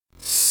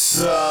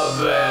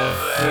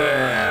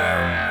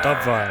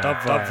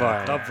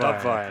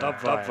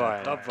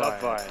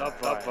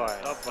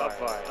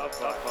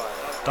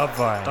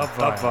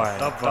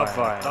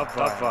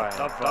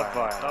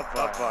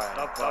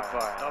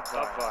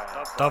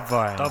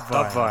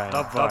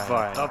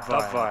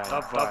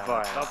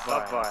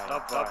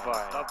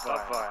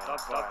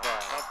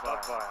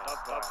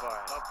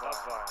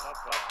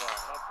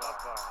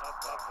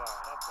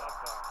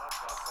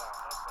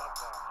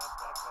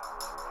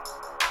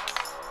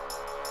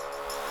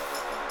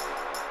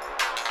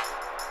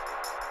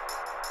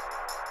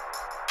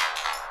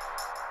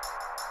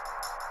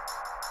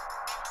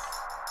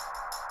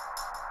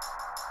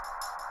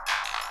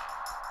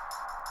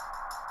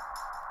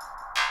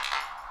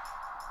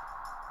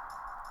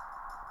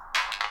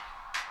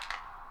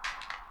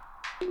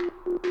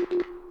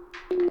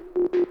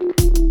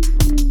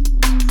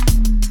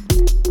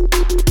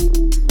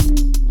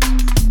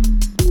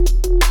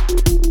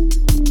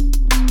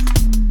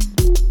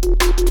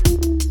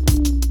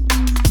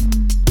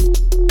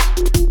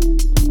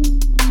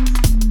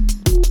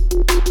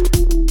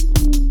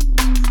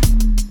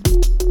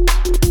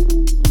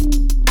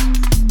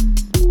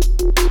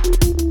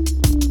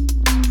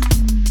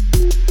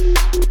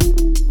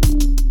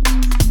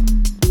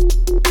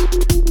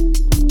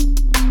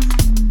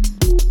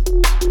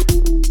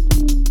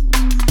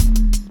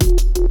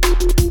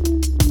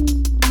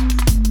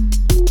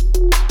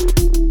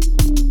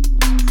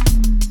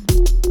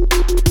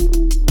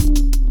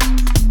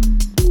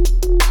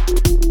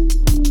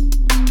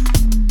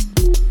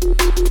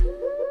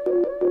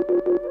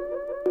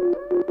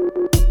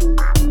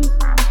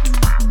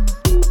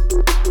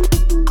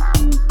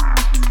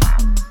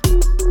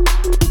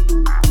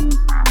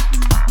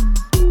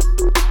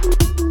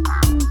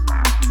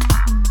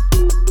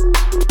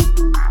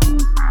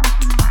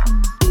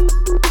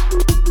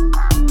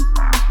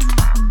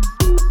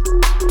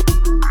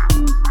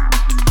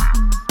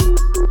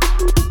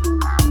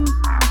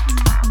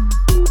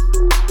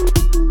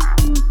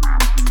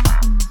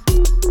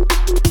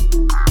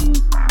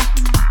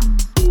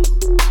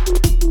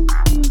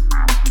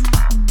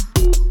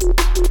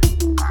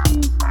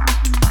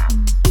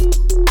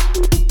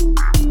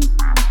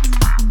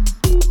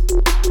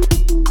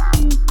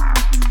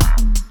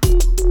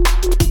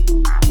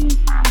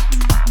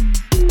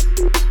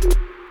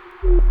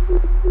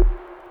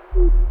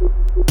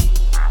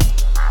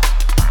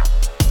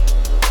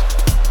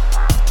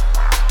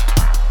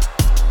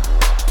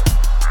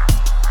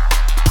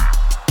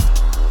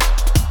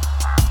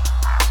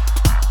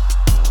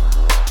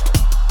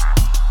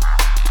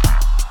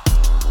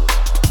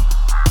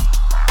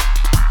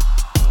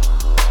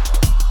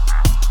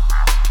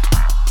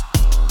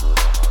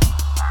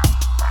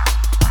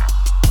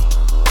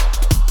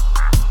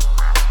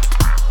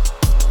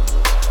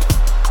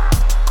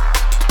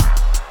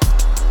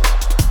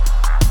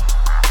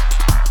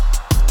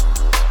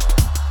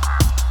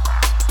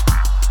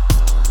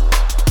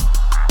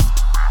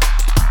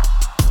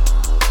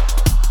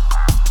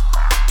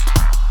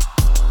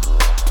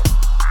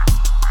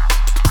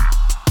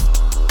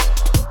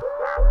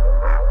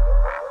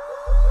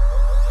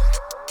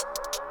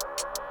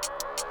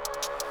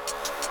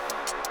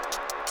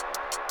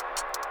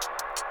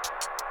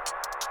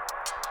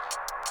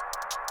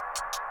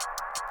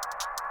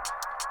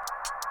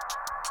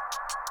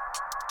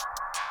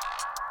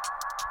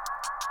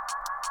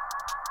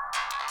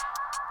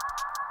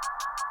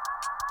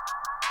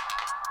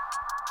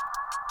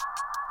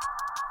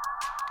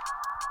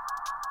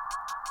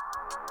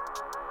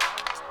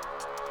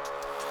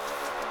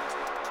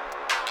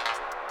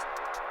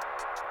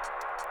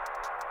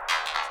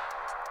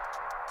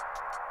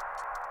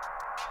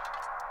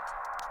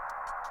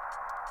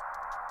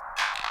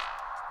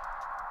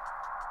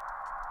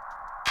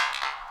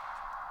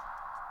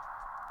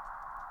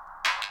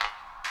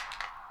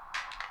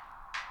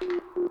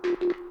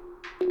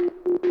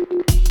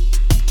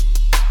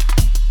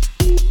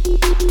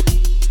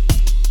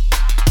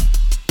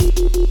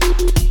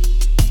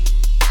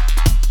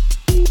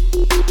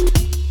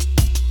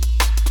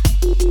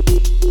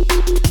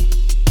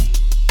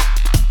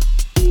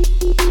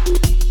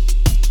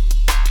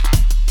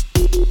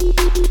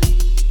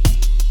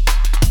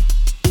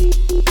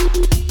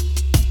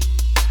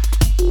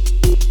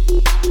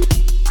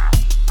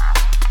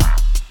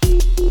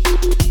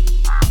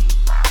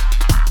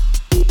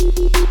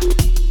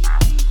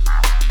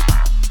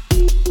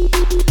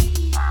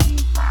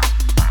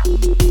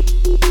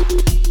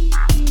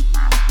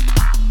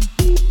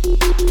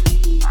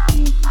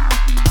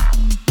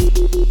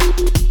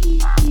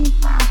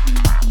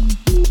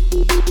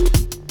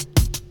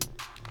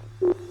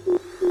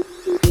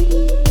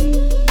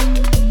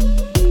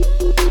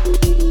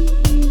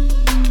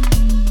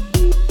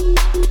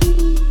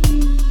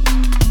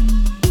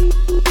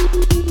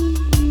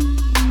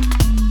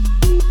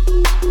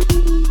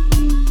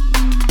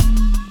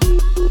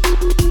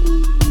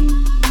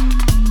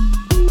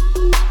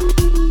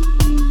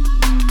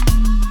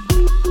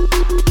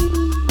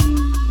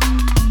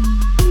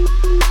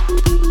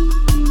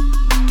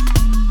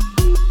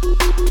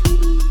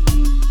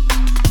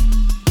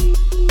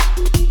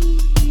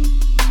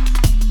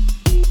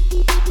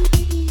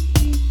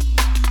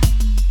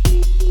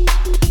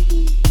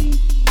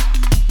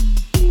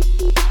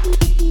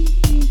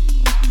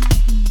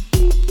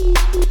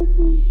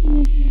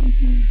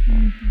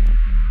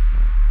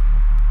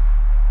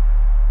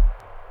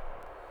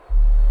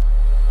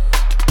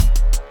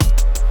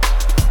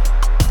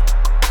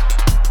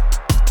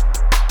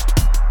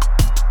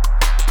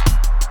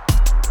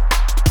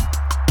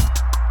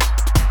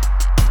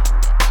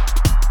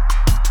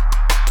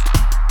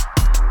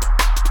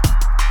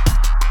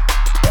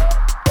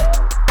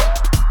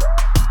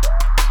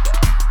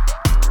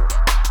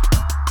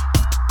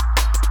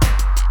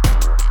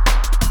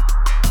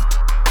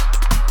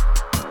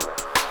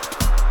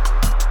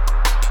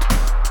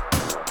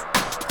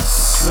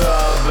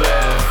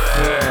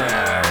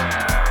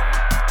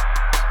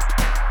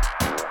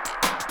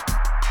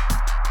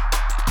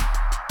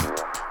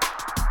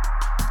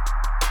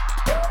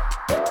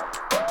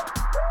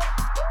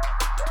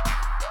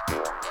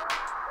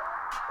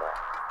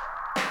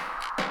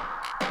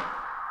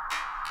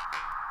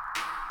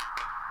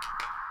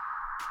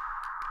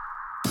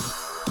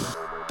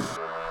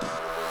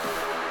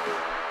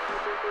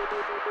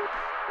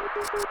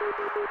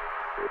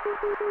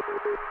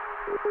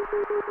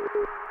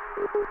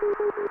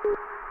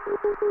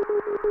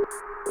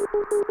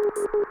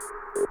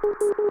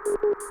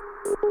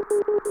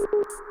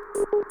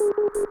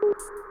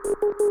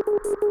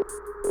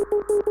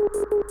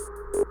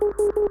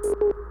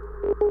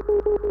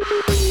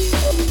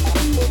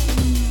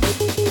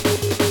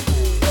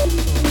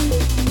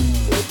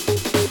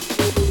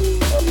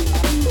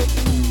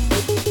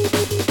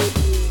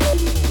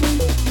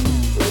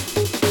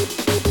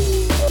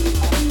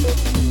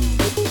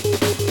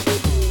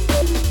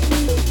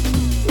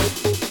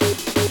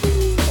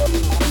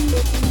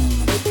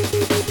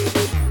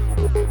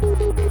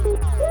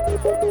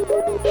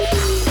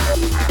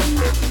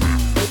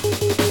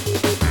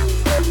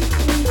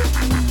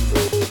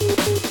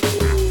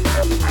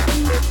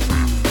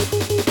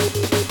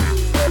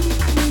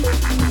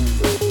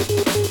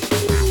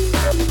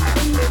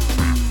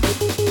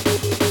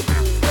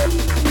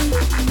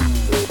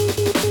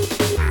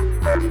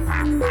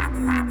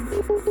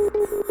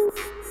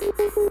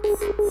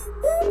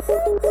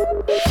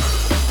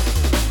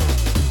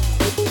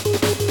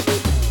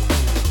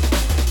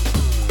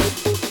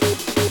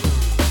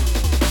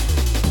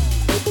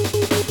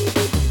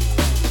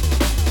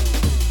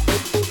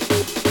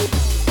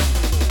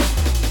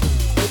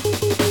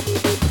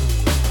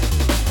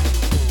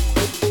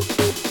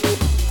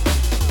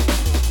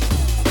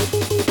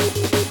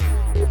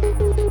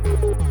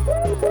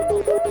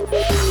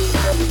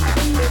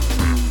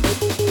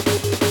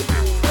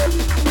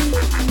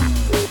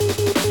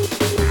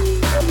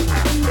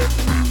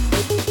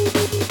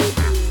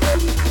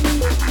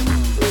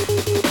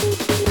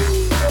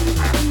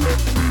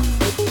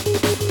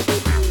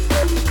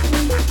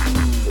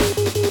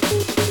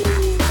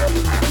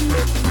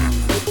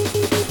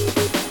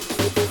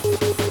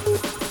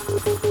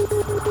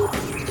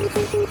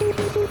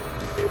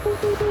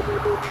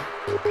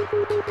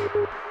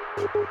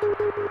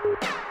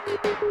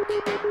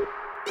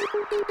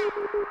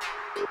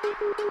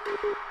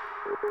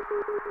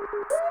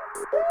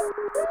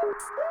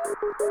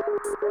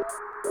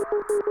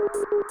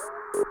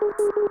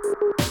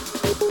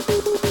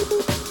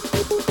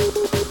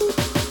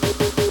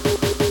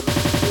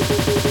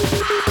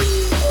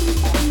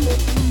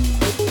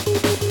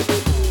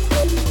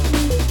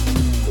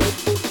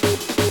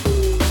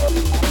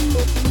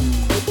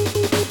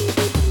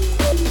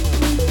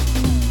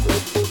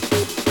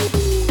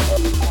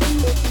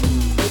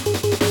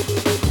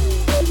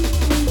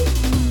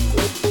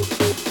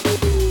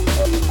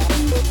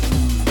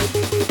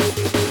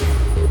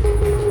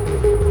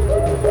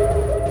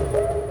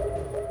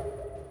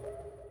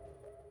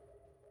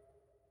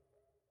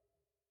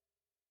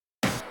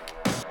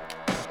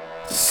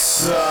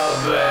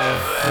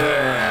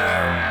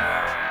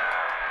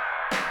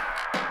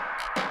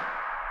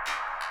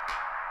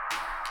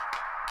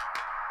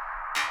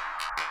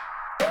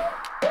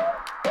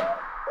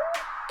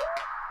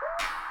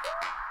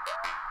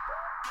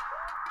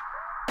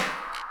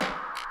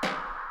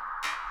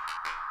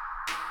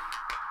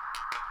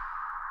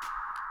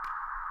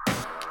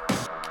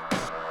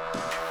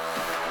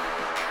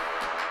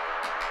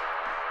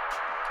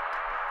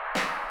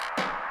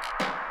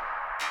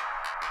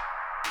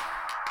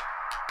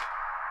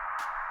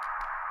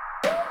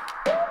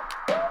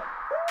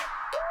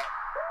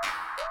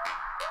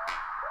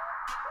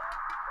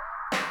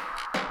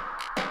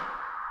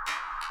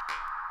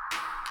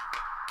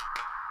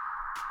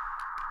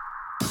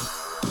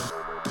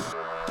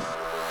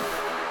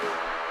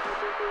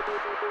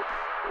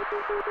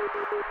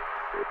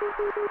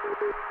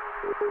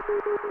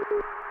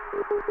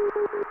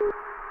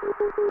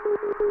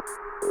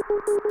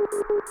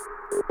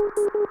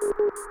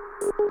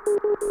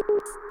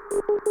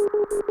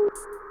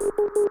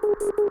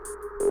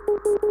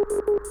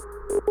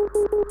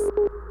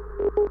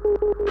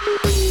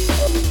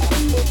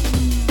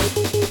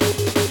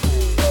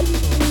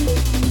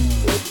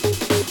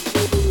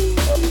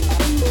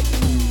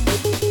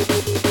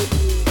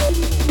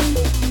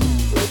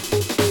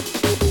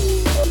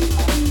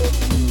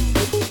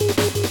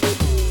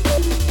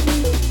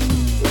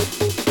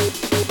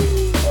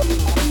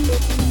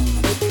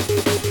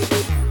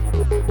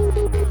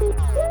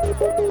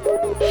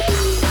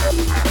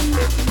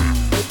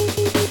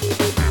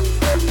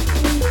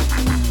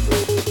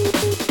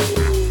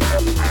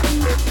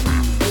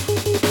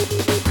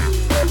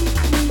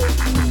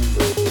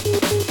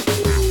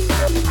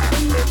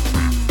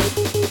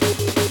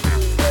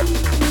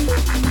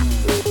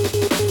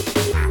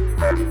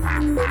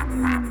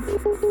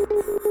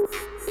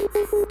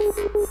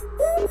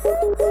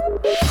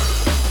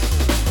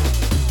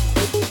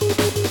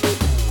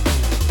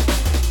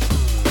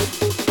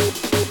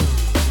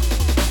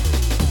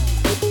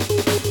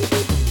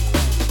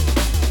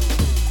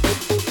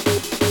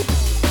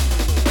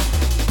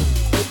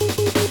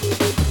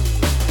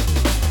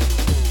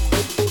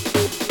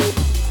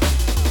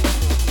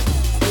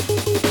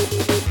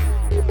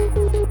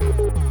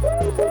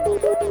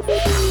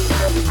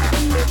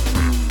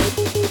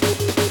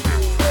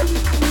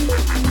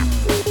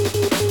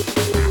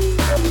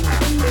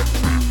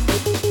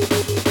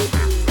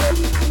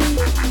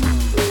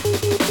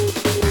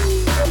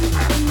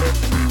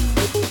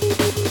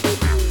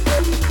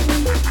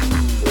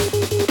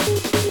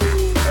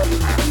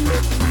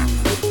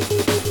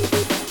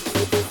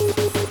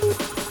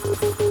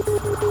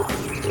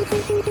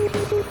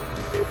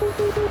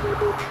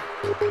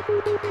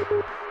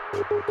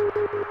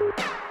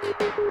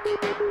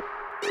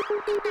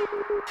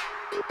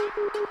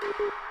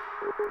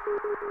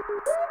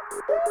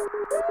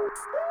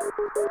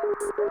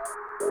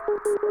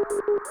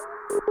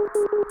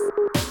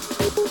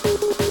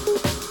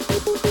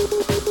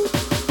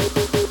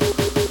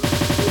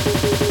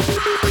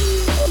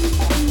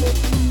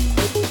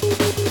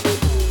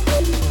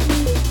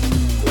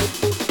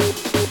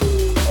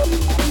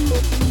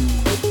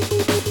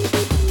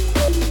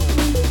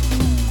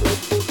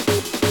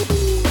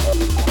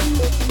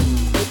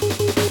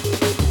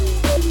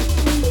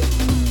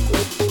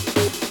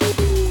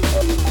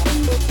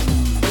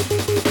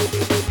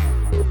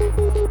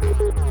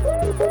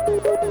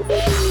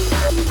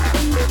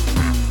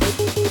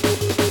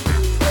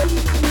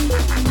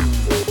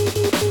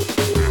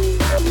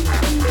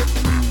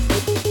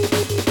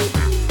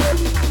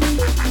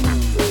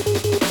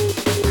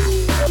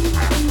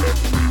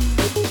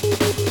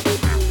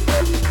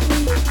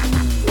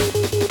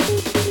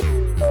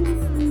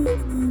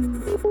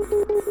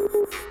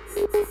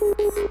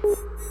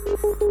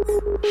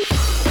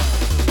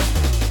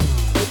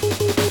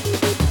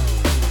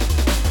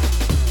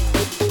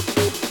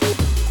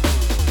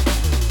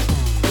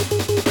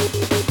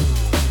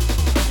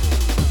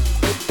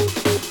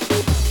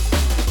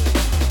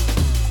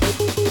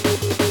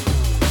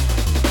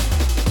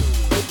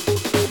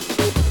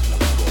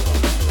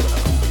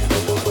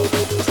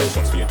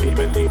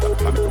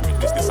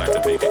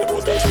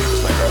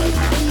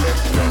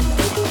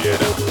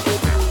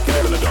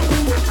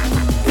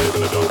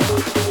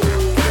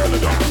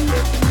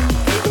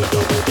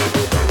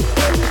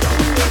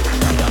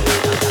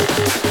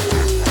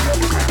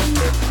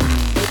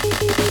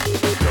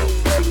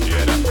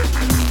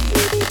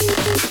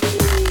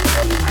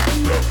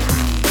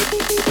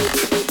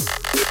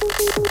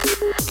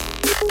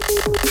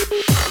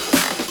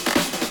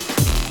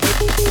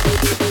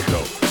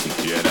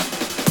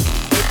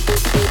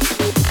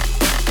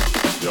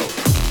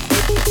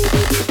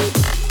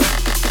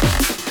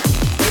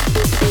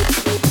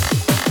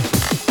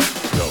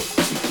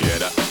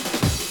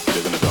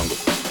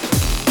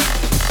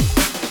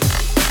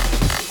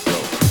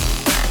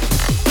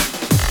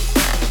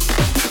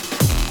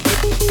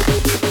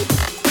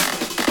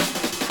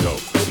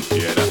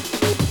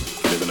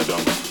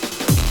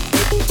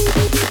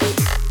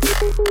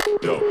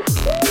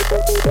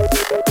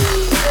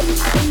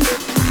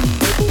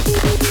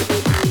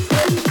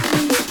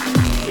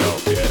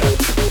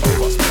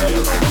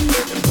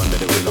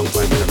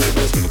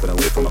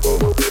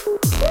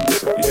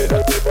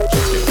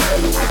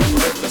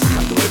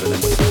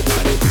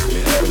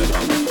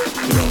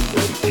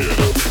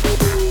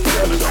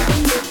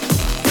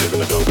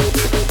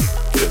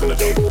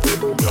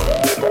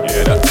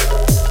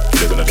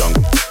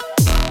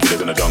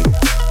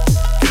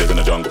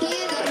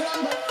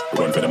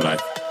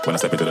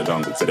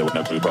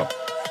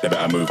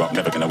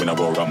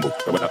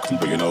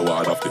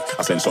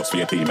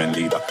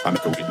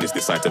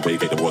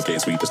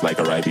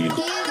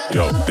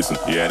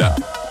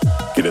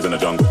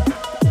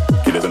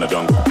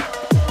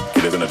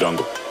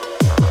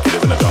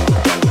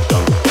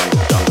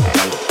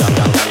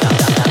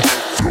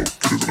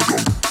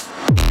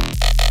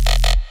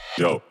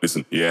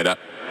Listen, yeah,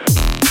 that.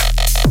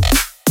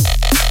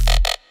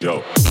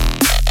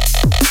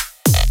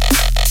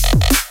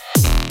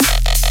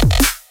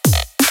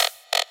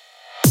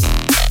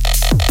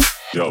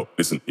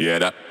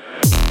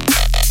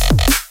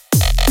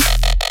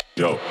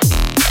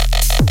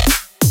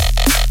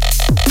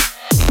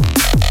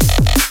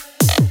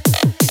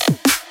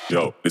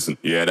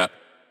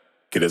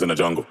 Killers in the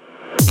jungle.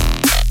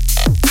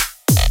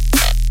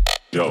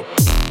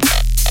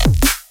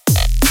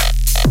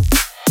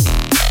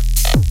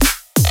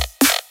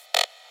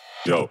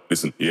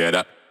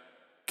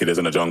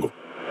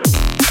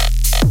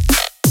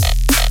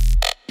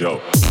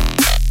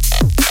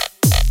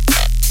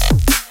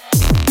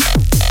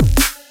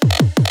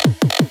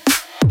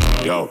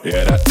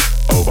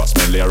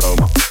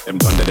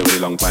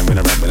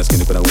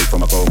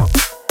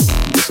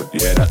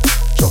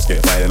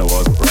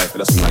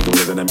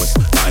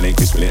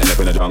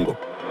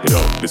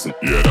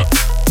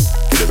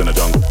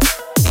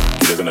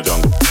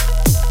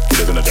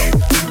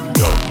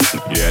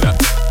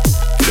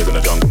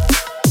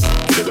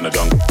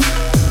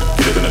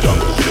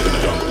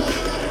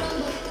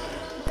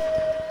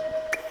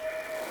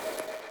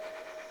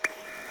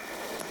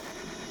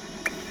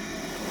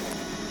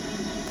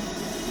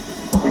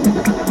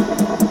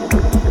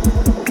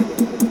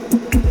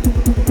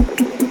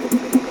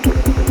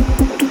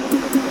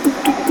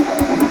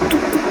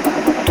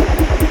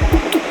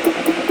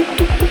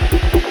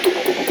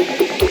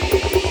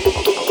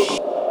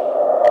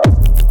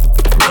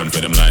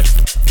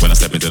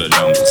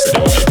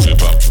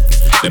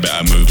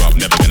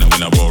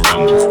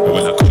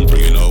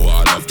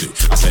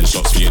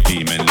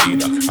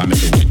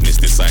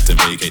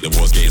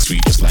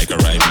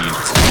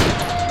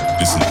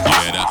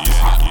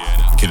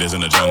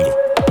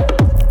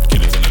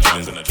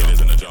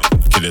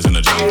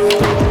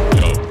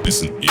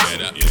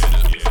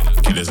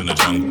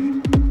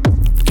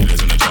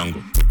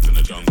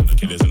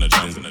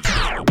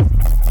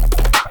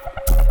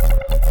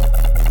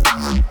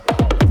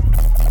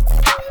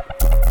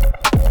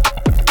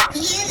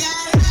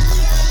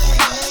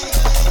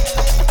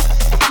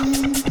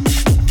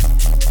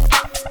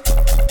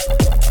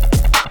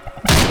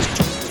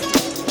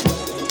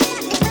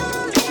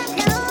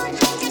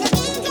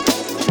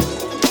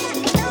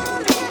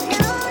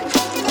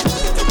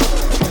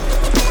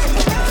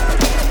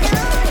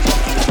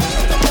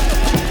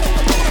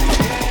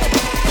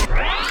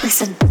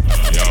 Listen.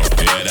 Yo,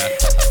 you hear that?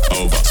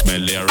 Over,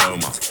 smell the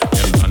aroma.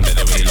 Them done that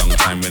a really long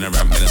time when I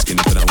rap, man, the skin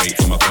couldn't wait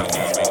for my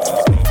coma.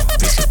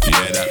 Listen, you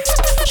hear that?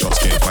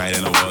 Shots get fired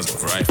in the walls,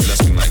 rifle that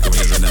swing like a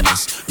wizard in a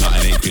mist.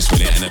 Nothing ain't Chris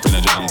when it end up in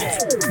the jungle.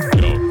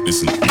 Yo,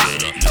 listen, you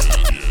hear that?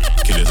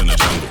 Killers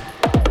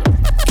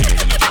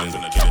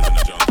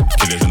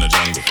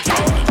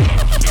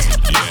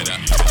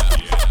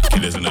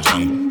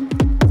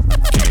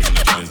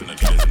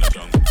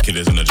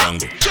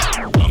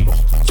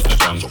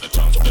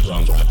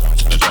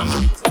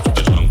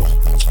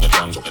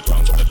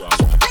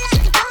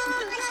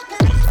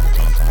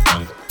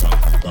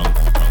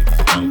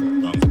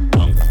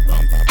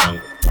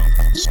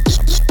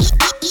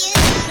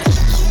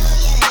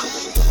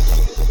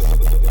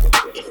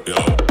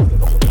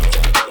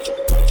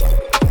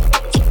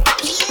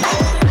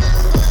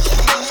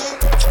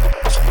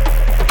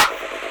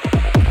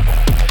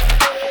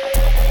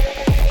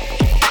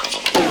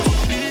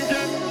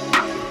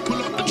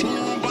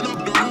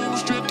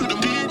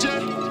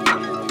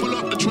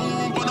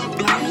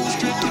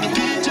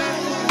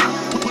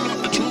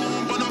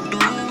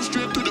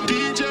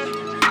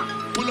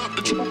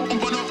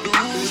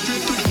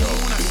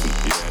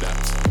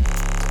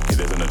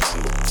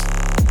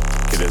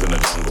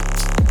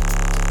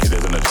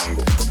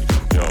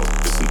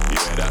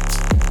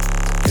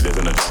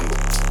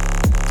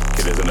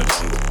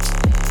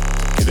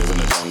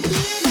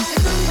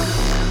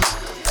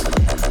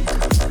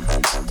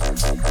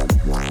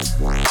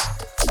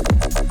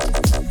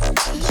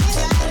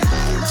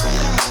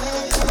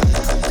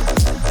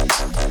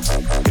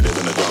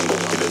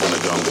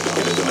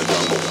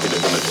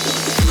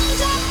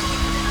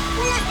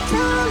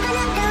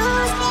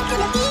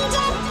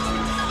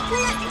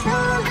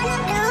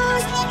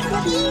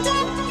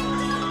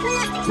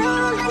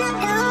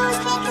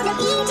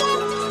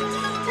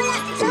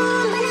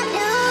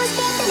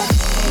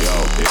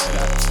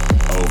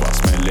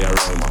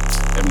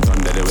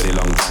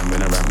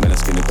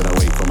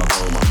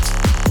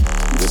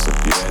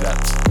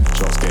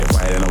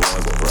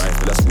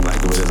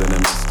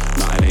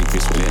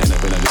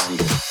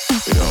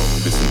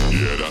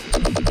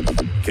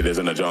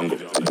in the jungle.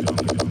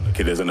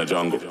 Killers in the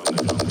jungle.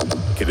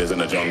 Killers in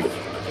the jungle.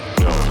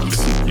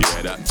 You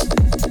hear that?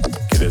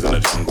 Killers in the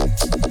jungle.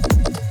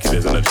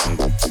 Killers in the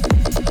jungle.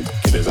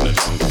 Killers in the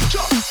jungle.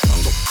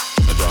 Jungle.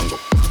 The jungle.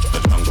 The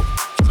jungle.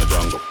 The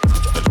jungle.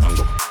 The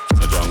jungle.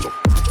 The jungle. The jungle. The jungle.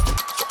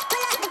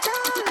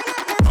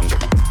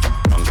 The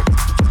jungle.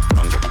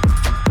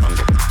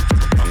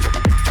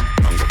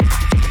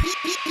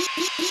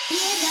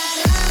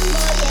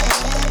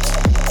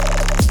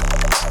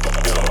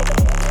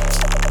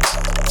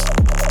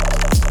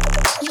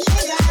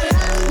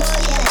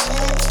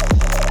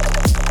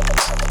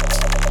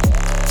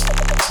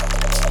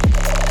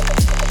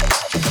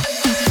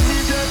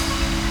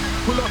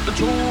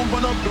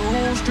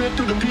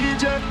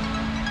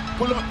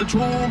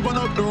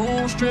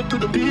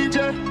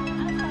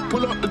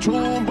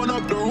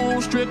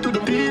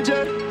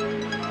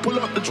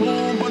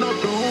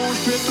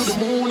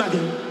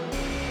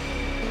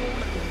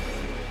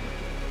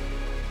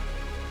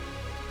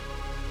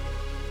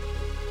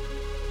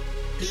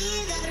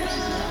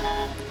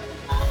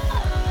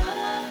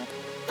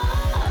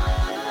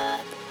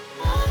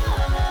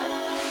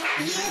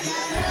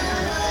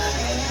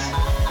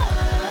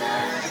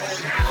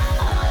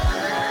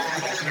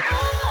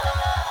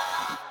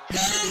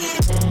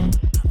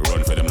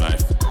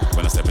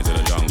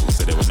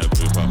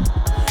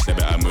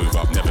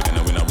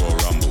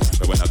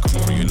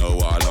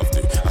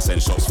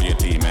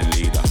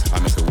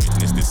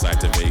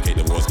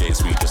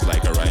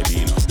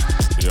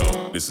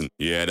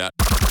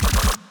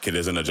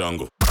 Killers in the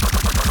jungle.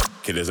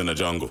 Killers in the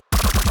jungle.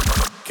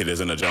 Killers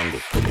in the jungle.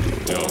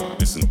 Yo,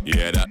 listen, you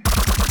hear that?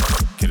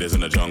 Killers in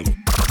the jungle.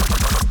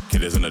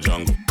 Killers in the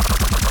jungle.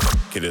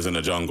 Killers in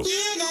the jungle.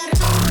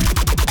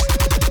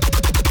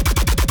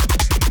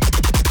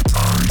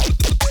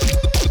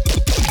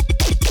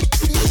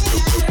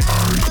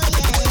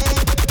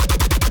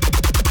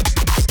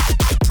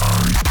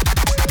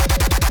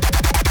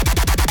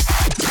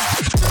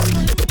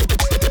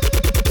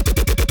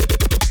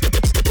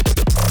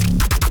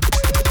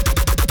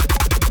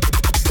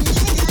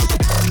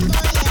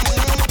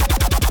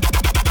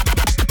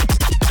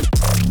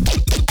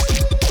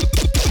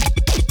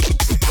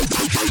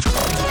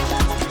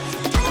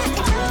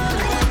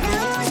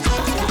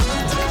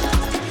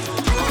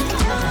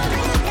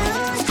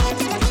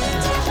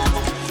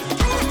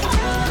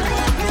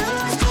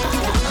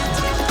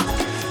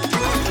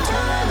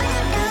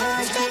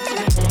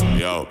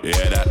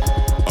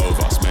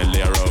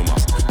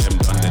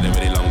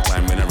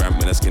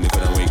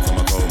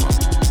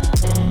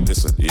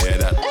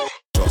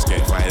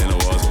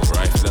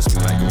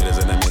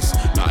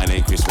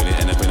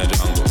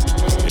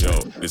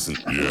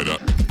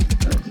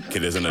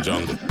 Killers in the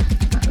jungle.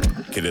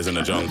 Killers in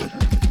the jungle.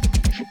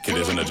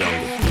 Killers in the jungle.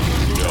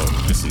 Yo,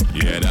 listen,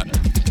 you hear that?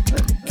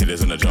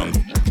 Killers in the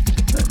jungle.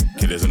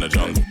 Killers in the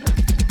jungle.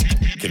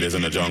 Killers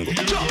in the jungle.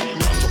 Jungle.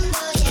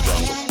 The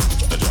jungle.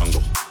 The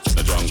jungle.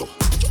 The jungle.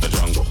 The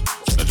jungle.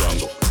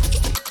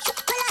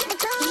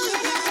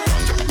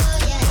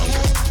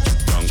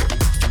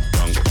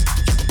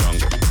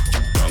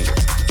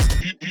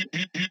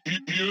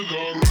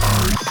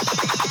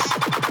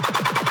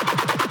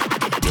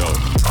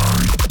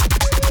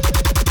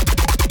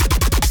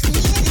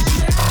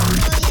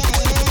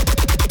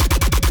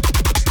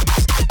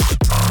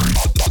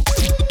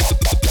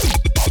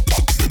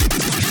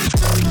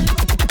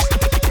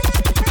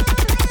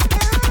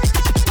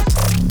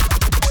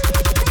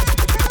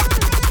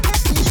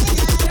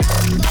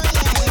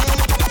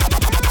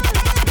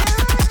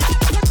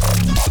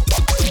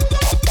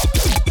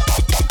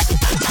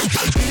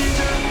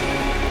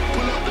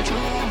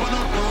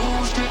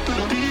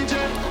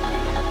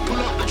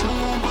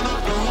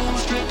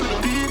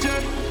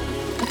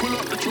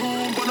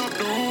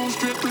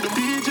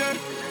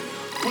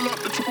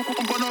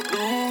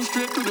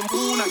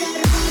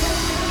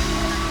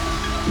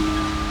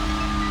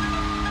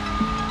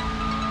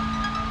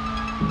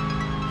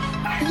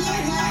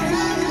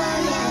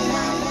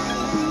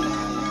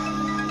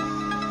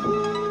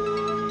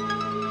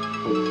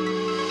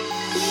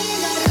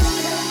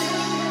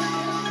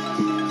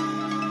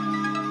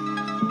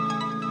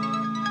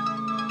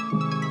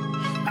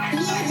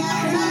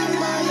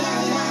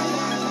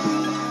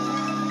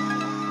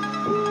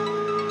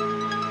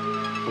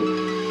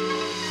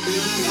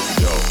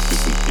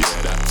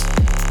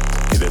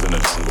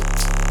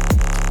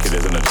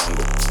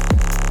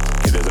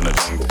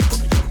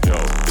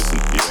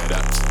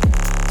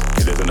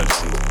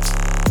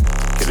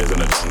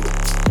 jungle.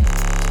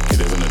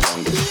 Killers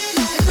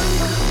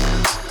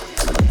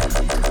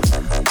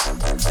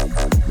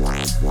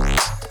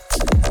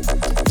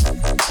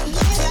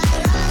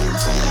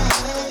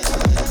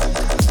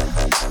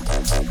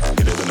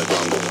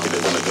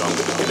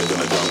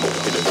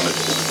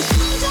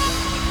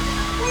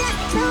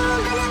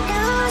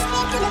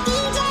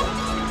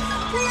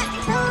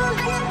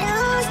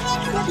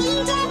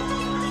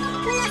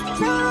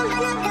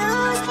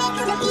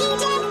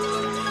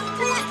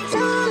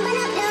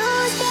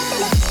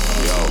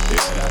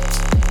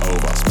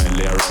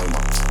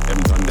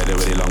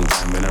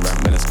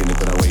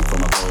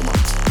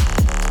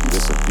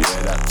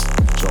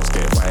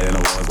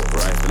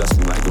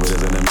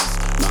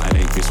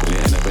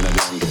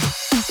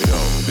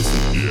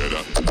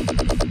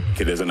jungle.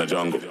 Killers in the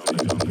jungle.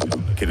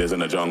 Killers in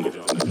the jungle.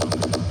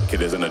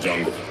 Killers in the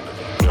jungle.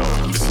 Yo,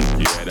 listen,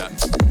 you hear that?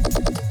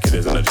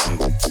 Killers in the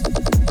jungle.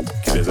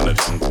 Killers in the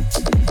jungle.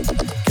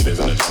 Killers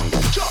in the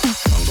jungle. Jungle.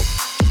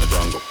 The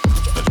jungle.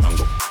 The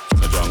jungle.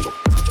 The jungle.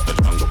 The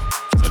jungle.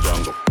 The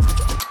jungle.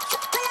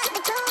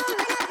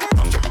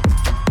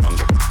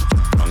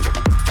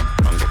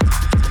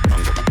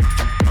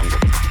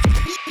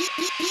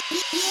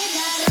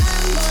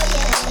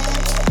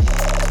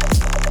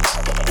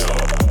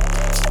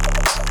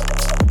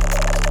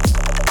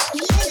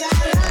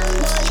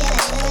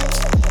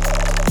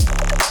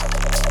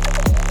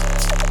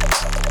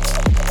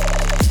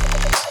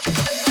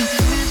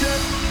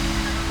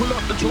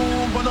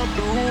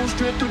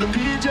 Straight to the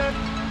DJ.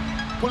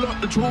 Pull up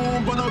the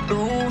tune, burn up the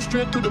room,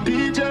 straight to the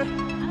DJ.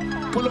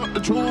 Pull up the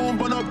tune,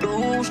 burn up the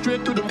room,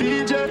 straight to the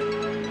DJ.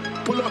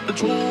 Pull up the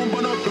tune,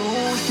 burn up the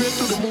room, straight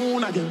to the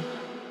moon again.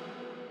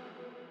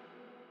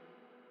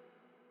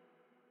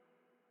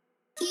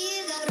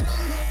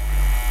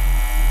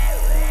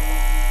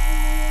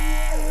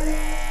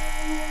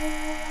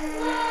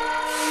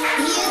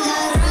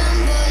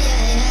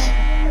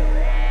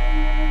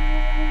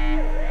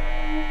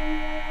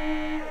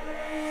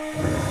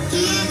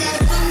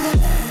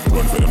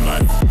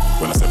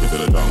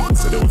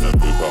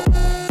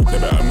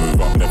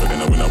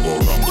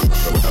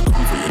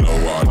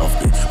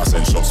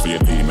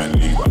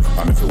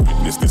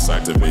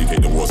 To vacate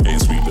the walls, getting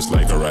sweet just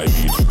like a ride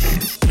beat.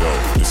 Yo,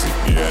 listen,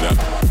 you hear that?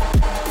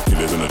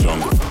 Killers in the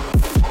jungle.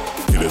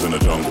 Killers in the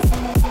jungle.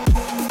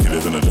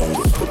 Killers in the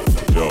jungle.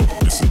 Yo,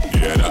 listen, you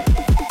hear that?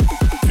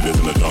 Killers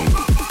in the jungle.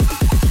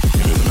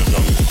 Killers in the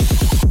jungle.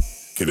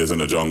 Killers in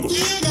the jungle.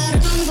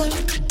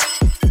 Killers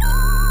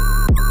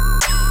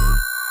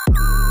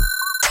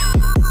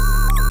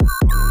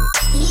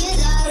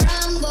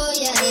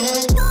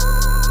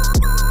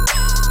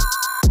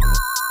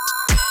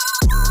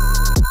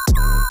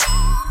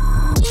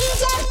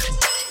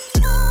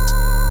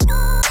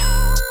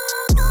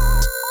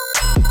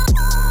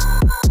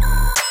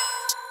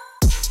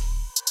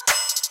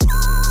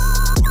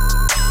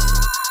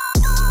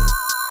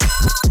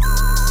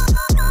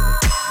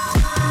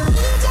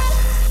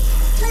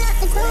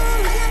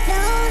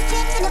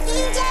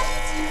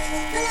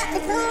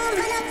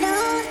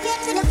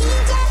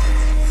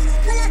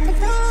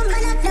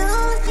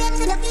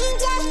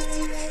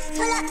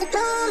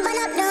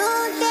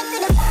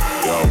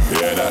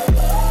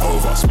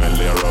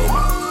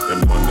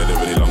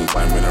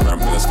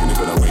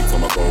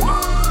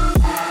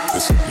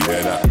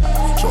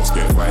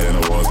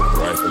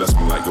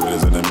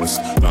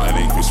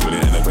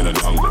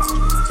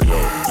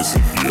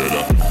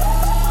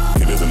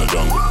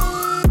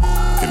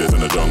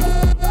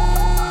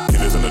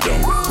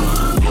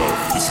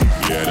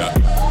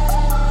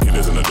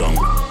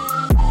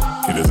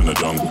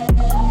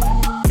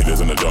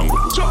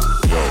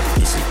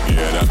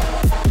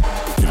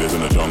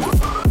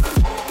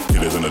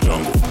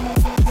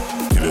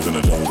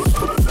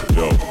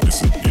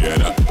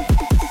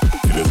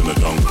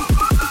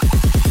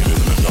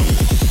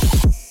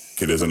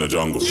the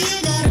jungle.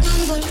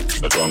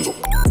 The jungle. The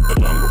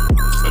jungle.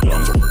 The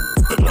jungle.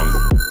 The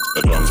jungle.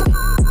 The jungle.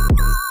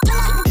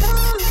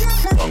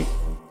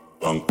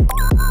 Dunk.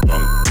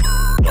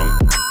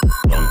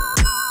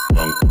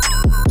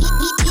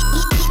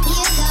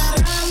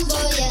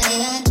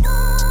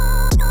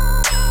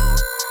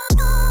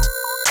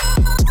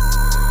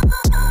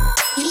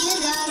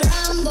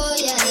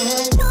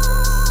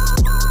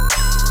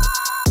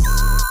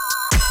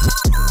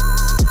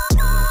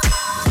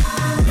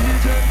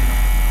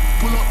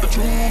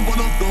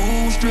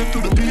 Straight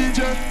to the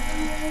DJ.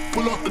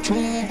 Pull up the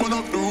tune, burn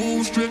up the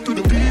room, straight to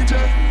the DJ.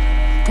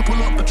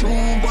 Pull up the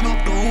tune, burn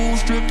up the room,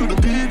 straight to the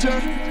DJ.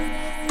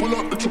 Pull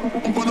up the tune,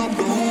 burn up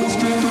the room,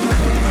 straight to the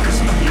DJ.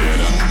 Listen, yeah,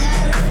 that.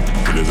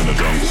 Killers in the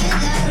jungle.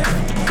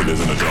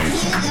 Killers in the jungle.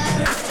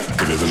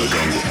 Killers in the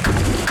jungle.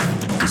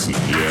 Listen,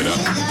 yeah, that.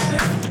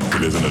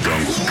 Killers in the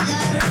jungle.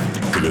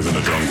 Killers in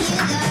the jungle. Killers in the jungle.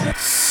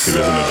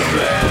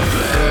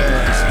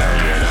 Listen,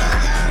 yeah, that.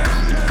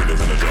 Killers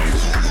in the jungle.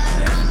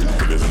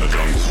 Killers in the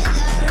jungle.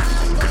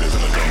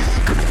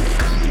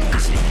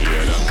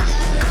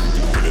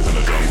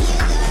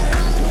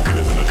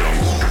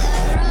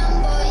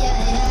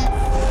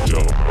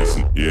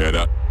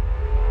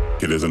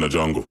 Killers in the jungle.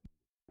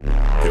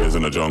 Killers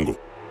in the jungle.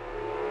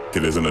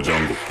 Killers in the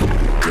jungle.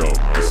 Yo,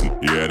 listen,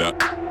 you hear that?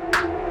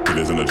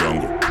 Killers in the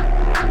jungle.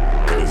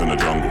 Killers in the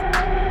jungle.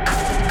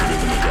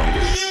 Killers in the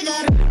jungle.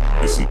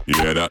 Listen, you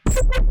hear that?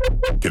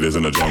 Killers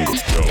in the jungle.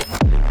 Yo,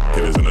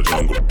 killers in the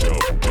jungle. Yo,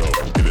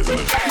 killers in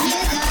the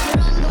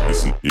jungle.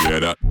 Listen, you hear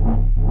that?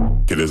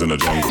 Killers in the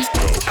jungle. Yo,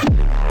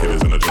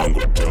 killers in the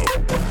jungle. Yo.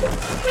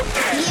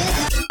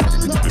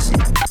 Listen,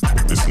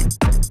 listen,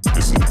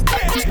 listen,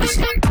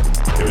 listen.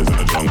 Killers in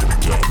the jungle.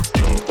 Yo,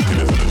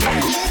 killers in the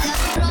jungle.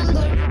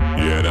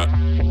 You hear that?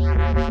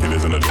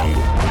 Killers in the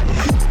jungle.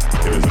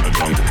 Killers in the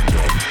jungle.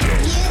 Yo.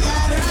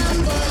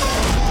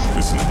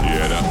 Listen, you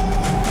hear that?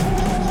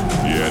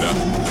 You hear that?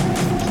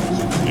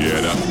 You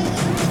hear that?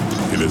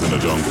 Killers in the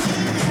jungle.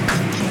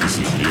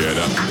 Listen, you hear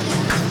that?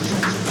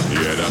 You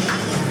hear that?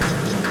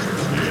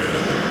 You hear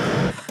that?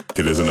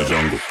 Killers in the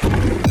jungle.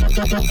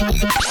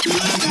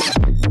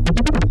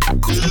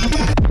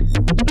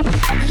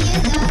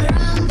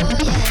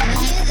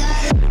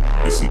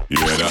 Listen, you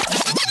hear that?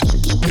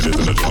 Killers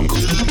in the jungle.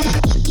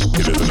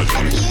 Killers in the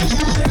jungle.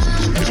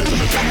 Killers in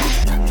the jungle.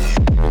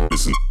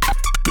 Listen,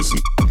 listen,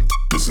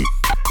 listen.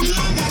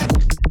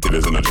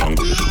 Killers in the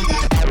jungle.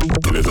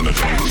 Killers in the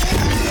jungle.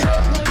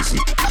 Listen,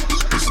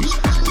 listen,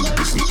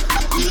 listen.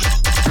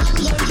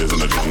 Killers in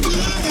the jungle.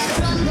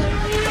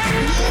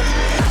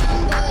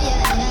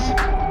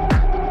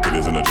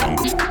 Killers in the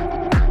jungle.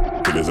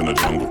 Killers in the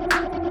jungle.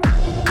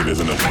 Killers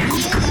in the jungle.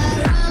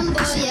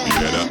 Listen, you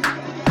hear that?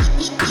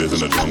 Killers in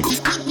the jungle.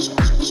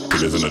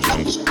 Killers in the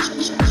jungle.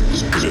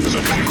 Killers in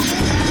the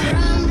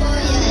jungle.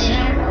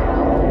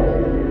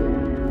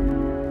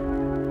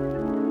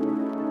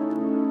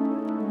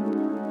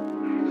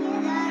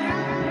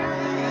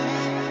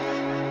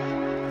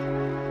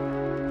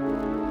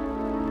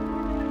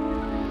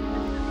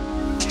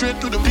 Straight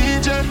to the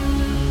DJ.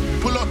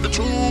 Pull up the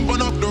tune,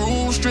 burn up the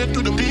room. Straight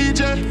to the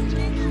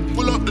DJ.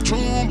 Pull up the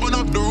tune, burn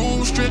up the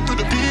room. Straight to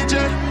the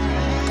DJ.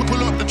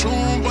 Pull up the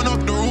tune, burn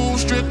up the room.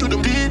 Straight to the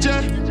DJ.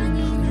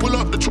 Pull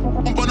up the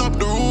tune, burn up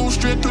the room.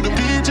 Straight to the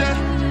DJ.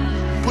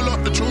 Pull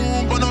up the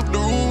tune, burn up the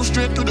room.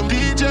 Straight to the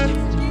DJ.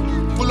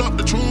 Pull up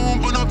the tune,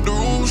 burn up the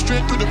room.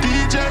 Straight to the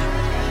DJ.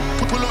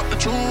 Pull up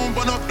the tune,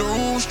 burn up the room.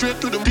 Straight to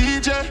the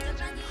DJ.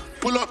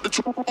 Pull up the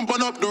tune, burn up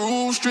the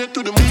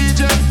room. Straight to the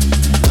DJ.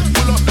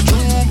 Pull up the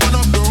tune, burn up the room. Straight to the DJ. Pull up the tune, burn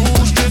up the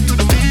room. Straight to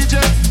the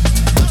DJ.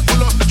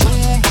 Pull up the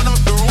tune, burn up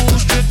the room.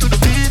 Straight to the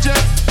DJ.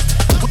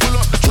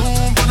 Pull up the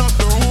tune, burn up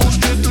the room.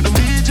 Straight to the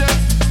DJ.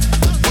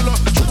 Pull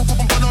up the tune,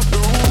 burn up the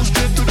room.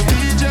 Straight to the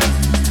DJ.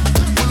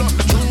 Pull up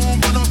the tune,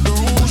 burn up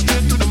the room.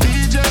 Straight to the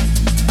DJ.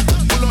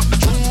 Pull up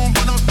the tune,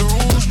 burn up the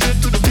room. Straight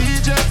to the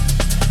DJ.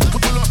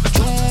 Pull up the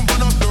tune,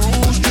 burn up the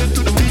room. Straight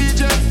to the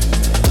DJ.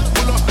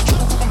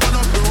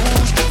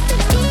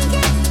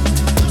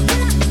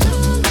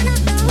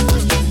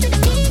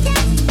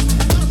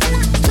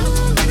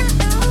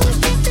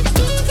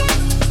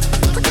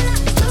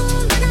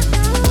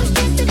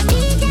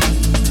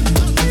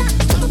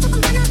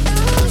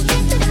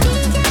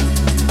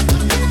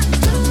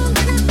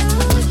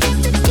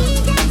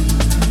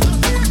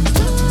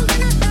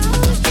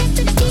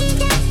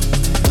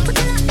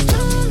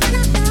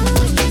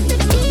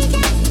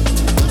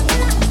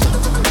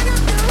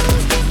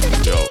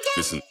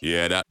 You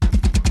hear that?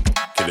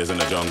 Killers in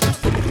the jungle.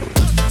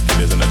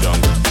 Killers in the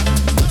jungle.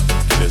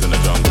 Killers in the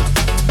jungle.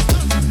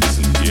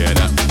 Listen, you hear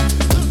that?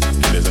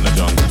 Killers in the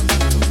jungle.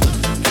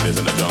 Killers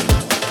in the jungle.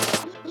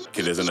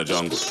 Killers in the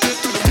jungle. Straight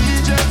to the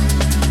DJ.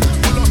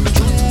 Pull up the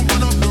tune,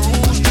 burn up the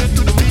room. Straight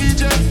to the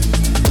DJ.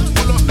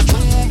 Pull up the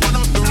tune, burn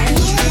up the room.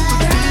 Straight to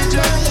the DJ.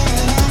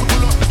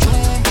 Pull up the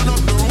tune, burn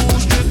up the room.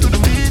 Straight to the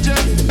DJ.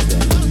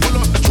 Pull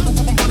up the tune,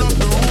 burn up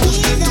the room.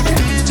 Straight to the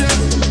DJ.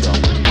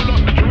 Pull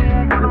up the tune,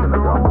 burn up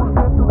the room.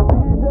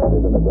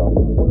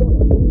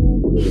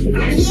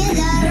 Hear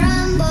that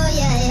rumble,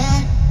 yeah, yeah.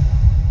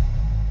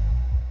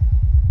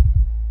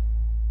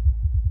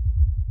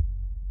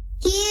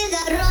 Hear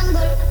that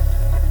rumble.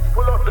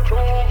 Pull up the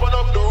tune, burn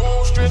up the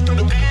room. Straight to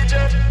the DJ.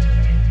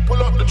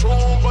 Pull up the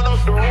tune, burn up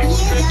the room. Hear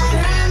Straight to the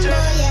that DJ.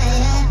 rumble, yeah,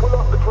 yeah. Pull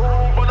up the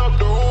tune, burn up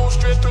the room.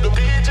 Straight to the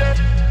DJ.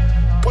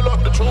 Pull up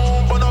the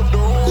tune, burn up the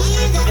room. Hear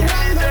Straight to the that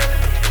DJ. rumble.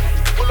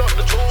 Pull up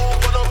the tune,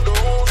 burn up the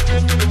room.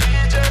 Straight to the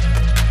DJ.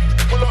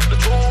 Pull up the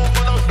tune,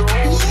 burn up the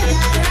room. Hear Straight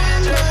to the that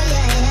DJ. rumble,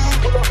 yeah,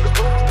 yeah. Pull up the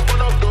tune,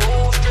 burn up the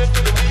room. Straight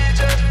to the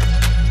DJ.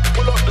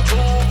 Pull up the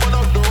tune, burn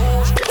up the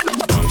room.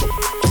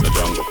 The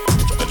jungle,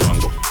 the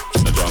jungle,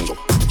 the jungle,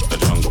 the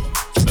jungle,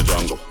 the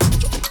jungle.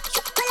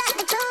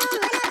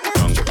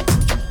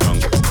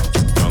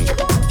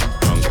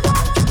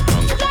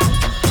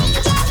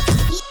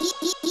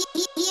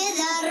 Hear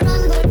that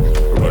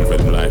rumble. Run for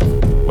them life.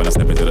 When I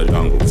step into the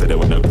jungle, say they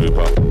wanna group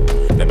up.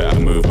 They better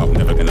move up,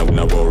 never gonna win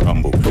a Royal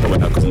Rumble. But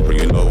when I come through,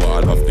 you know what I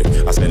love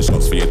it. I send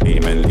shots for your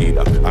team and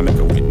leader. I make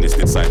a witness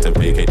decide to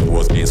vacate the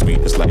walls, getting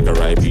sweet just like a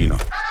Ribena.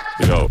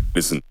 Yo,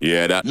 listen, you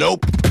hear that?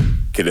 Nope.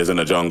 Killers in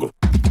the jungle.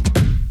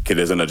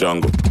 Killers in the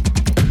jungle.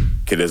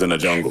 Killers in the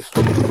jungle.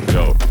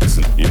 Yo,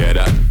 listen, you hear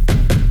that?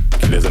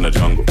 Killers in the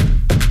jungle.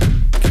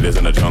 Killers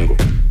in the jungle.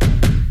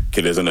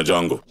 Killers in the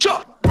jungle.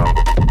 Jungle.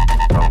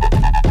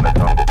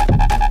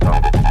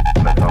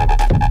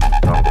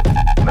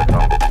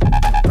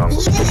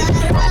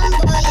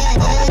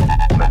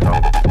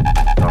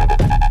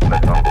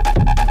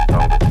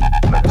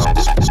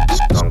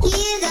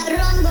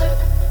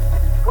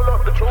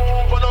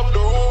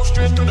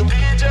 straight to the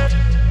DJ.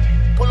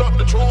 Pull up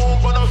the tune,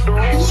 burn up the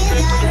room,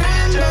 straight to the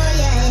DJ.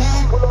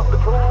 Pull up the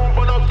tune,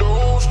 burn up the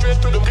room,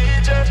 straight to the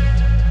DJ.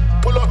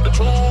 Pull up the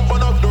tune,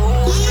 burn up the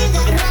room, straight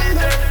to the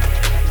DJ.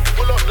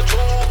 Pull up the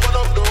tune, burn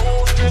up the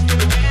room, straight to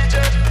the DJ.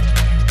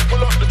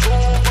 Pull up the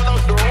tune, burn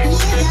up the room,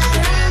 straight to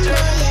the DJ.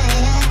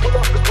 Pull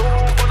up the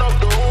tune, burn up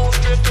the room,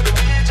 straight to the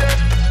DJ.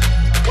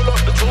 Pull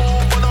up the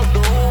tune, burn up the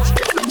room,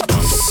 straight to the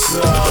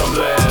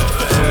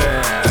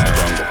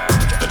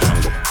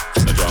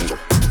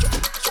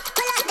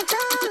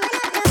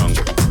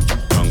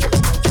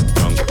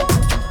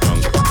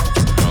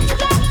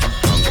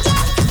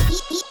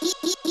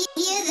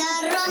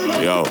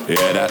Yo,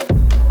 hear that?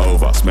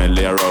 Over, smell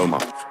the aroma.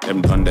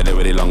 Them done that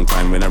already long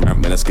time when I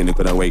ramp, when the skinny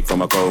couldn't wake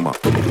from a coma.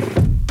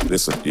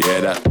 Listen, you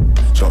hear that?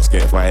 Shots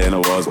get fired in the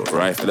walls, but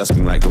rifle that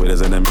swing like the winners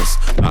in the miss.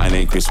 Nothing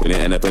ain't crisp when it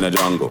end up in the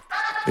jungle.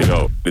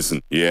 Yo,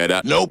 listen, you hear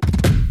that? Nope.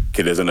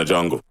 Killers in the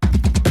jungle.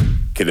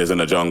 Killers in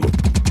the jungle.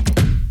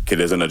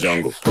 Killers in the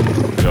jungle.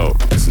 Yo,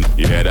 listen,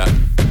 you hear that?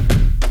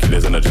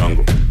 Killers in the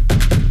jungle.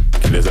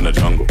 Killers in the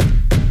jungle.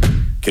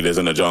 Killers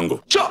in the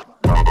jungle. Chop!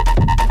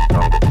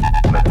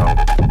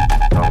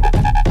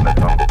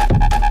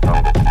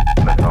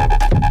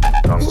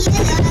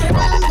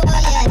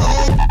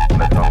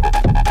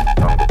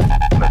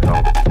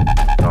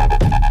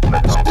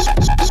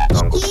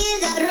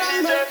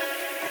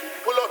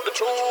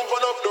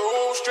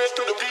 Straight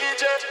to the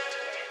DJ.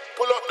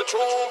 Pull up the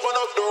tune, burn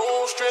up the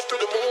room, straight to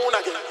the moon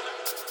again.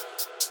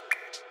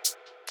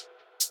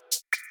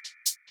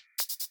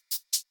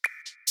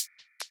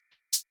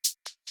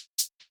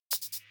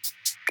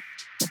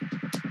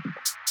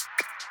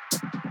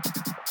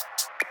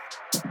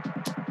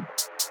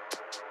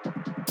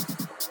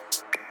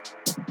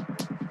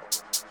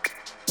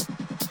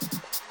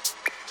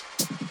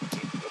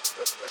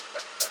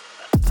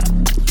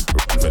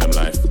 For them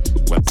life,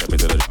 when I step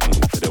into the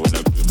jungle, so there was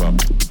no group up.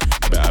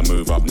 I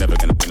move up, never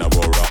gonna win a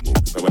Royal Rumble.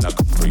 But when I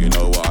come through, you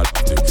know what I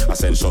do. I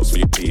send shots for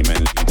your team and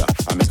leader.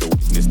 I make a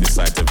witness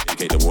decide to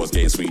vacate. The war's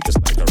getting sweet just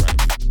like a rhyme.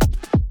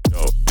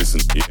 Yo, listen,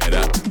 you hear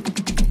that?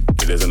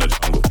 Killers in the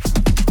jungle.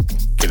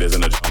 Killers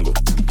in the jungle.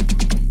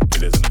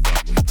 Killers in the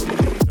jungle.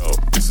 Yo,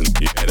 listen,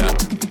 you hear that?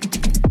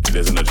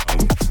 Killers in the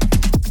jungle.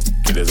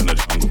 Killers in the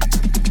jungle.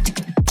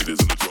 Killers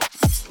in the jungle.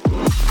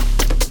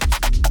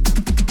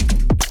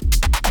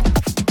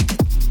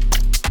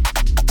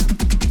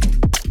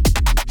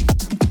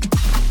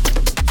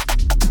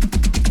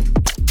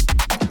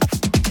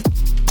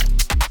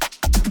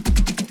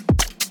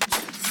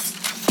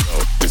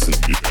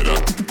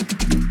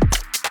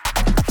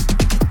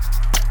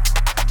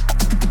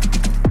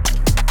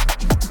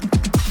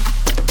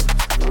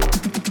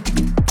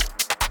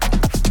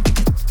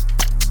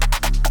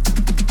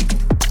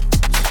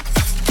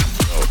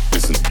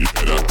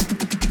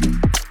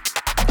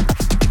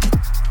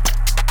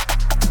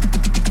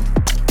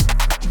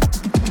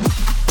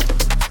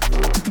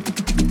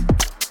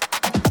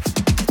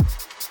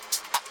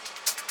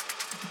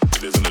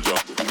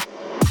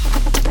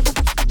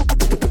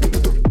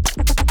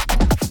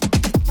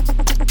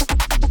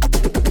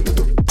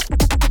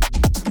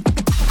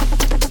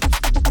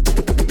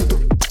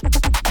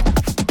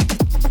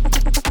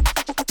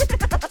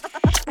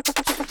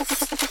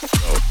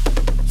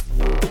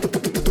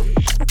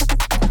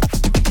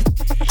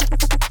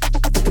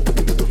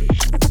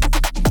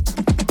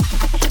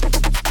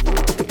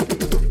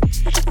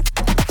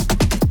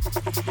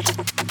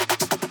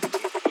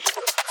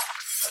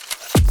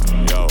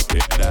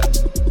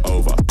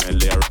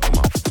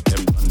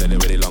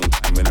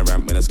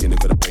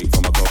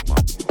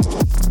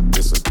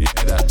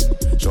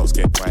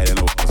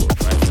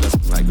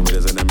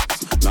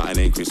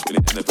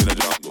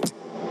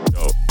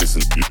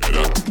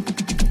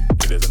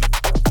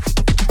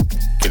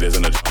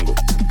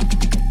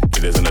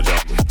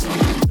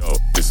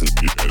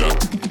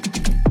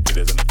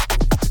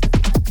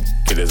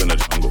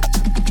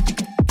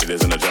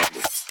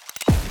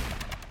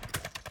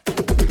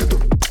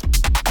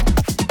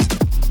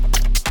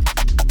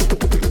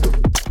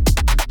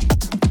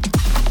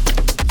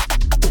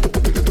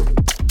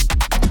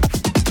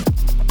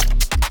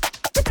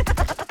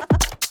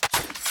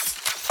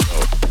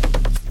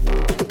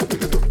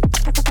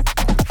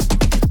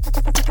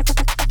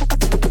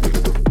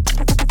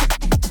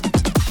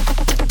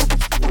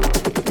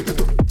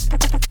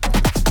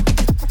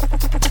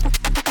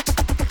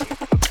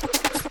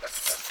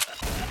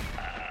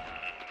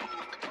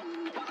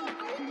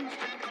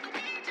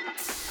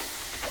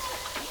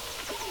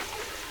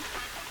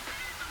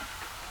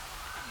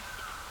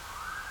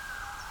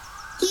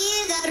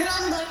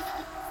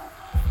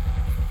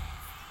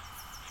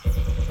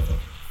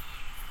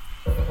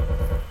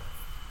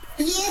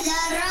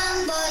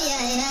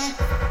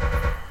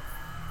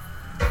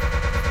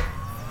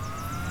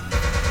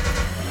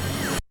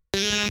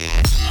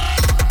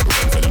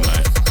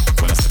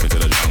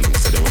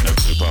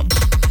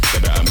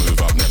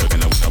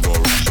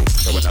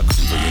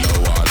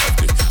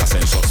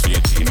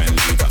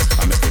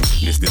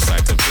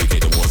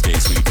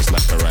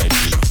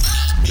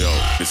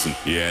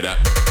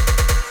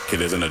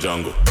 Killers Killers in the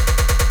jungle.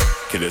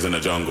 Killers in the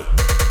jungle.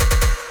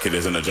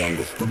 Killers in the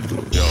jungle.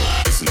 Yo,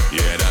 listen,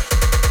 you hear that?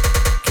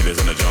 Killers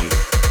in the jungle.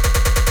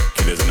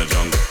 Killers in the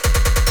jungle.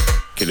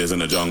 Killers in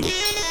the jungle.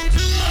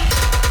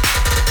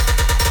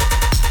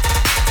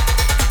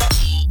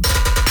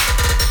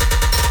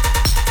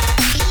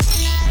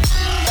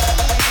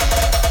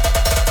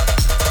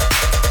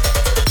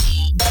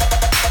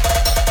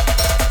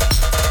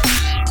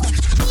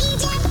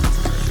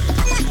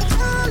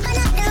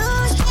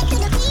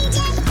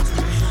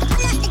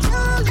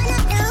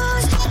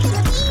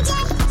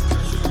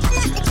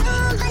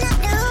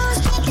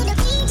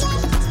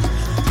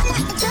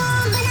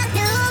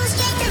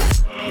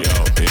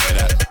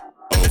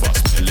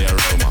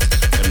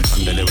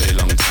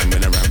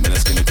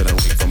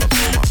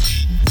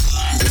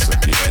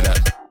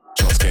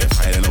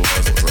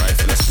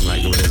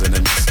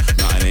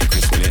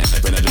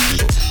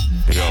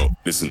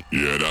 Listen,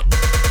 yeah, that.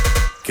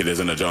 Killers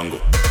in the jungle.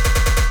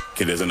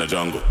 Killers in the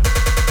jungle.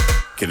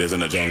 Killers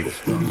in the jungle.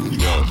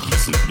 Yo,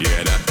 listen,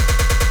 yeah, that.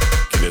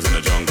 Killers in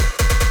the jungle.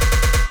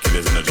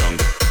 Killers in the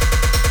jungle.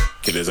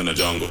 Killers in the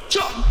jungle.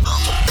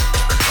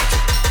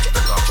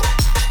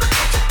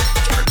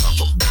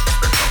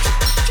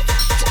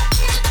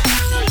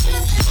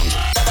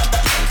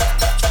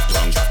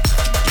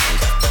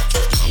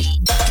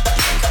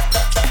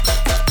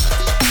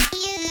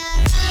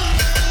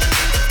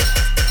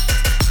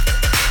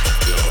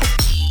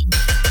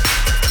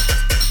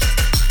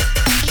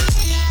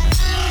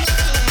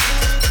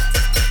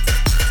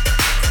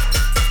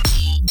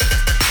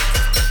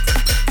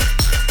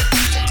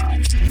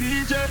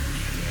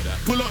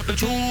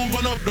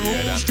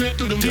 Straight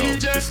to the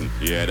DJ. Listen,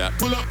 yeah, that.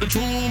 Pull up the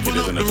tune, burn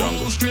up the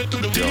room. Straight to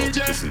the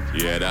DJ. Listen,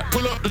 yeah, that.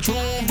 Pull up the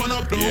tune, burn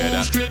up the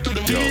room. Straight to the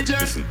DJ.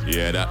 Listen,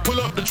 yeah, that. Pull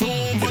up the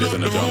tune, burn up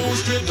the room.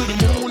 Straight to the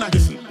moon.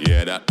 Listen,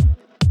 yeah, that.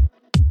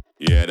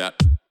 Yeah, that.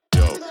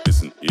 Yo,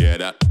 listen, yeah,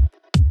 that.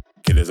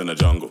 Killers in the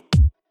jungle.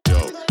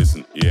 Yo,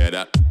 listen, yeah,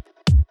 that.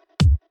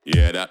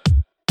 Yeah, that.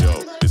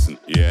 Yo, listen,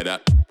 yeah,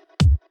 that.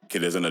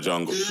 Killers in the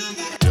jungle.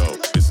 Yo,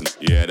 listen,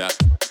 yeah, that.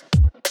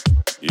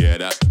 Yeah,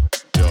 that.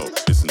 Yo,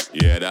 listen,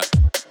 yeah, that.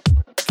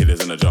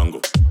 Killers in the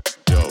jungle.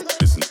 Yo,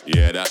 listen,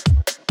 yeah, that.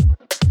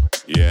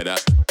 Yeah,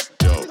 that.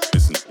 Yo,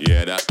 listen,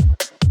 yeah, that.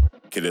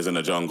 Killers in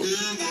the jungle.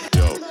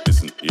 Yo,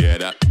 listen, yeah,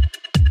 that.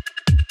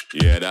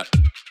 Yeah, that.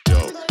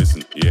 Yo,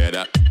 listen, yeah,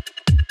 that.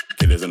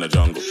 Killers in the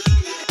jungle.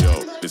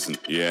 Yo, listen,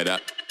 yeah,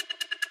 that.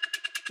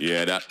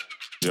 Yeah, that.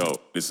 Yo,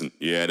 listen,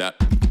 yeah, that.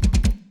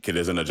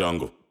 Killers in the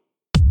jungle.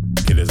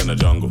 Killers in the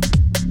jungle.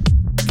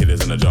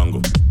 Killers in the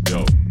jungle.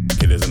 Yo,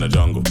 killers in the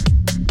jungle.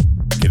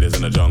 Killers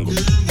in the jungle.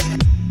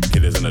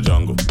 Killers in the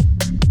jungle.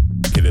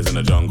 Killers in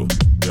the jungle.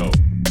 Yo,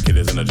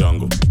 killers in the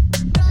jungle.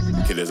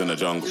 Killers in the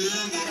jungle.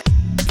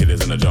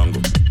 Killers in the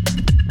jungle.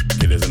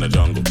 Killers in the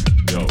jungle.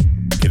 Yo,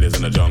 killers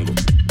in the jungle.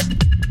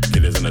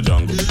 Killers in the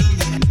jungle.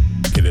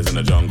 Killers in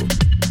the jungle.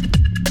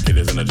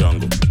 Killers in the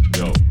jungle.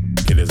 Yo,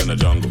 killers in the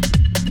jungle.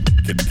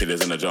 Killers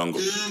in the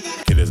jungle.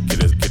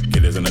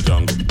 Killers in the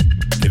jungle.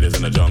 Killers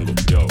in the jungle.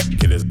 Yo,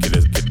 killers in the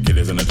jungle.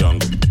 Killers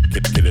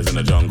in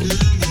the jungle.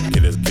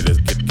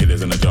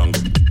 Killers in the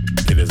jungle.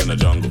 Killers in the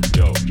jungle.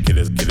 Yo,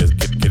 killers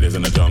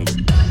in the jungle.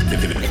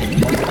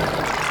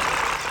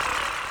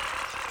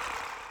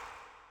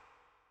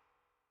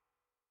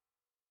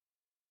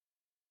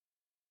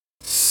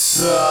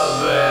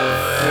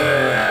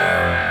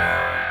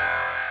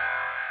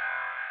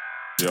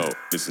 Yo,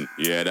 listen,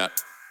 yeah, that.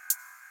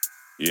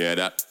 Yeah,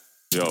 that.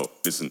 Yo,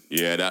 listen,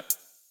 yeah, that.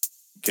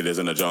 Killers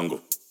in the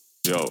jungle.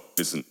 Yo,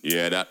 listen,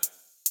 yeah, that.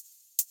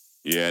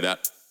 Yeah,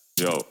 that.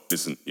 Yo,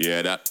 listen,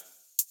 yeah, that.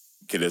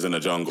 Killers in the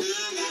jungle.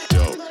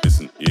 Yo,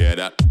 listen, yeah,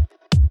 that.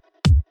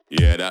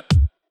 Yeah, that.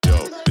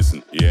 Yo,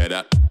 listen, yeah,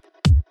 that.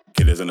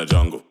 Killers in the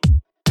jungle.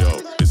 Yo,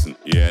 listen,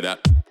 yeah, that.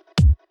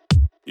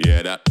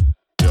 Yeah, that.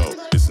 Yo,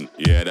 listen,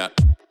 yeah, that.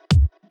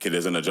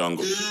 Killers in the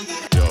jungle.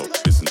 Yo,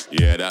 listen,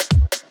 yeah, that.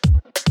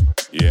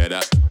 Yeah,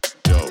 that.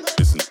 Yo,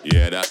 listen,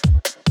 yeah, that.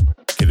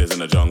 Killers in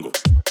the jungle.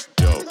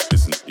 Yo,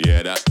 listen,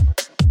 yeah, that.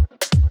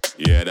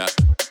 Yeah, that.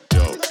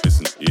 Yo,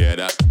 listen, yeah,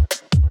 that.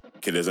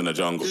 Killers in the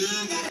jungle.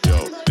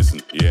 Yo,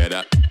 listen, yeah,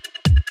 that.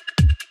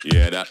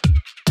 Yeah, that.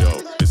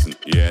 Yo, listen,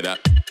 yeah, that.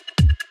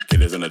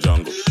 Killers in the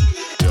jungle.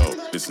 Yo,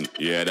 listen,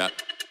 yeah, that.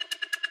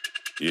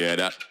 Yeah,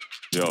 that.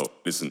 Yo,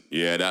 listen,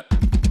 yeah, that.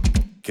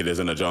 Killers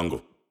in the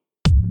jungle.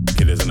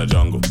 Killers in the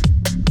jungle.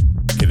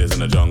 Killers in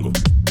the jungle.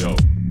 Yo,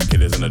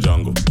 killers in the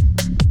jungle.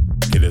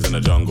 Killers in the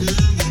jungle.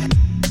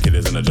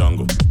 Killers in the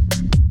jungle.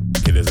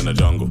 Killers in the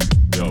jungle.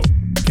 Yo,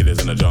 killers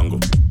in the jungle.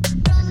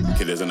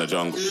 Killers in the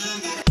jungle.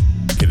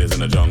 Killers in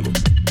the jungle.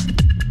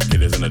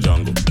 Killers in the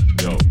jungle.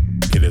 Yo,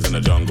 killers in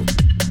the jungle.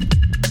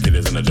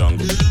 Killers in the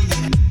jungle.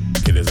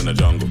 Killers in the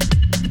jungle.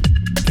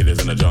 Killers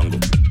in the jungle.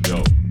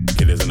 Yo,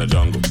 killers in the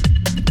jungle.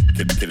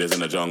 Killers in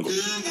the jungle.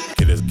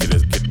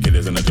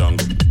 Killers in the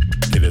jungle.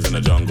 Killers in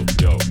the jungle.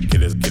 Yo,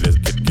 killers in the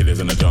jungle. Killers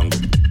in the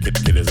jungle.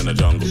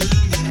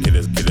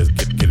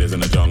 Killers in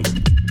the jungle.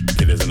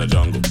 Killers in the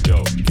jungle.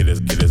 Yo, killers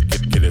in the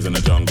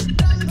jungle.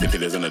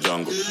 Killers in the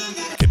jungle.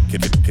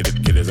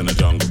 Killers in the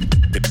jungle.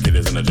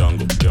 Killers in the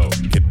jungle. Yo,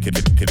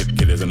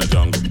 killers in the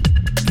jungle.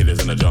 Killers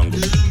in the jungle.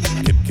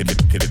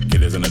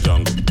 Killers in the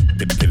jungle.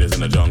 Killers in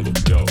the jungle.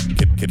 Yo,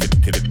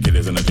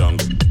 killers in the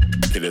jungle.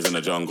 Killers in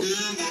the jungle.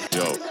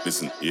 Yo,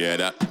 listen, you hear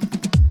that?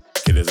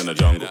 Killers in the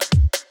jungle.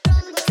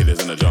 Killers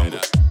in the jungle.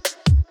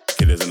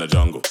 Killers in the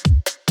jungle.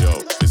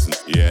 Yo, listen,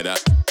 you hear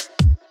that?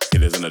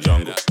 Killers in the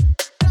jungle.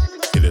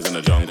 Killers in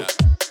the jungle.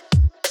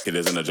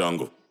 Killers in the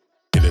jungle.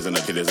 Killers in the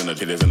jungle.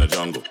 Killers in the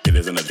jungle.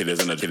 Killers in the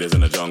jungle. Killers in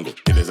the jungle.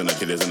 Killers in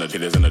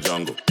the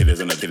jungle.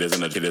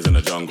 Killers in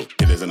the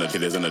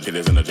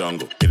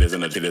jungle. Killers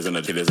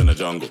in the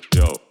jungle.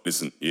 Yo,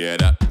 listen, you hear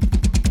that?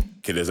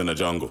 Killers in the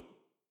jungle.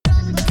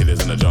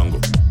 Killers in the jungle.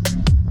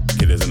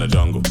 Killers in the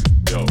jungle.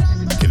 Yo,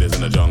 killers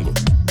in the jungle.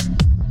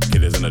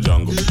 Killers in the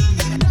jungle.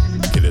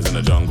 Killers in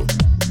the jungle.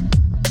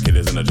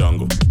 Killers in the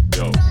jungle.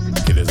 Yo,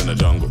 killers in the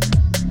jungle.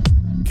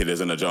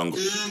 Killers in the jungle.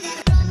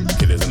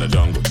 Killers in the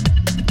jungle.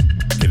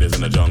 Killers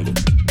in the jungle.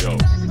 Yo,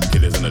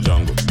 killers in the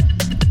jungle.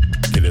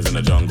 Killers in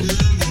the jungle.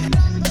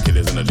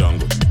 Killers in the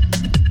jungle.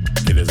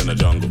 Killers in the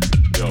jungle.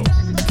 Yo,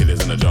 killers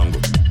in the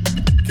jungle.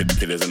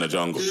 Killers in the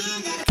jungle.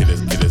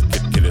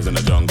 Killers in the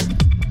jungle.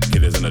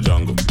 Killers in the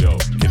jungle. Yo,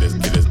 killers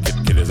in the jungle.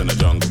 Killers in the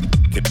jungle.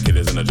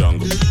 Killers in the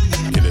jungle.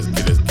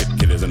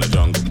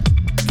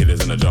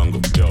 Killers in the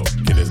jungle. Yo,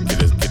 killers in the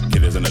jungle.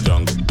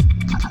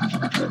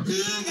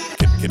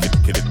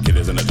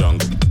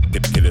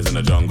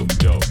 Killers in the jungle.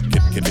 Killers in the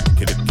jungle.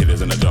 Yo, killers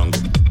in the jungle.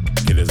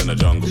 Killers in the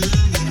jungle.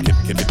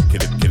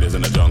 Killers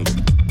in the jungle.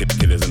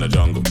 Killers in the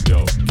jungle.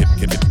 Yo,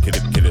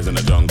 killers in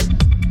the jungle.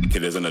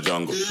 Killers in the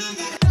jungle.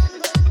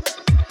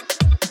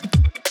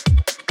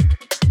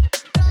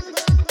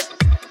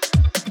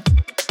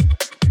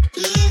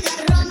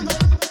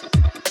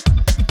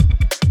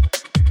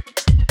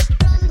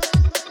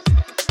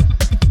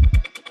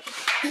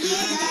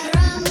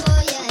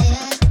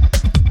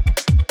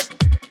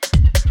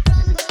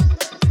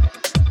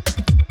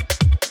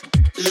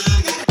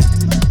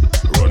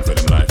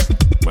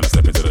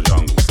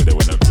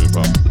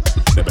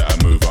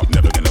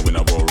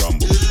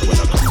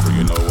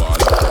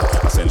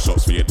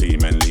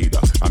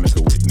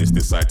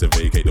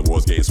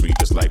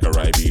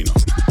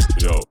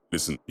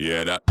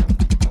 Yeah, that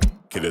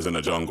killers in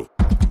the jungle.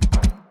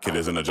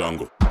 Killers in the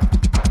jungle.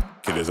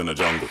 Killers in the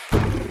jungle.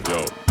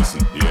 Yo,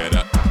 listen, yeah,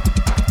 that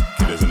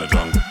killers in the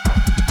jungle.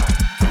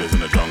 Killers in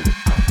the jungle.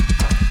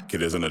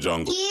 Killers in the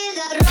jungle.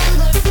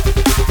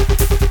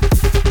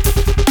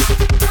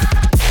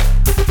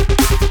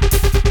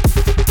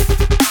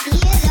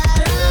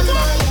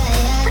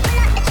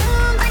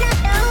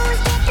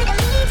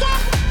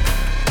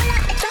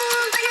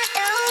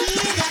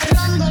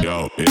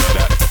 Yo, yeah,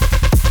 that.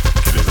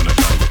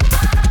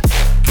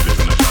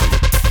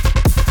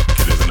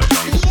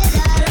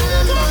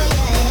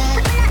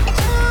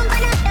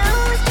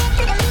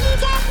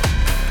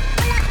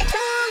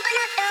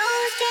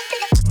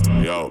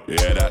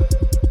 Yeah, that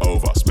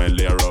over, smell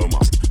the aroma.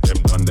 Them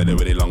done that a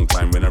really long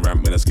time when I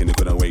ramp, when the skinny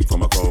couldn't wake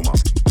from a coma.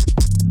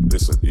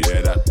 Listen,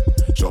 yeah, that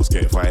shots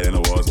get fired in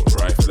the wars,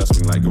 rifle that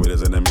swing like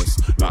gorillas in the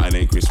mist. Nothing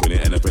ain't crisp when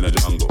it end up in the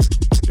jungle.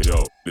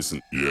 Yo,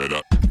 listen, yeah,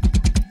 that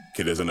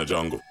killers in the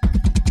jungle.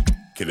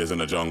 Killers in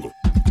the jungle.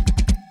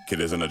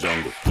 Killers in the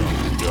jungle.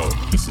 Yo,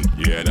 listen,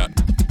 yeah, that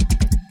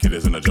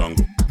killers in the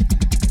jungle.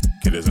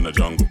 Killers in the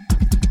jungle.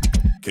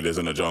 Killers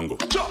in the jungle.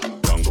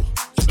 Jungle,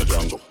 the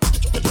jungle,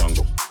 the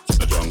jungle,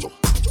 the jungle.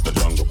 The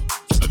jungle,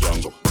 the jungle.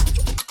 Jungle,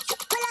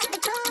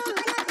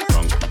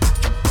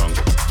 jungle,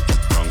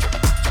 jungle,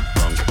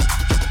 jungle,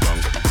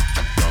 jungle,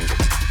 jungle.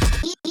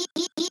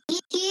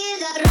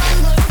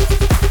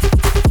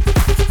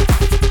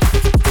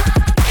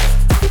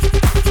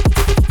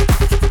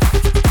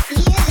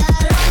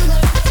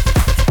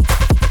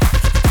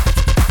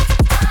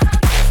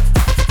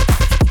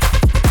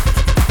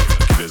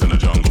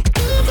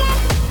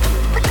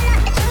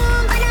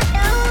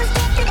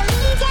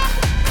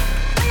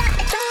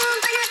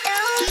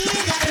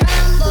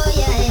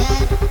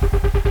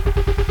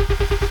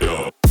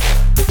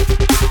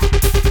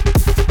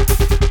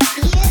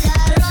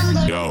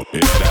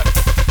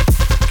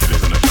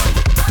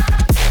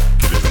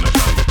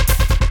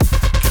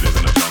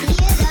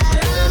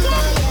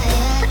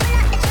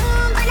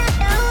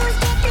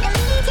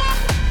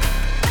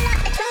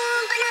 in the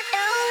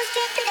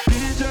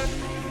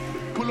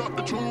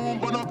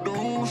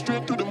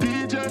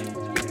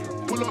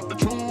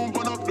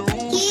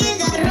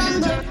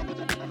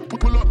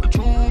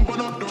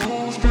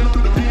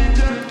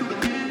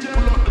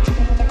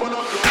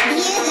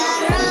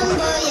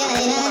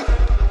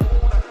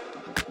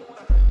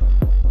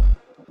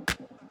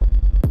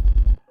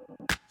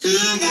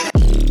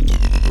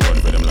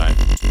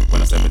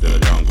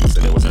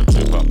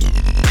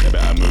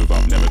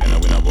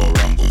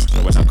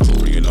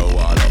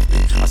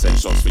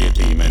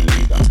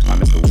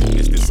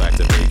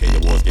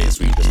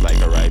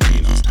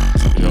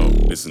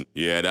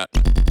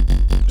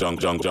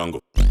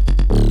Jungle.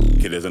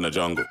 Killers in the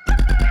jungle.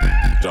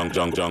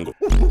 Jungle.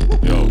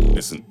 Yo,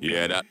 listen, you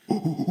hear that?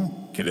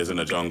 Killers in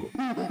the jungle.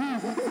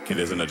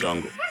 Killers in the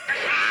jungle.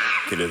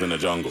 Killers in the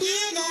jungle.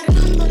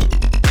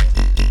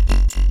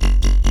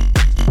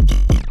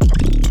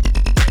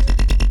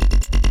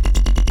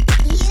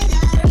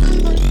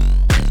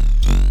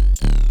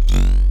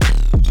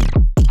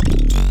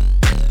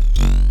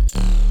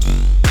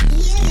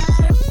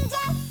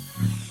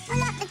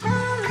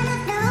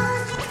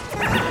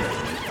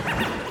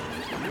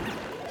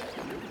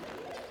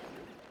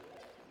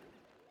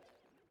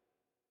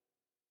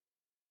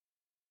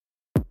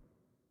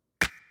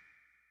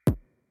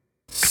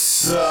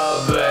 Hear the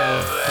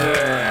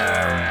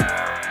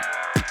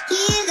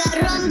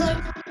rumble.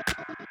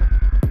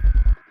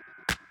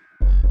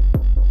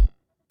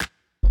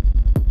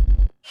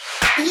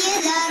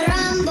 Hear the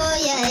rumble,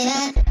 yeah,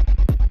 yeah.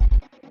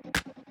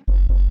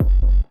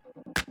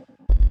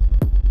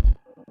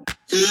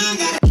 Hear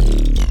the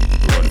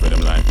Run for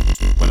them line.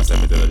 When I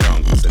step into the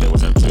jungle, said it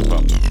wasn't trip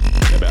up.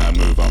 They better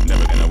move up,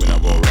 never gonna win a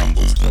Royal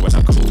Rumble. But when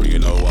I come through, you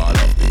know what I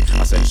love.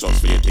 I send shots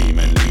for your team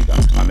and leader.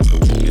 I'm Mr.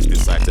 Weakness,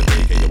 decide to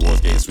vacate. The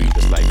war's getting sweet,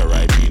 just like a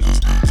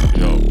Ribena.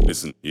 Yo,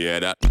 listen, you hear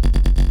that?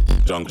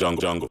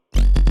 Jungle.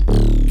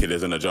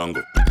 Killers in the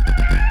jungle.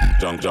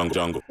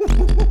 Jungle.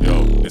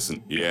 Yo,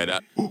 listen, you hear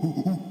that?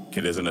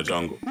 Killers in the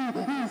jungle.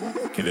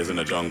 Killers in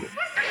the jungle.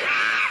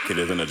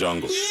 Killers in the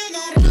jungle. hear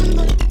the rumble.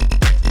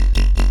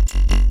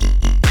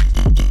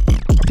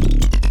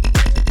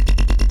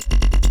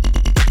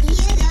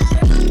 Hear the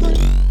rumble.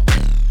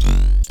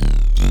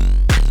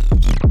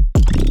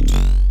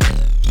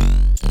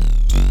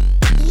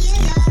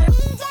 Hear the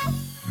rumble.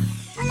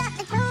 Pull up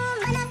the tune,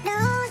 run up the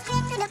hole,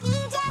 straight to the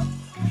PJ.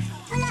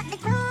 Pull up the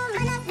tune,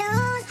 run up the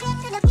hole, straight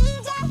to the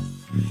PJ.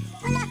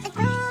 Pull up the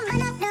tune,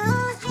 run up the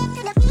hole, straight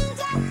to the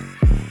PJ.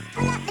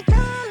 Pull up the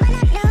tune, run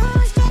up the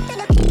hole, straight to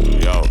the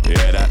Yo, you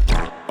hear that?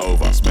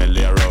 Over, smell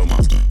the aroma.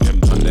 Them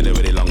done did it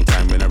really long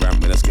time in a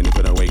ramp with a skinny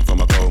couldn't wake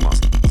from a coma.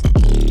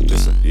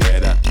 Listen, you hear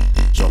that?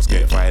 Shots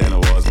get fired in the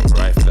wars.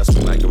 Rifle that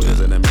swing like it was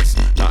in a miss.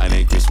 Nothing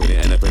ain't crisp when it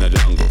end up in the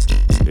jungle.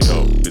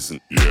 Yo, listen,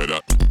 you hear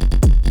that?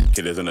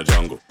 Killers in the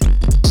jungle.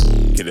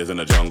 Killers in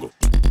the jungle.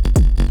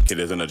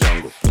 Killers in the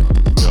jungle.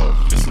 Yo,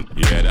 listen,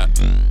 you hear that?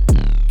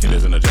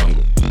 Killers in the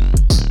jungle.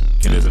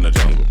 Killers in the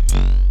jungle.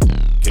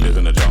 Killers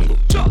in the jungle.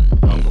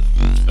 Jungle.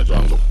 The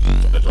jungle.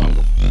 The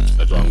jungle.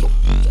 The jungle.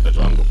 The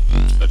jungle.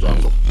 The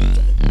jungle.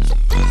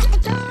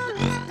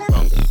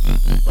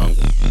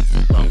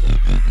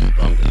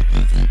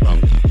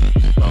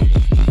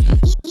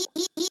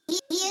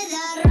 hear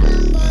the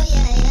rumble,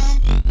 yeah, yeah.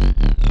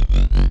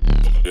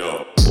 Yo,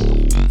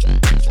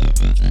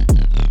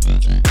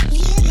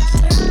 Hear the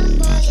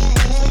rumble, yeah,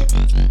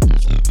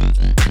 yeah.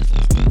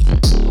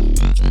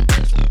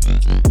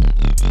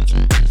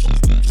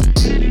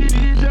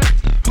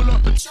 Pull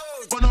up the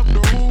run up the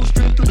road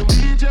straight to the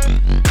DJ.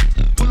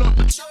 Pull up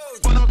the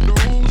run up the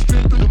road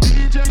straight to the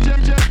DJ.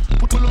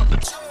 Pull up the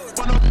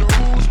run up the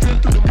road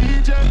straight to the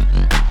DJ.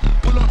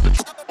 Pull up the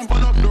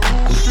run up the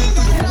road straight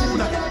to the moon.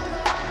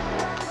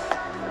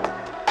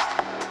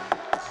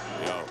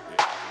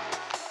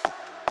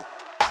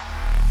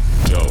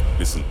 yo,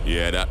 listen, you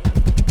hear that?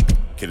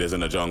 Killers in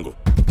the jungle.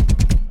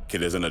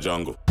 Killers in the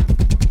jungle.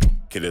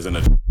 Killers in the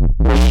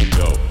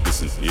Yo,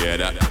 listen, you hear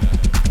that?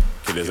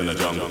 Killers in the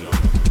jungle.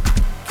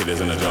 Killers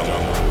in the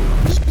jungle.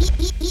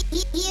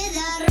 Hear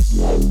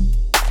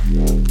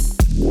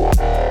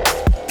the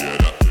hear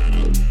the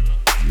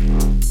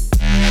rumble.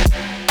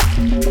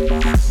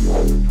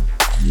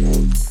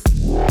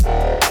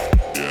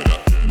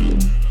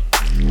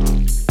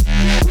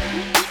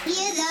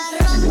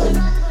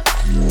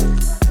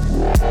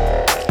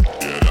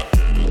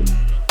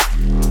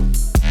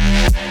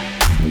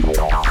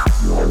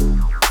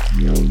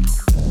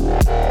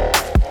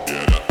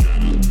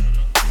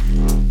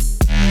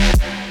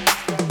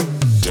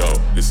 Yo,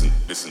 listen.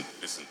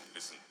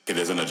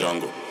 Killers in the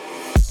jungle.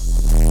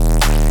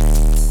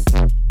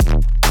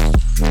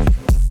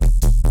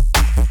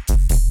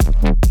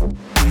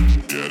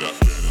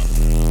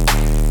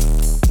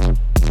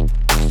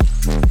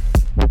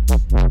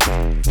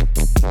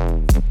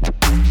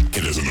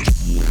 Killers in the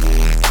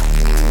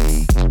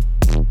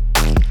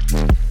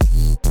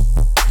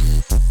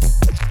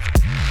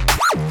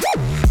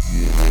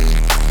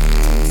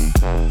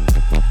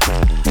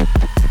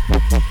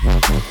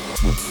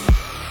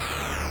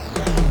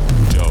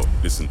Yo,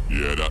 listen, you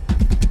hear that?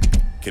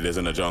 Killers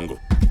in the jungle.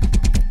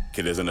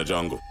 Killers in the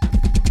jungle.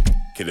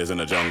 Killers in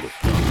the jungle.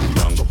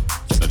 Jungle.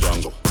 The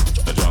jungle.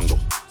 The jungle.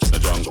 The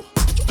jungle.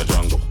 The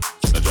jungle.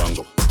 The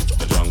jungle.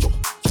 The jungle.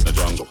 The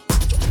jungle.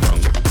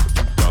 Jungle. Jungle.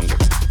 Jungle. Jungle.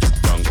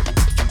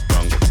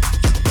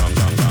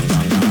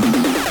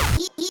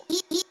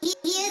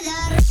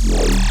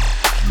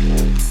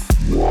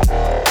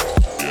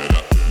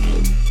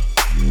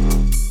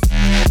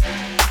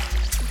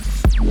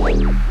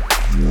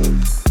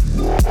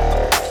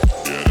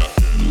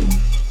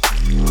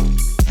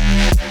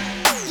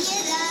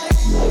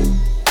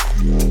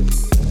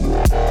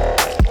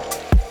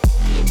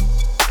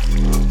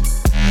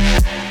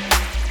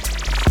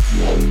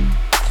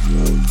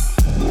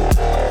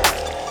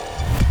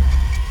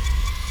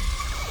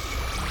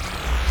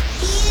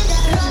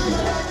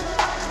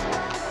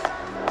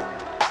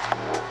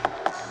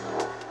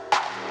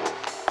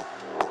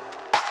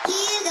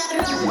 Hear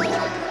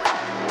the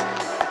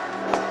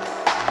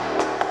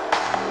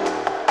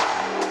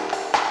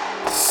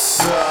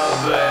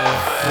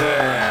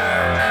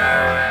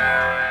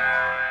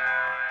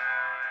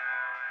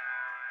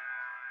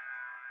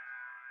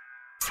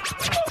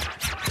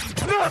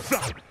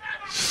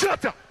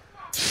Shut up!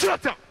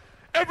 Shut up!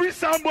 Every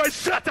sound boy,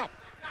 shut up!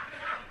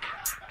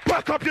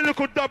 Pack up your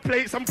little dub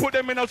plates and put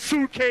them in a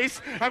suitcase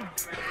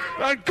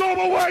and go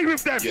away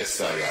with them.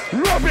 Yes, I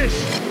am.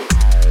 Rubbish.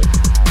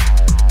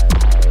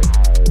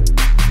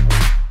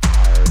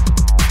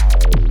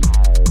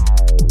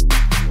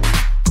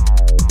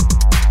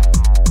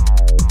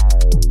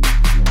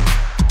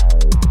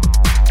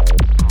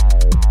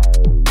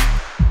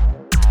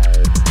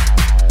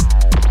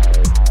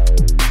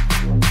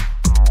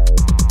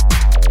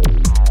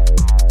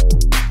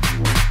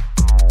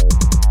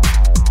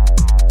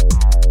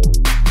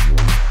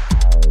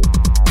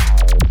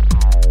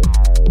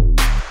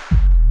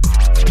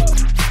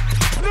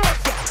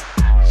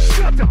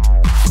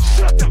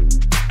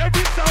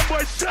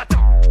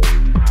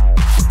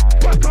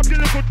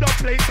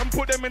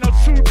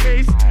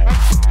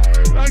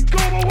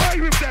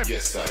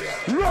 Yes, I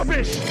am.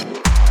 Rubbish!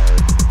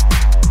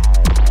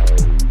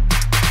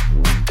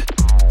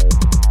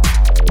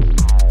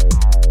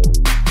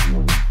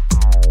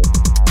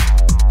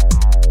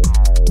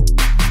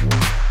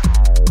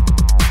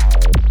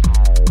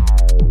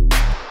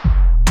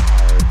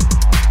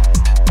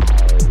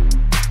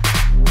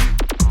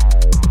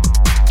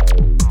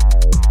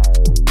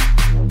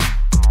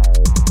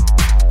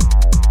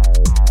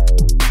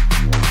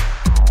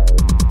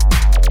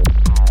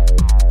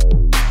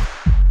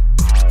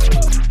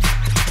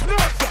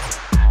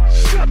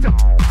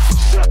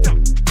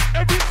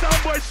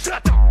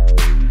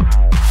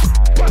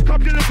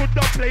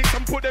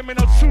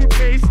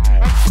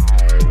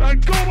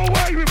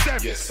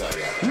 Yes, I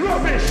am.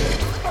 Rubbish!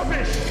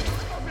 Rubbish!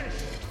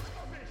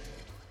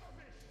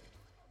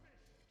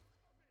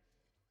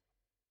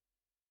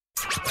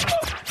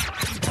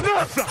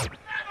 Nasa!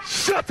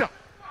 Shut up!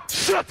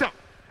 Shut up!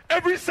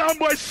 Every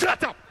soundboy,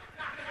 shut up!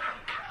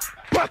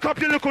 Pack up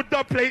your little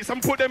dub plates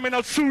and put them in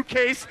a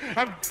suitcase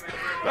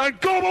and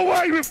go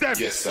away with them!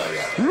 Yes, I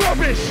am.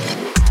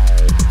 Rubbish!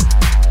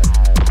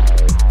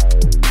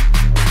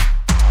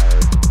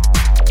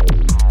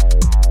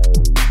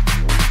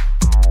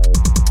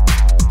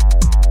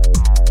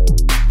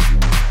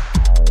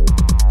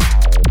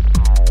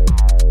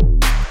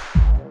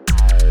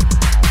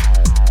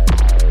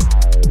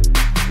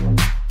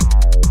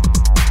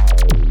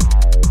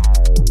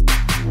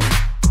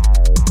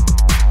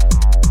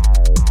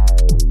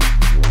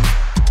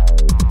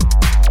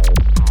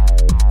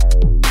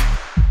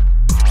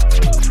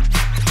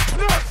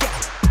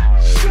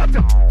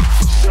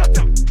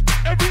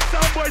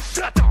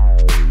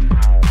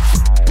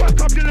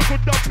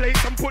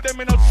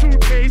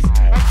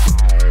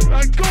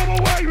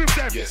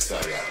 Yes, I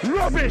am.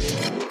 Rubbish!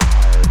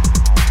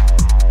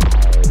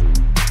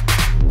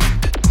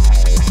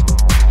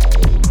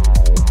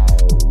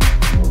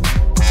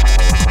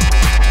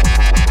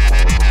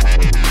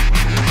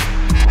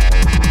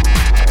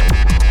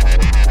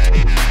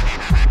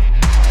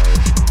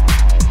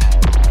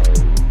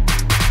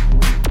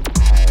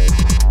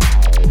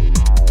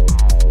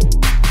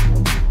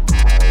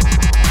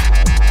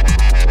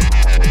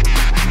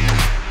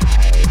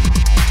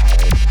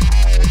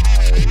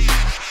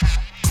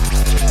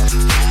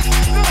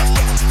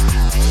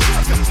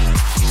 Shut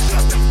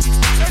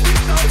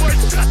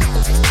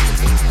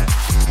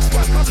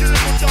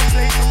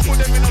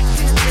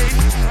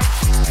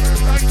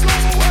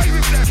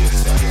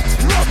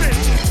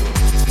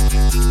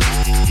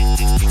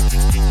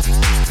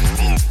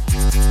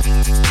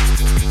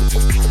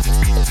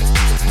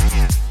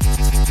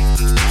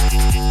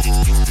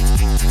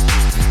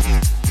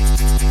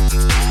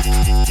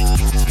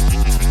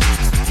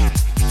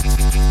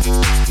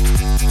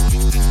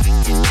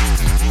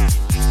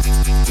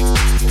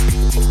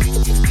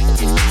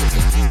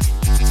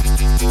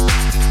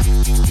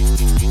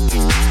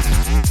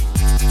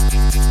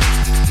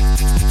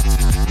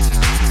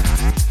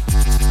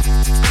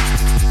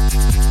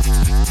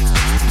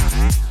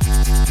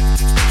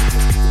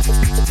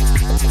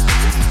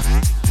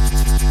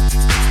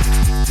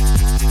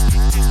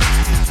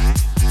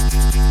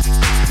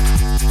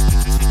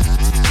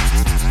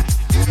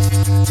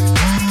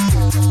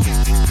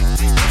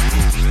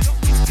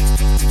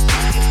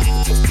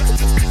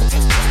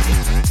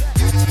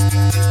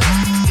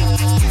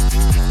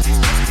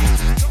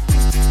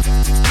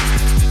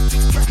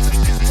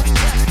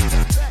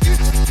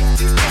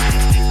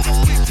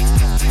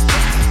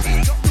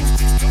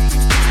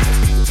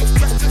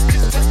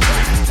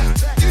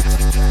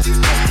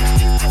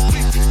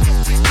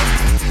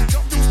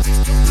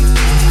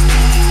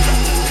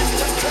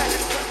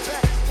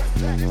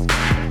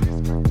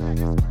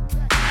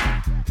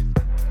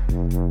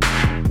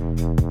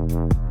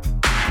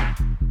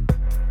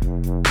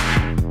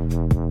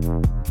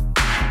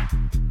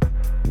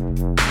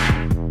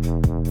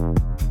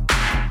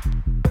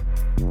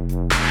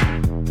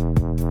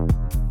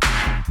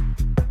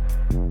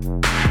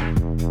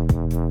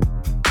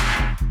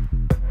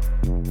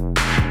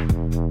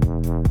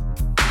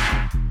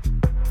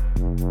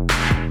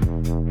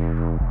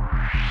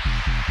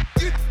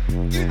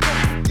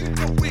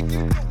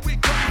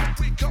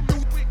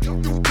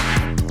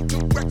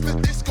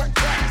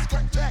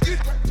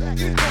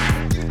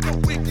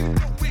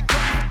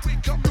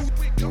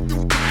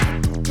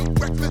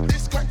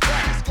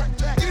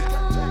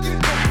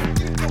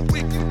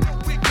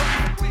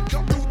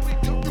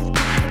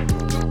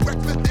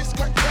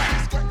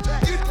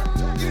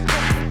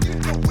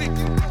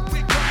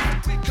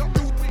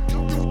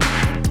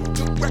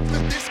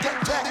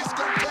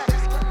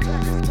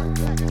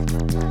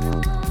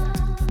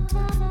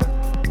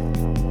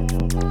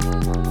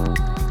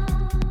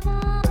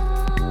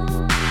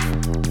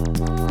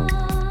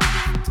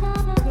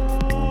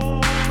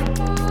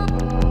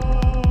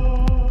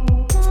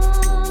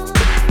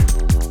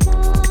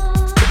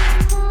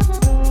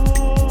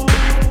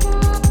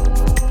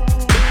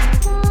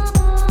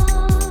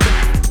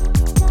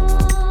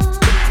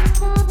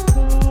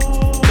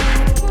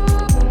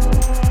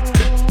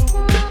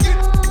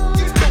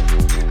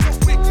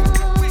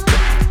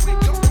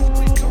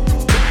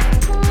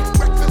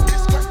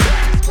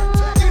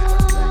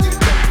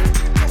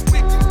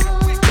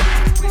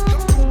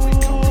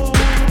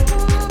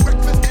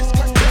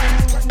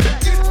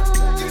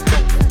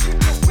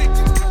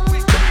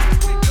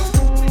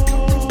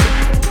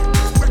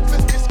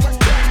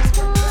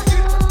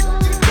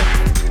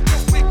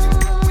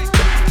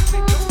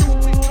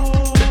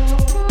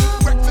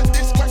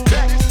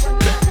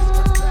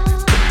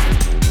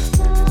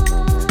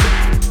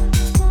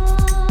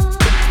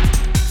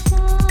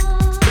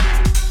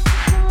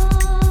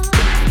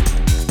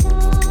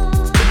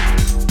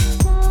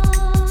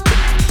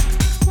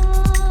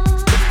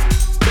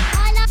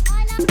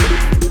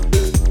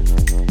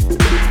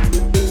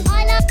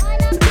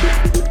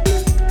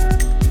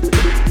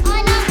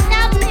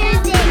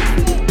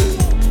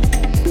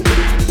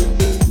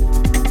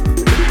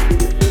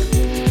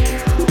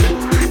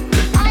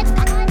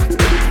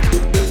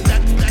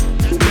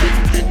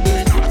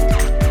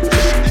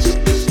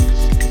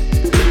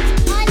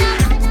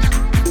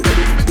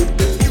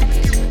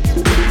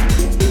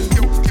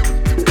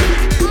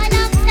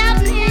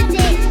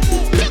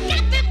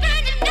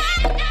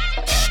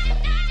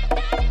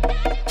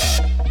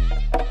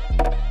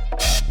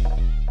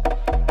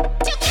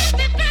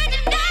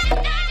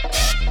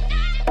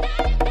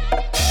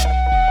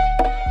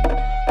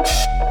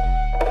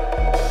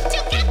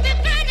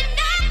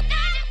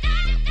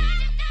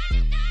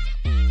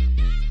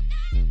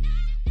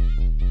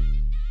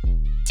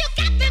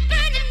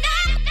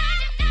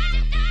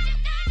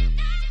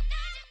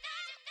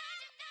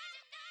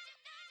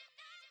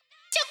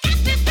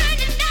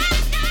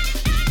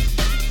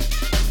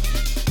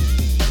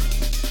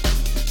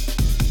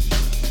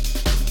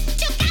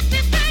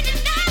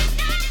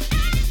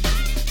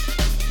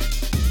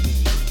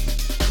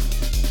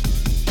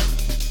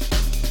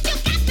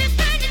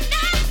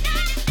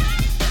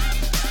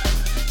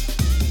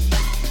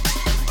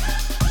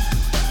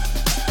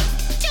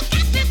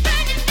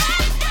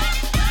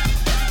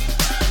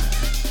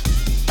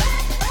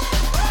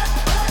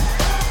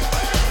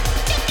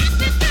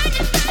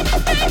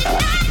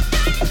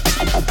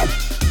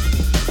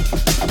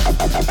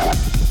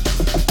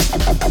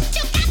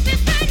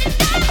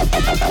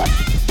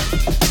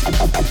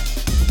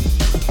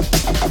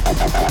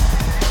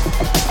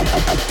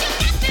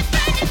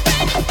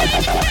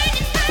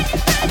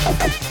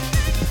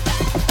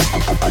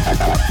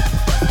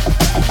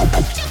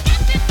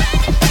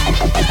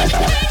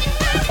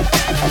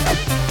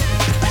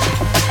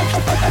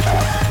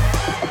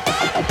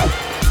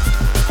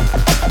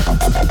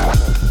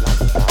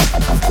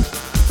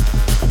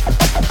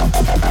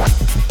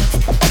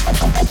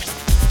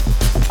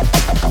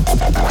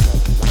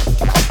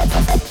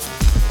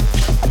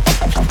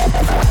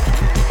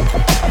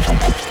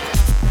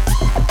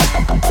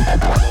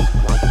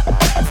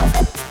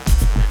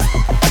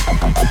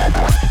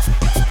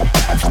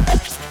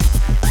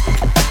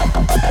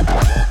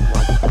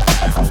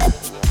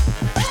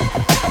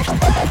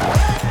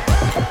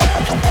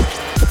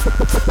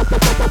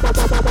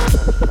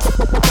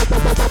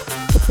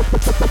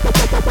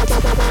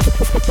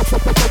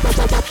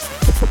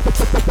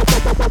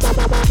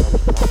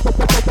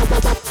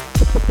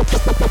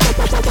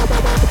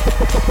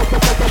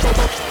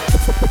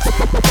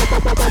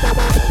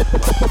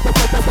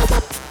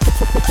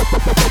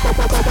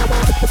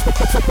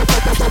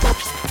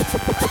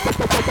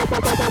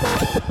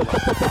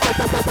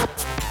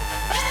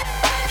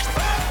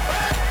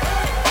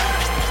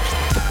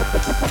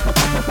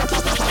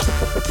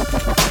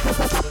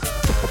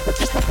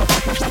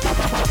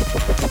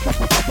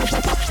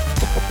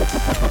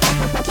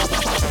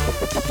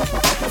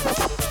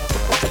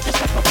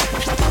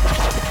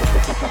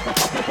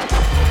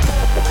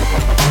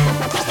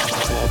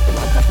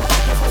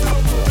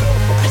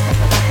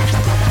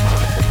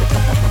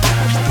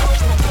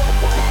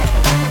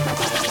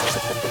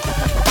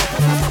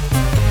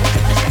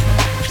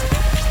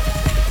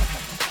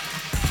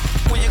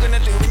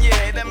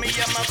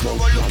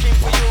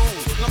for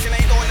you. Knocking at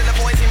the door to the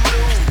boys in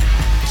blue.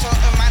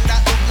 Certain man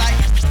that look like.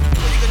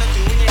 What you gonna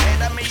do in your head?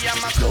 That me and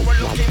my crew are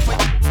looking for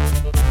you.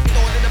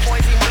 Door to the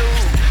boys in blue.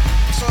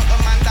 Certain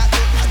man that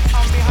look like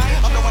I'm behind.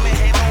 I don't wanna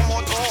hear no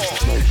more talk.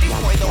 This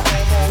boy don't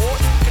know more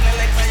walk. In the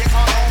legs where you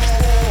can't no more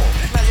walk.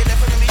 Now you're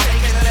definitely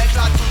shaking the legs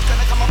like who's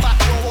gonna come back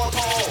to your walk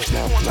hole.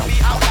 Want to be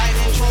outlined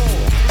in true.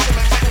 You should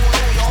make me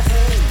know you're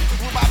fool.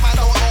 Who bad man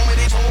don't know me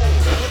this all.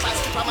 If I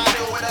skip I might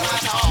deal with a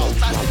matter.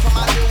 If I skip I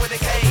might deal with a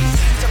case.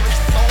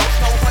 Don't watch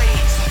no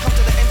face. Come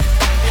to the end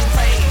in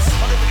phase.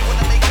 I don't really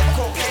wanna make it a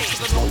cold case.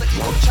 I know that you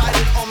got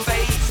chided on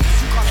base.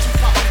 You can't keep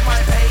up with my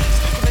pace.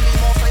 Gonna need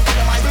more friends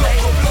in my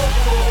space. Bloco,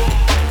 bloco.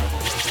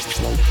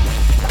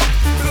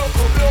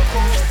 Bloco,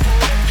 bloco.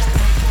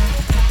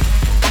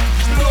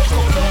 Bloco,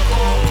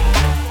 bloco.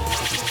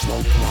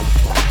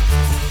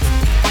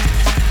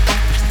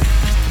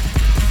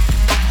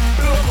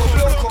 Bloco, bloco. Bloco,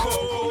 bloco.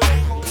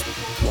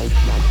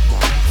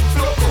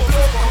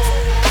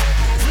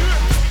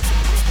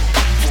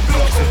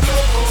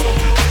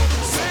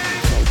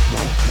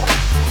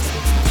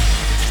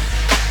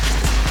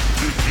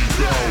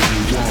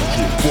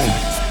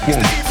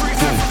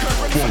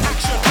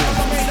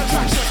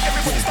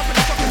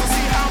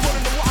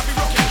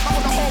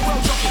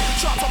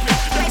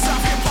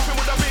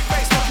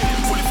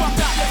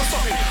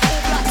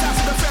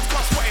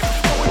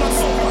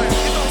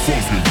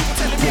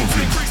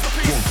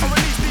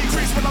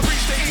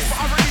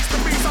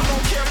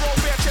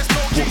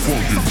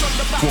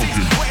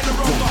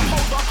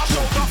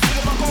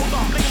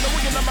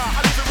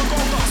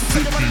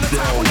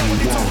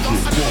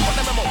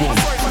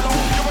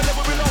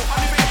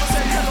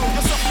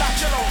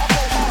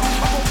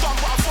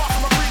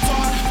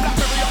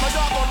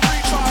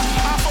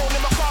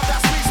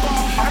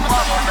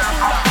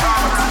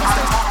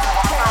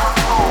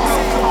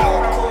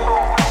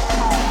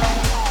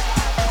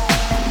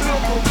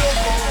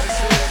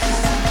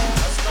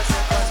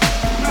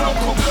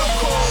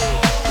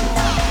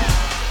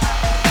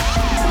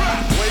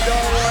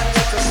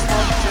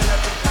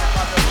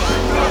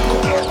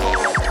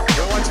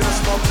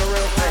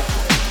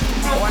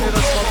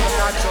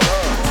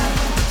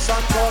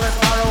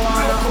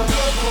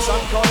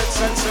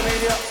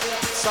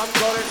 Some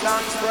call it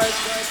land spread,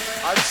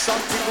 and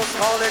some people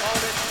call it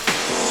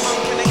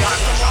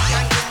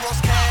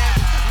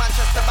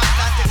Manchester back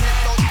that to get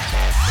low. 100%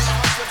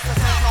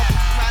 no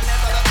man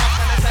never the top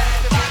and the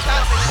same. If we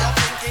dancing, you're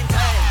thinking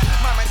 10.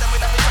 My man, then we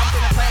let me jump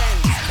in the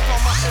fence. No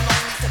much and no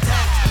need to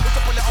tense. We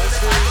can pull it all the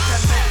time, we can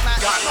make man.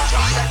 Then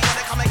you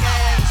wanna come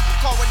again.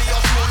 Call with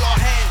your small or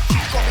hand.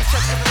 Got me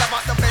checking the love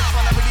out the bench.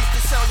 When I release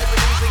the cell, you'll be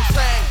losing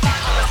strength.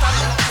 Understand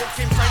I'm not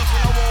talking French.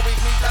 When I war with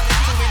me, that is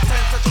too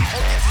intense. Such a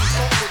hold it, he's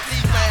got good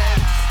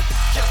defense.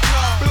 Just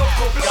know.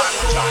 Bloco,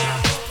 bloco.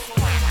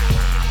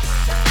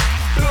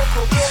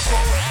 Bloco, bloco.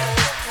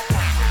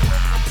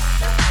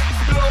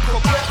 Bloco,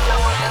 bloco.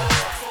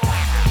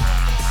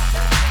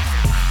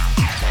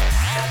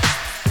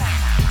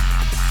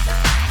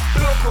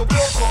 Bloco,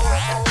 bloco.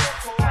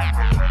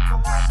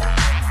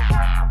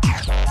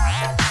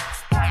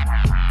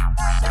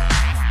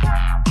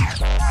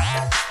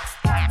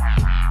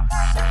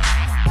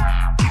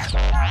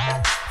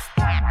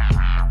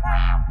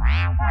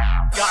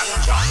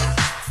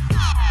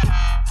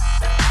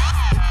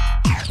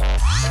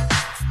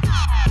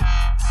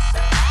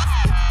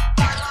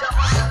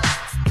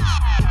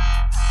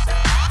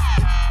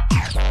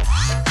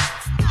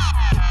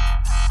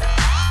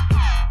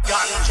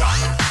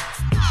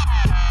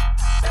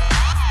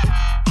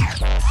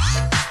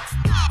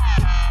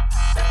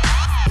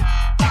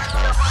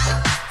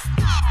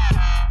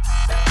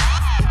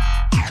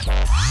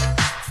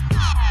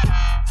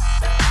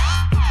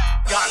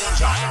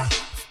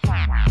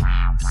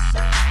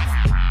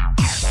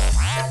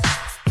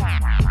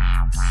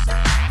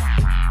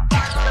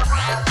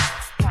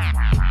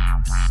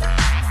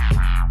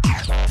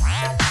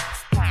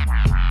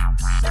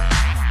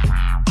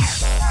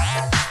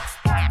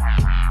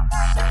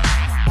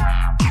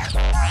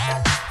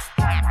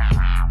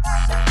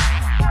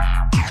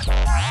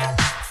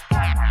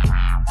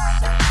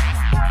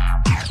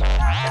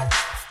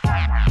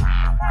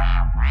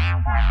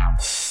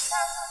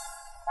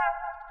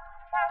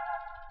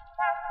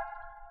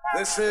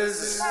 This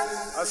is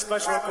a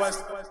special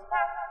request.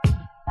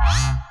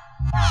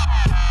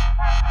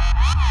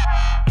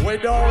 We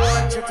don't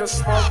want you to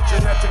smoke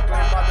genetically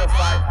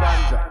modified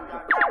ganja.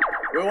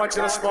 We want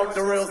you to smoke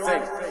the real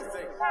thing.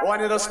 We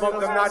want you to smoke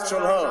the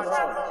natural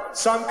herb.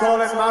 Some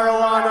call it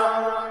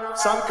marijuana,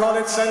 some call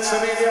it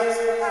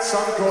sensimedia,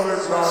 some call it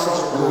ganja.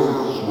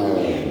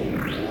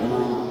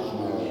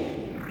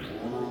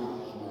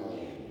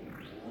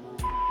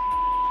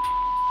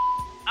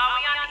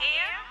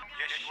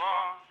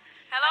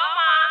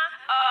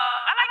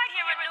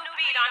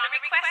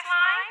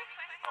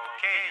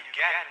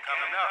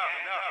 Coming up.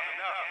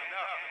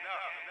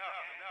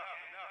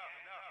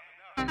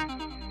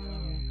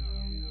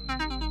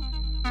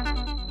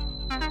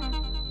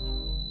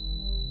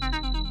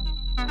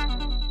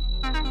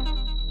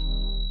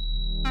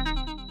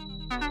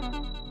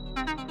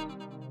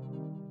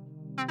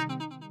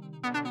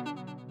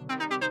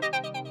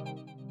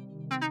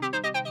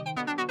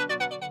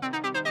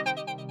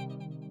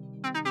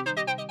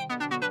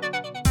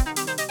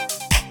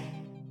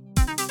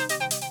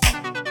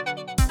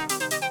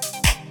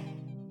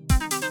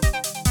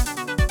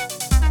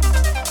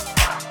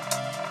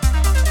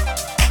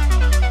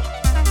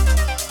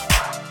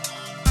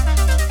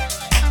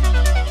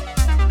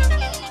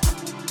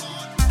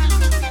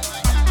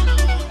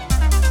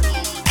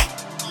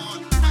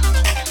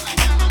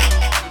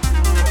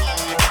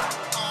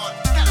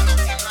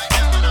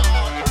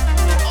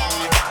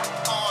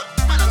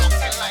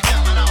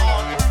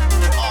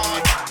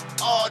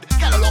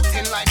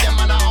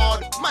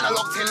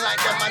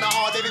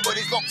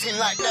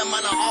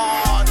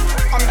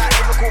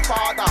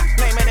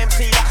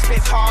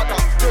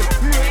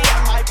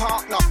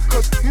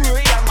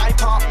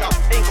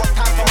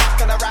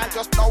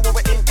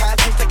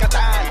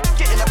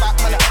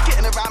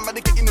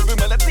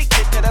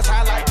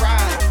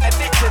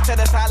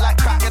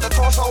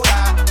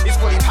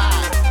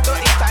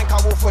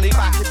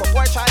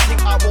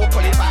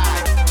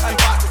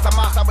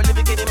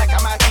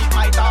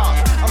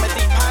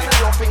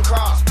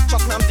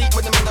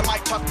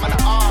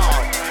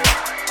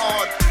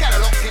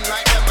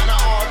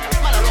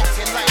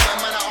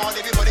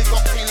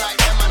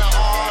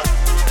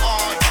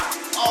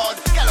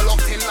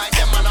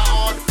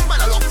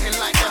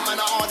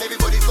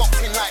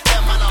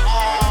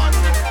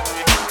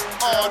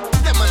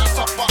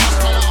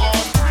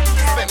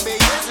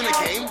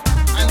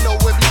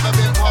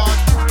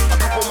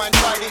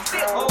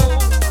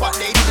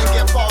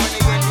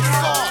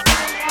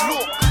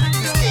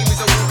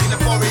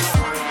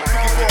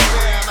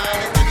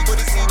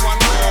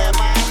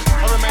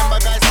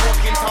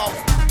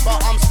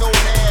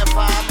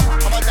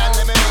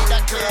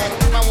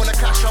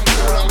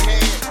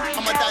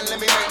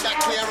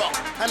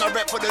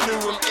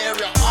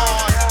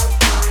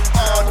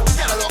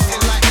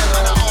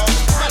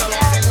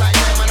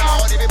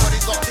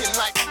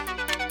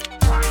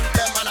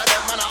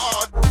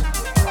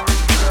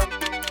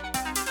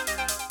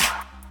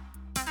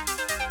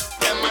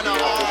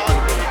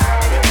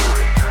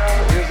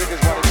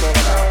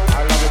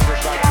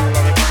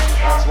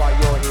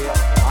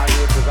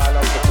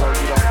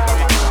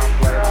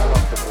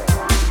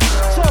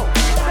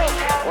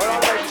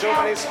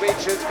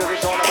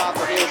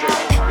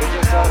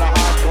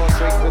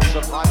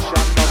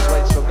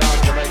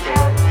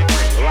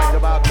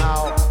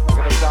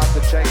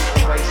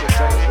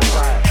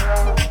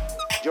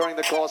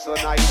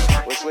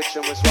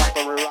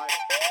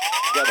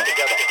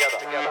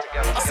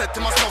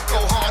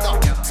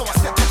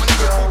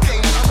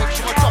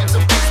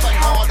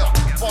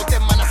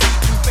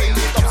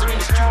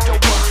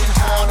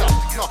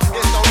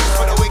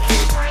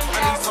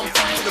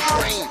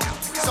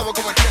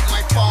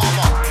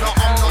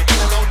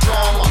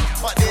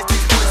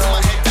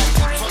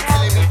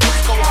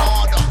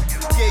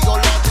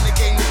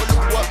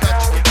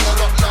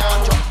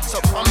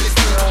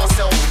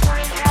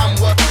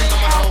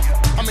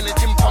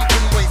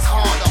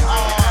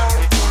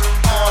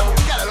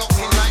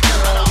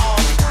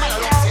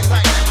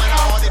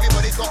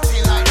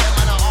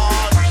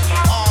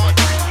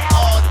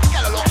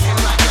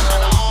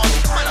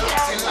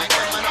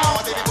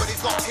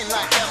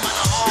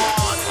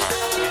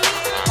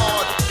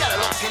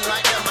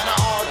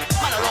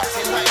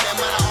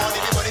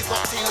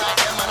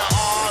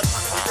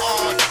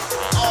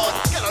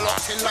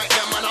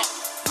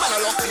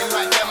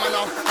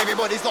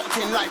 Everybody's locked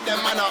in like them,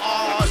 man, are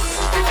hard.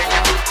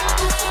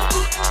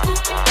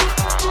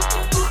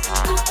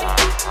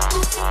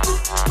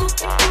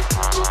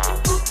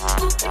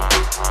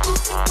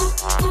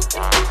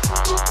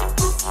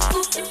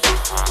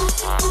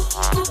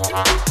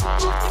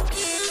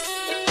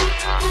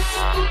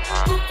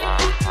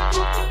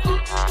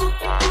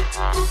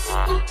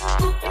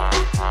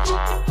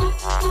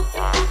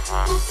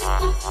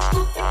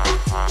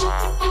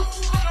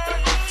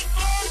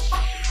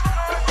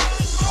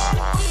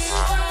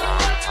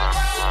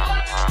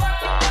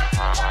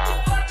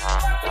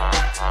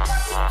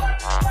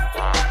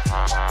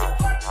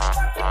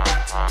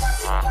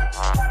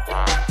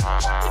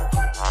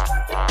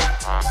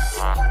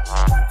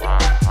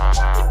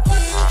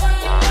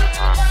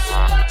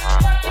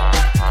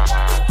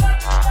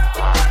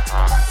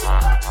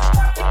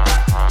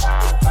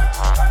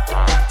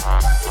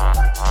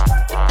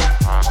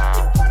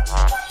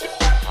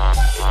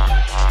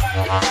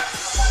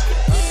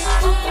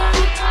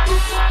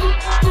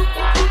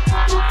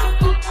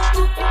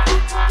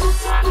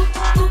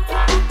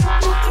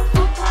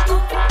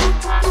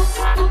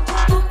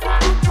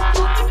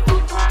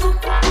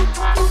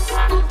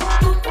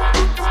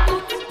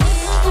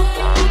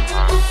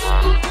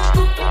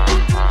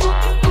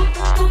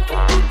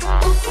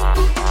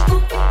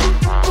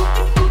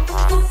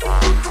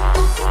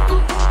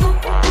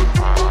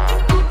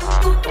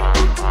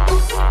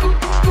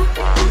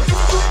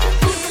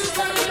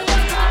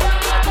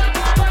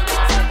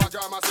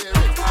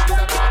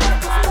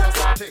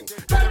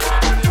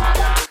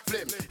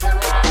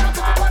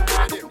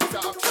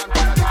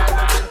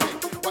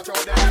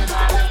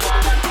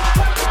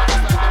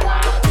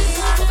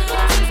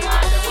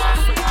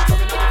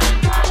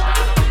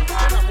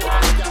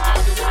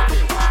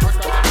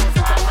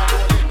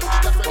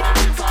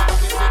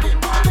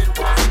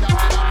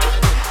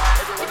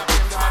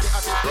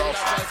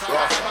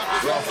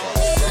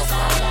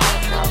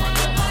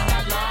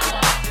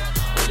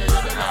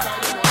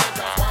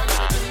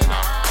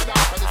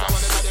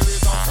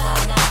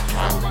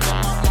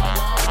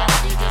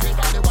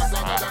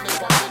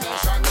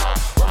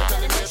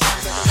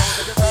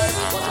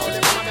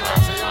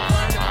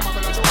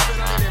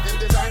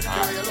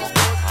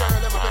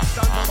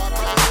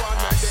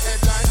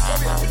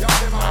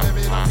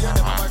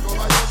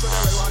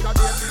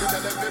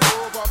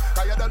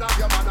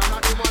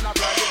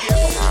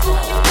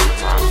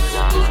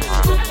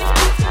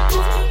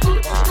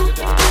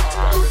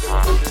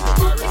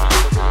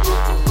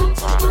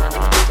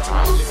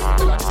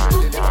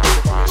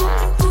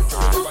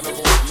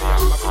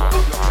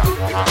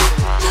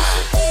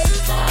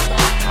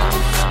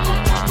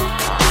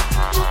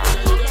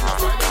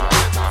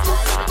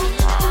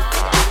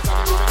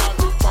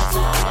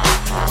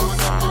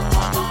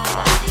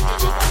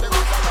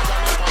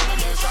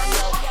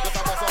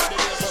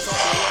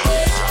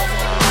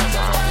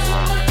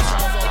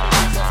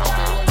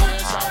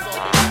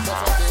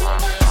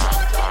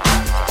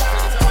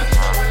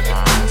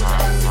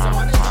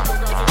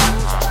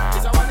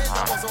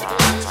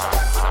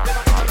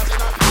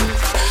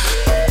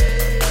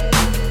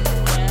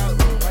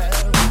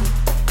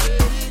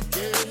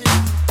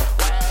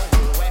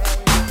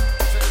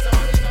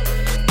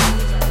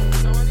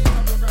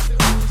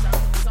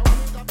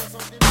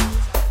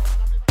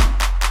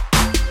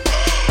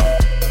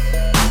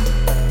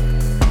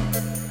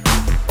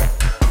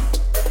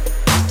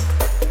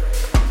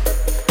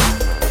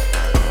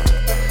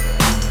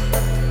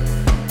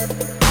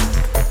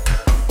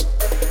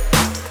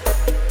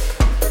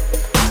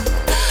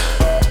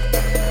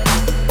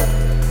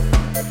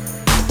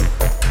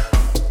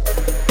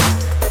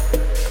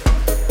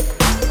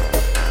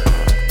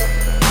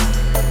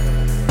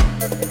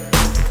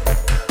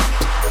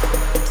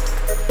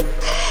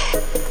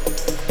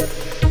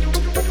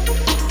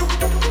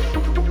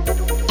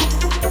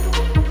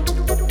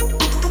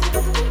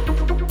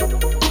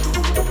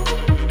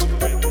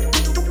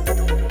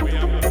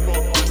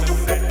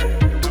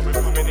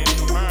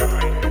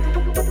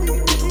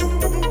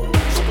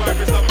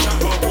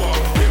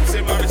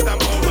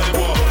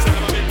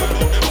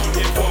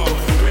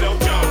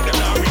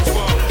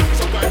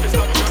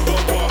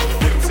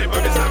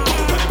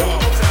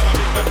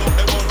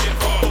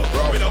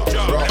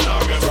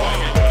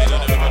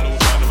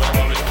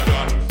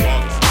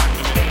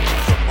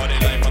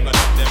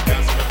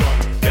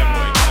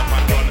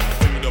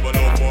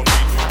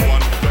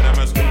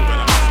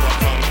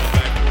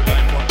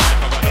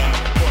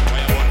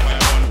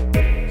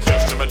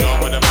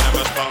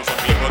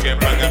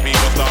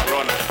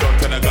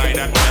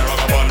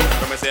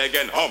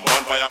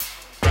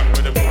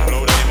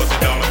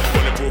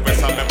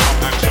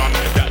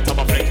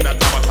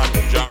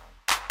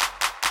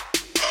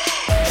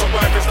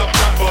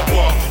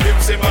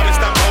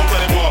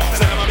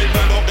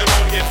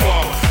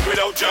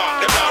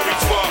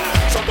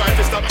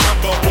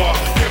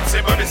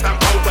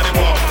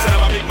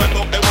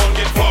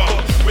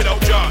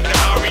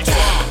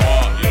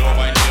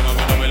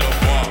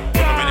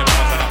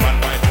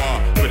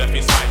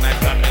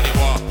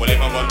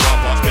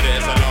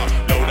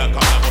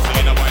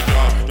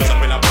 Just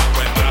up in a back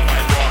when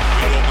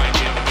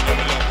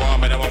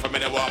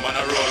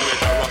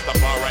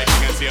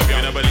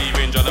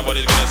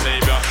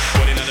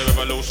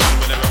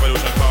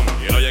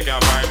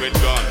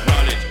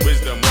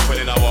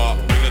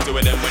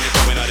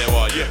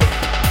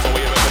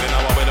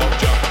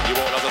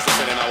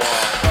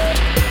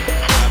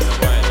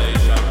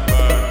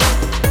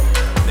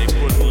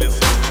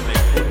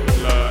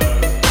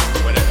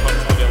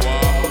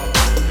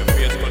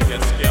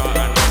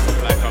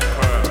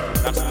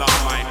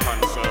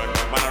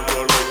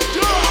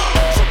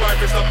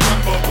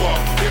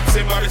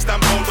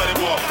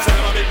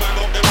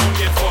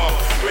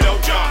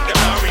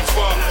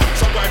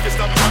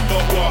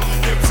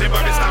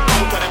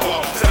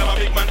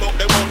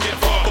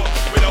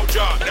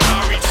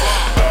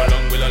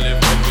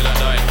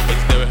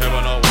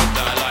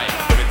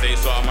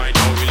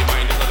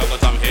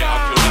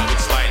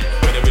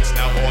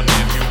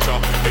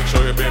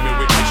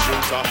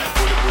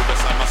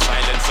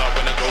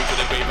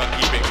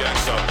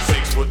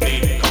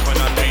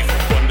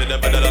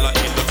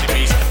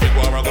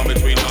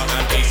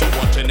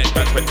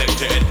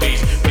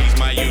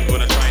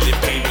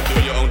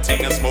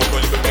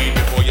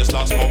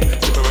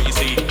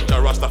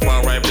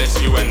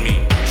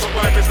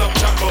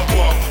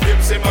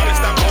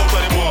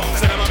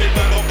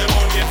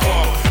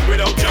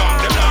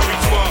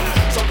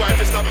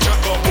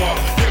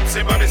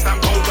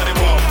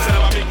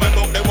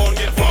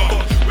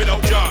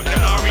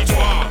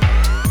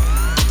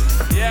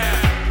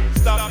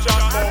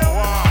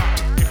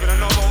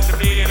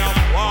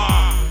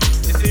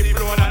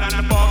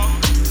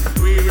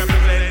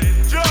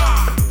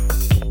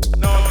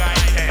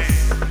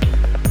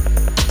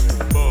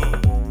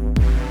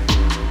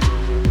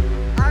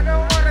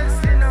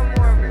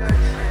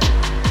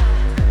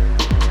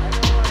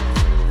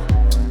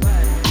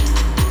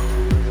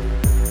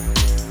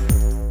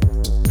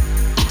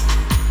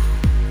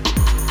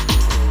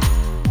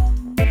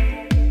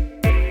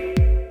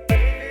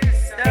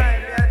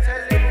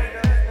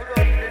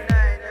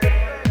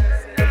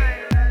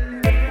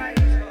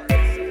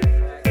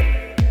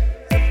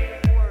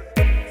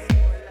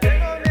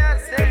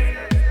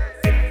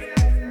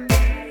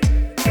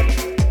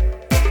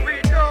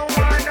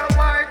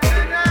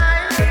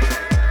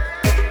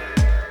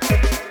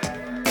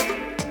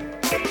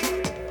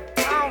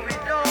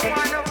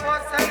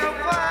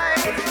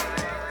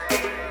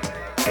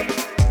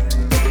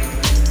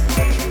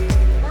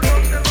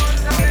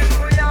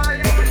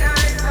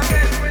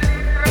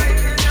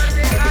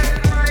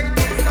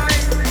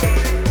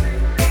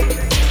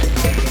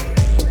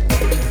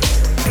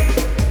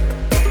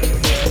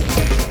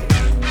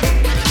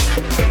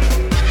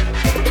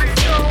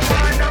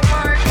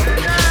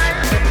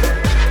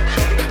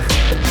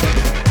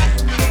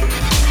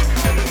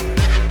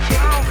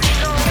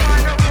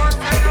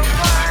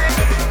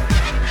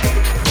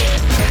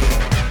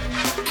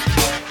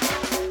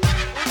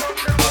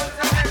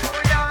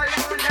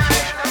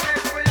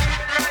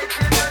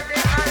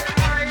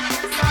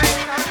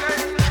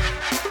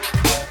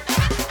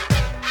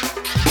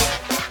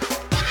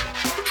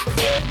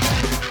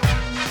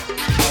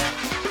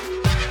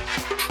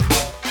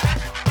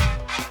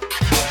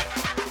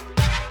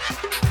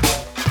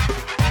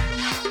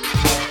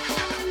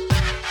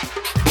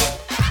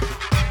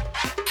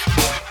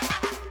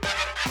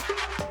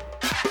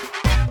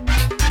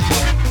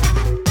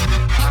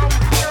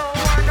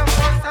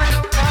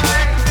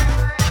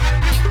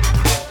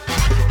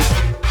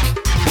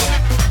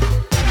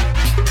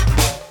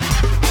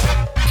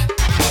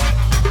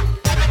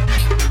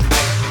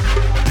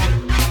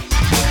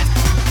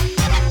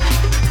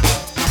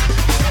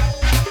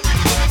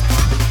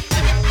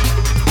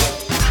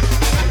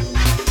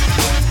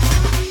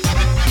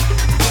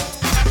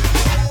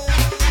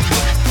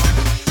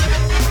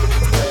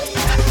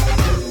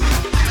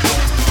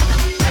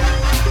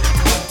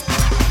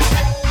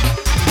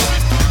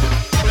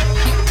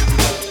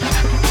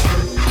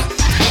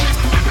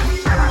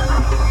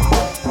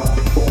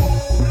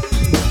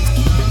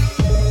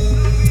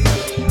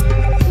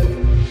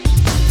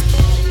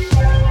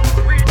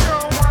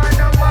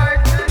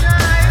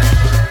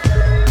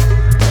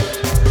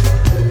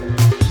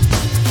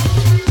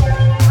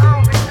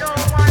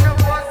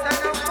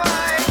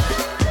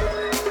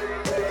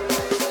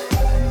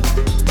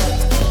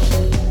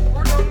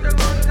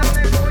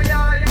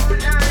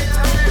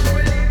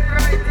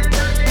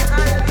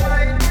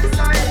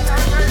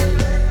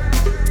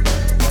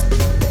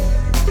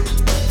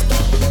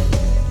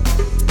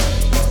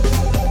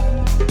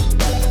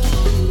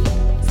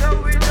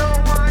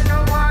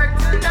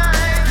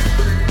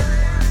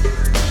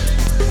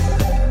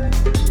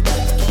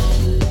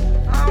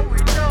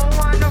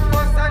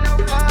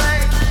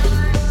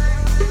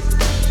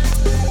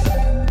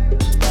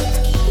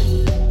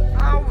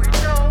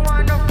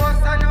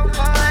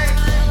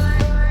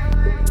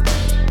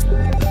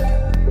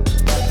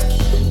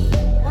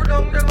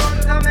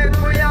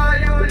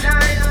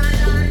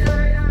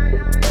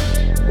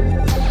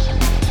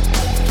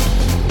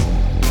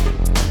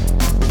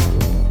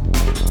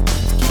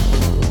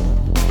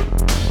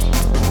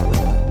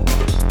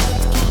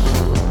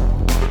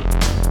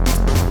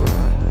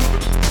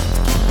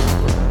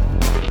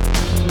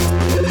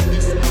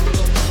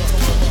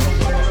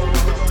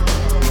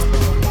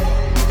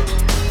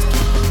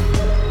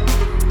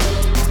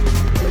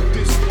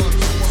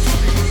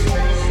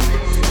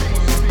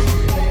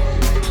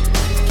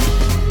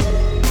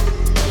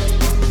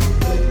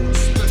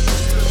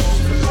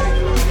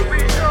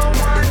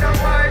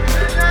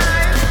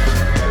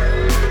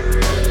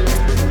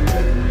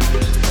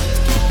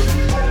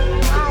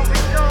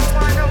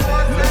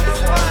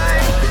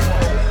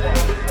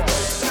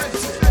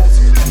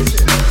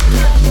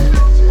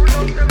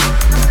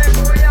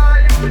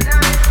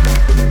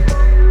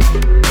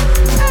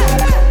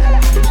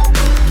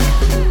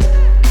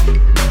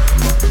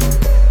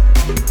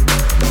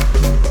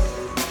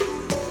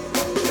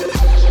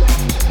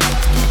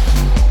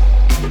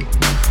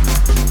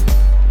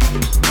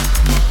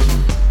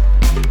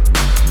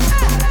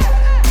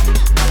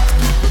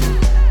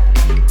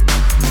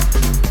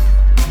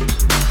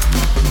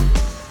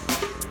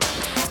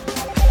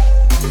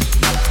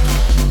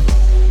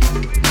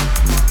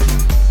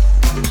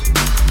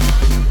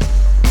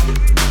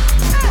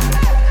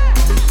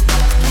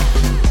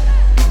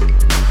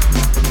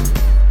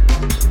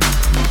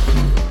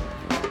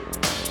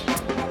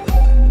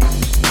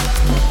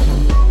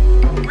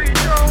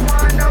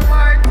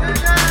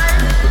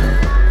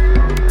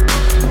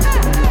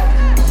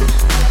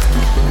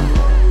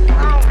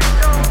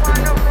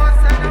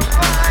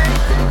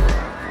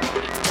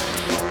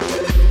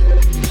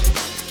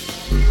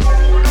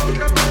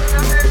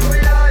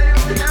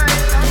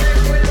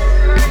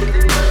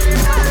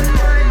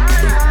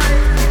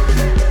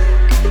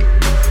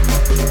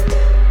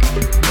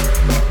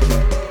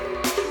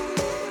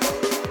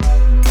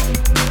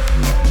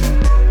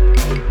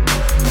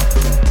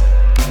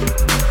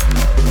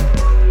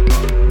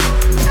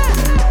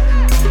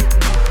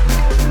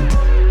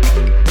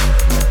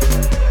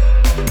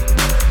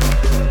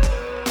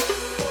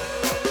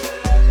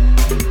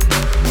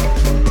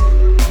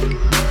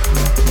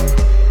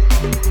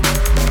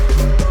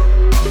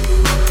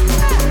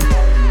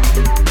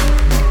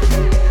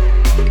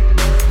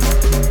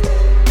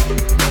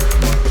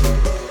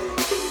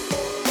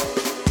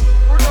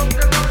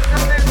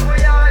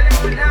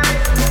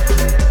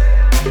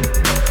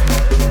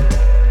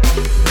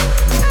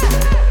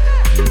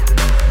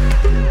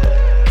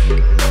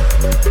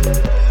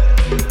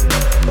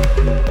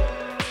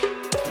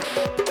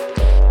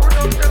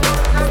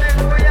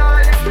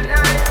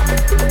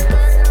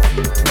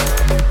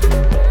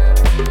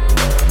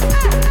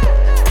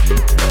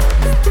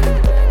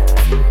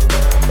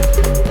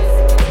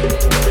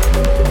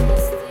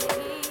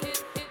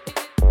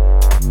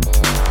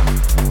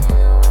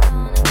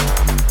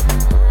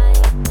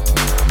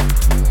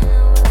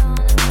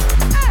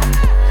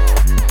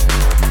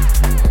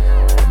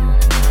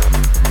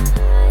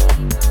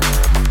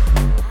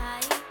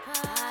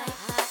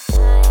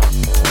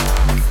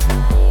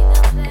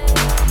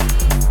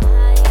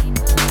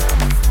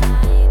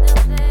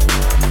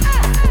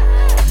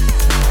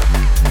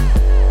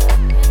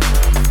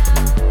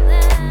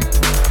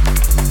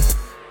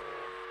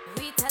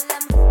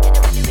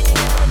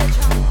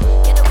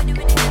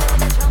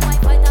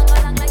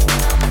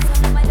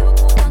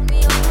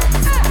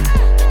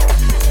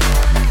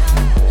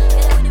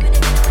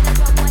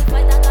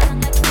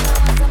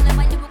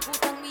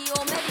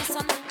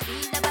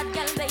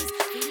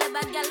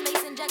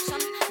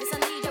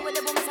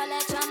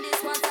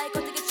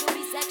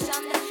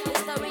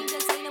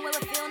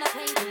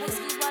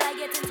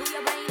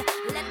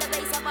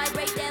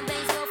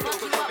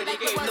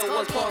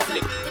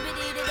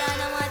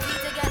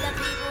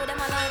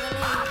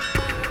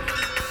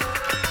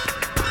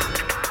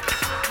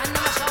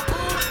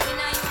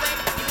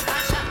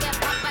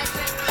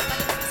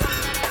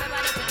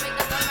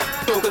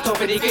Top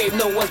of the game,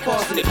 no one's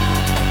passing it.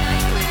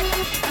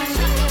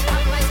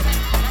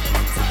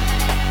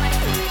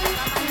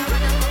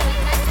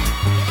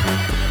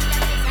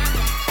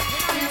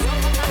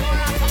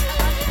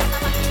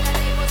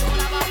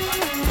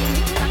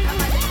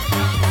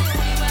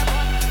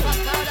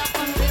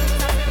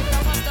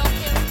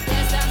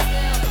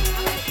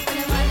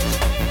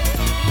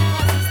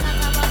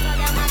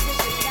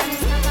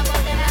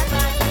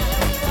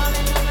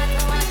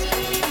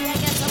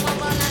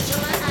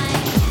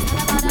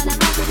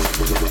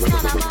 It's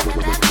not about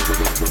the bad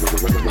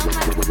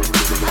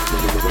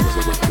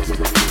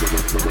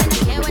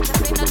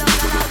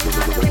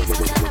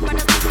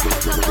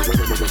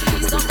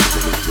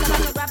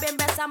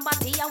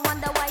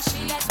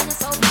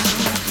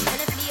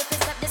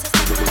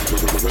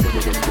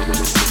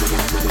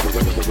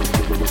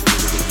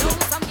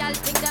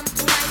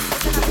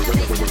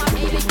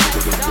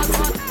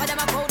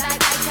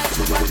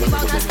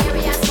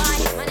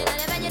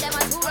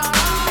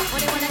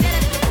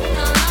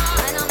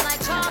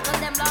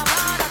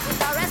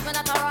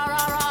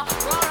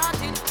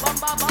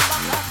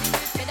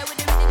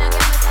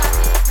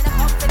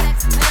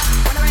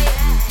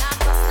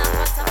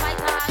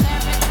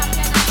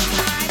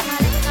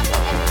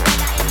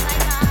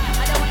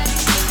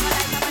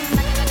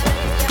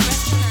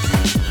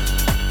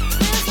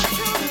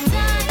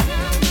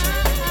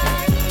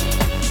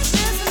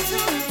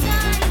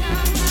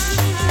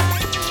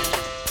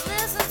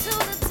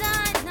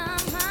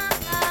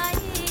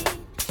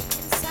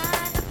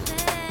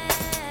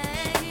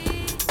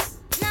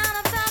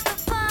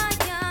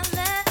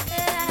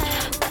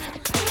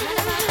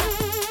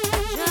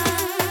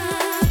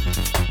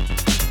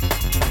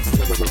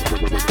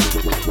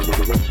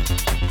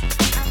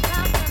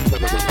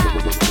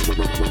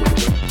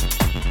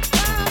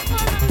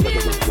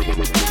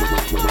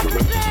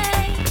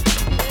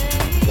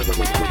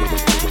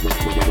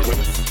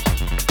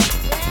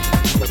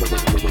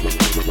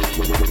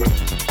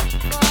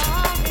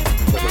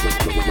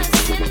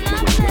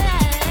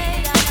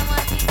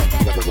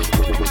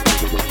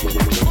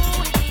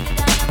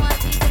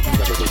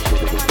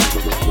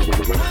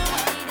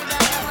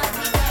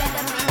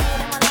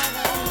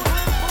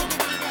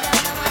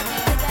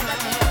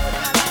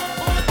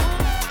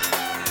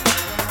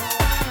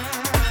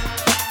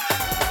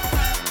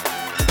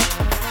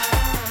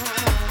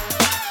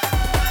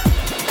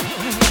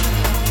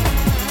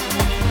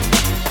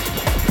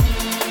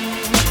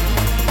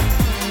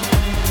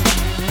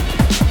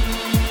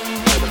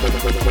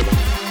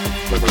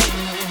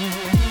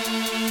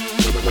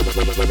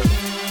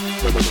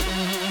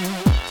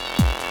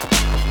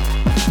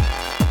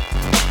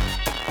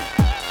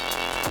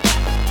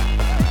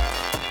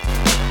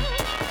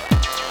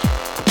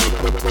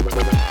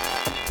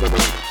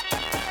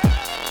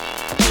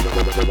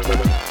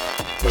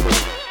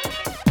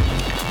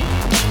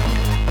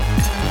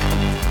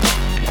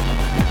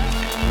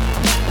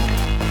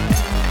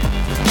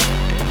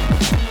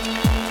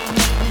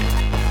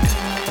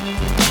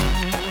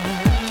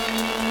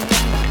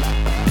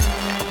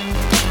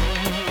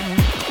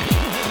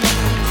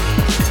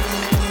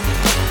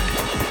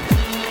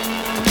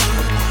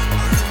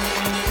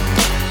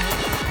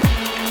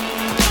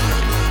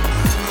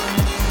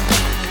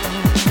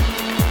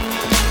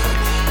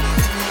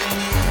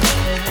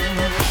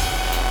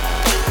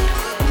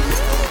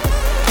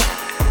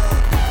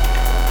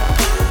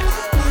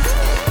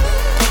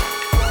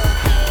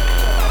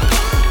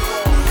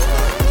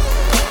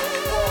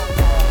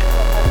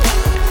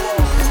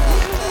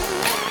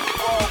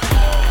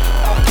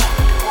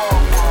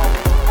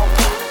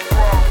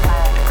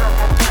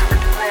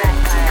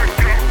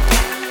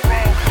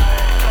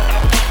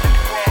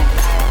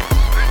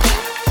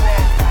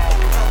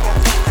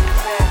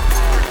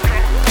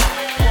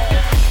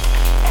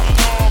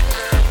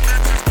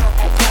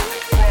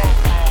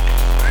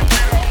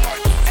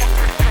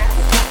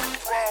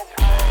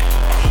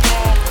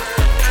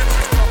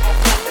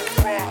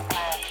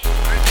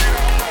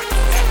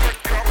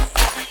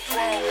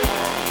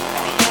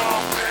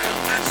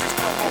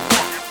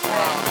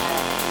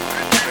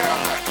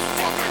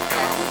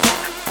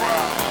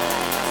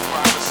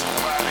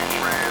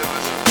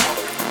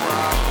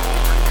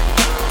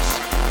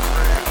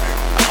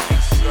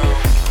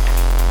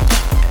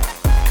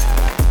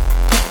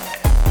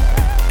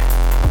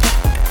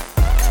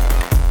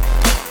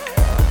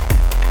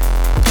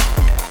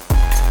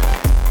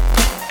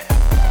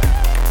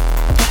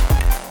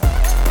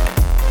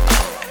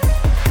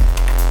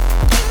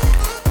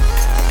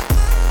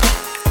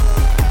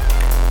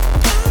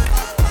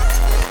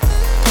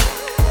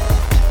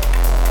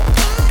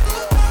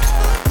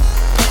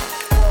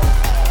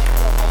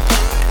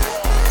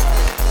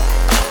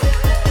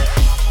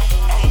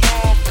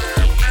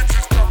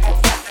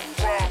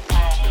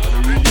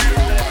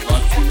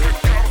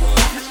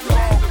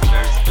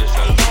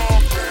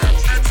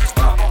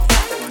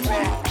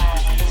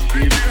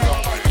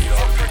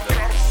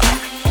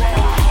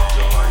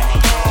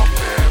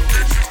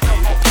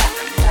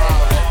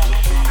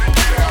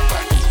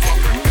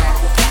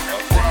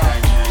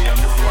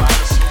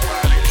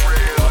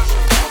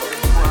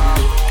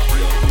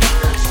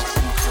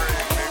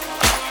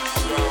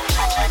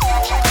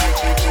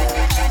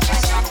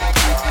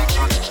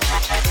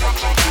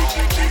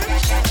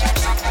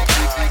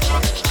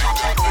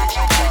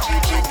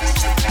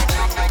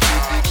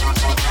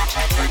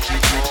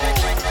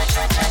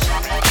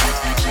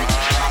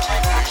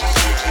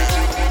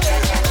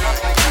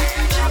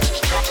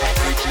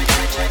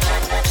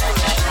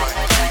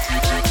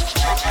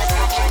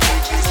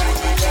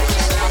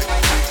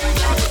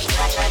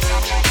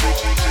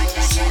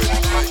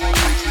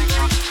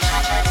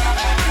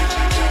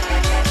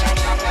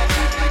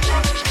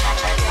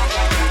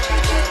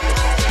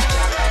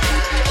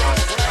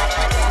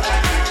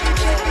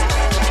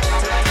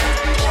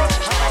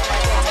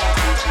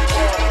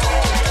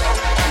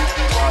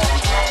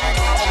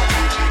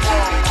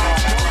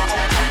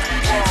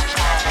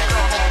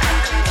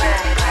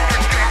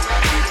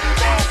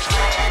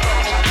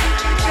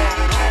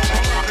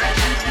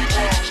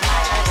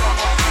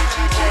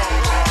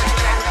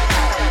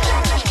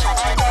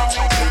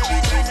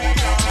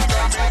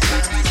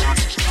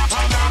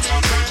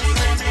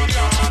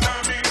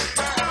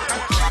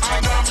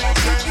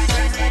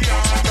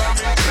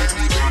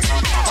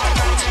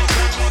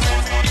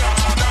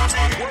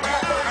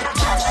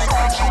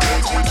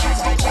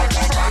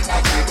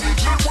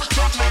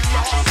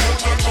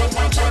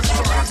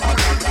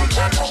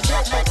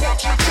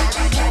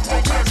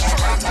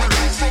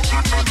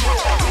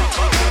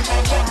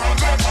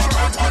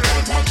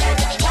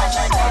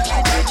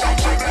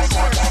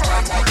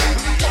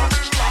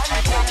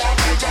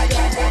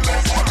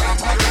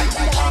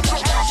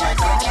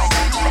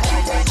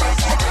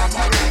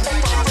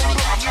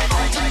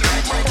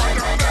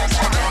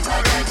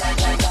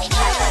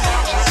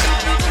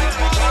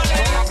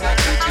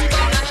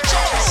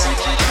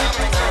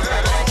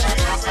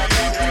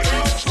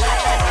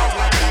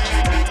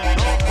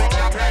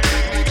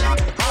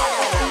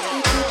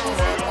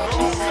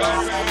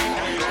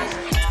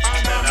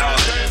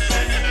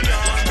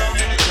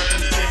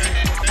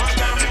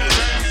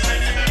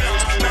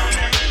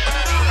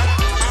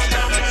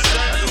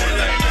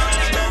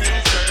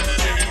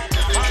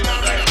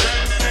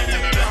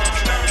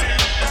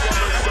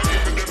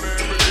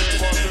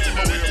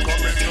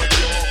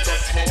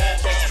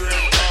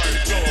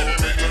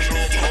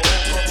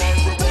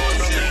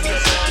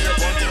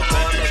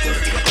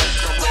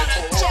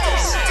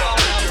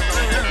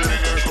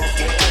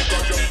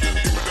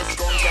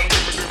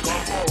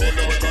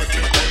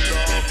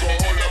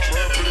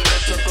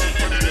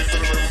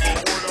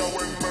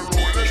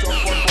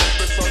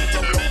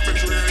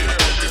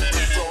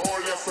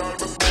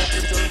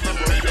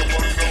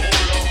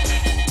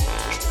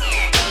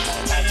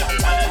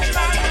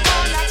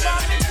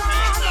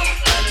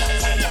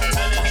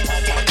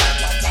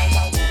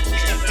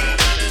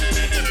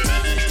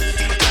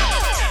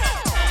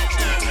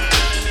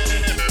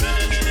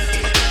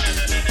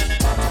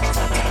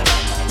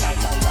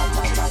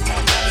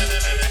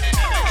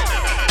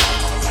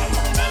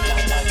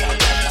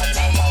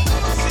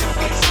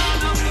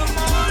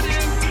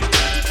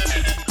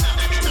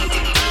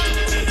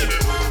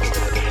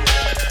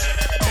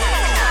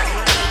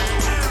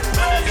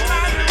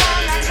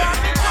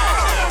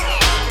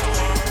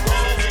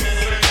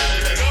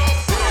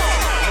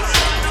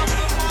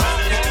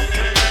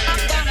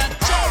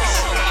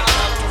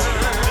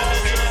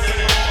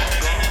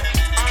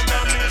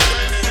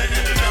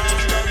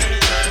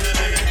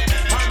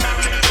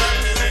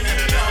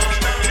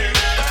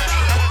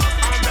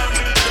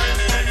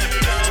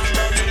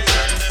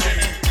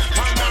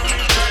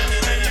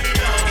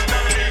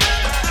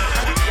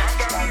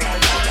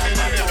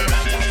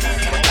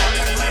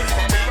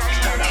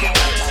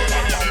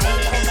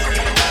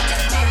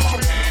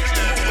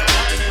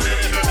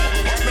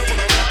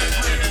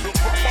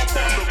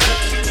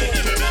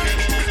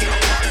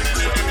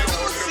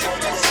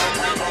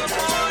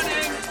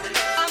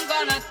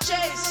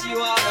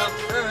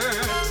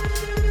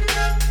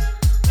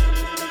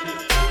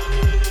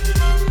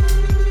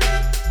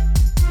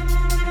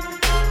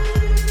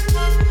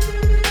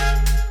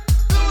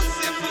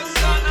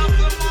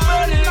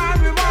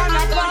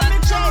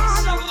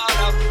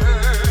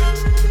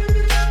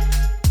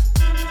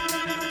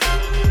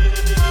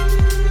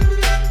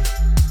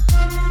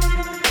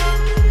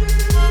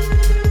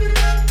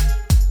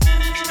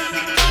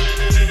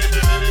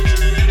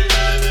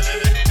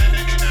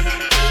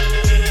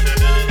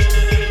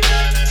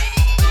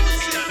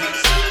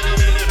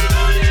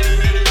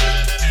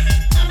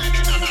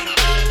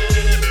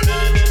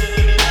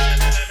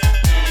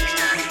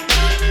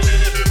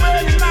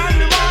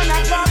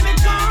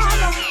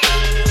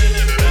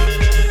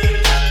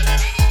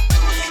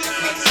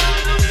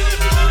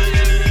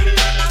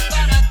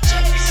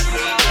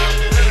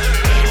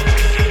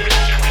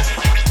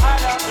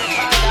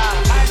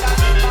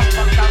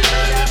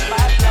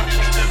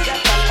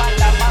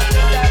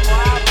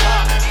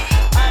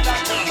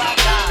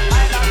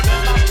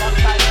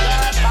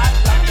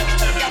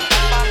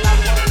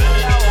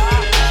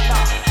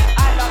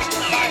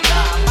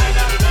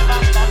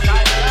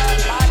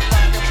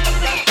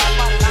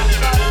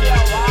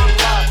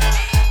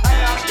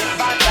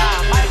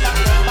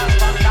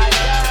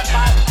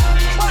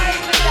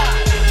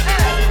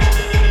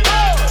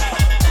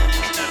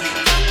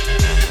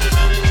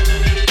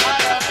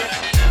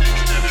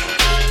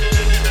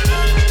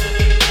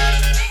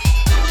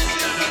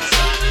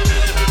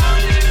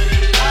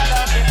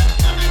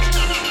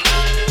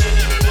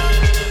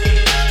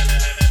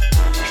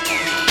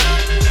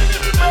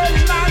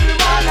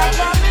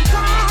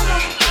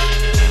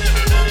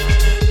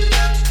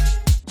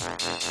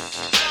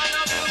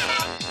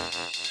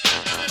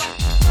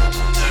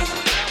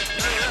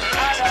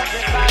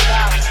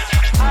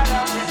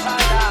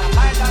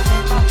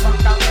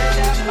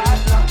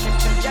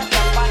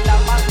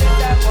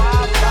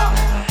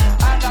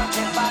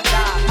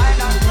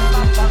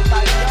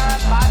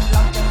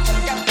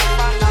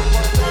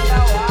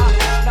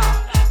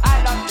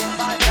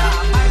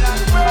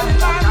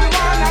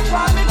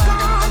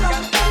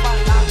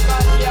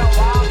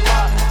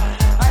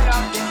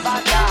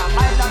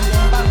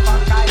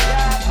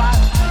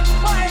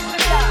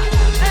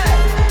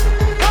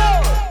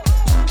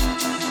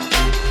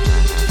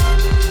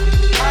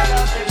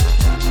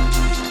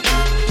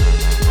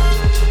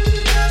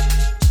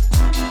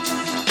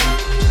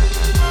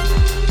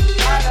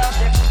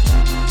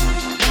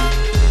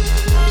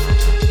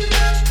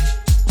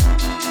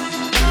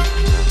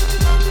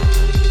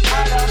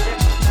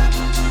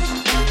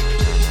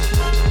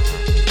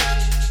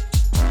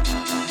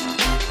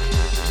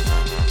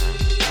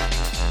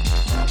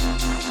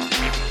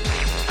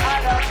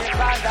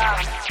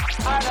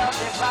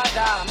give a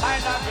damn, I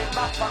don't give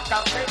a fuck. I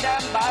feel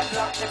them bad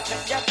luck if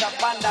they get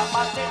up and I'm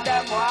a see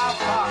them walk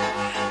back.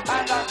 I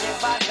don't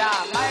give a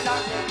damn, I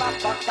don't give a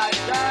fuck. I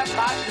get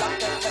bad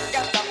luck if they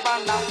get up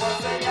and I'm a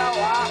see you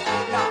walk.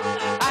 No,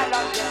 I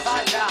don't give a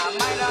damn,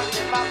 I don't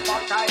give a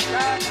fuck. I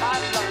get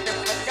bad luck if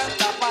they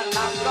get up and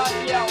I'm got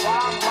you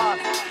walk back.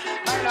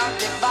 I don't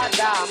give a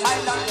damn, I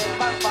don't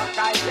give a fuck.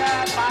 I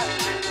get bad.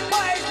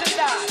 Why is it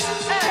that?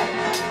 Hey,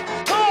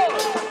 cool.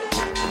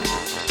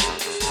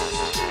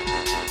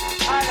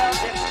 I don't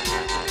give a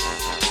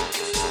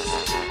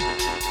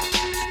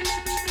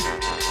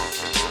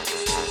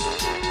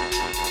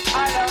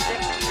I love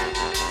it.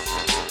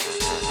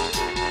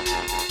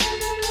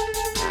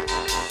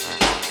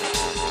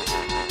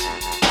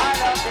 I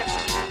love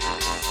it.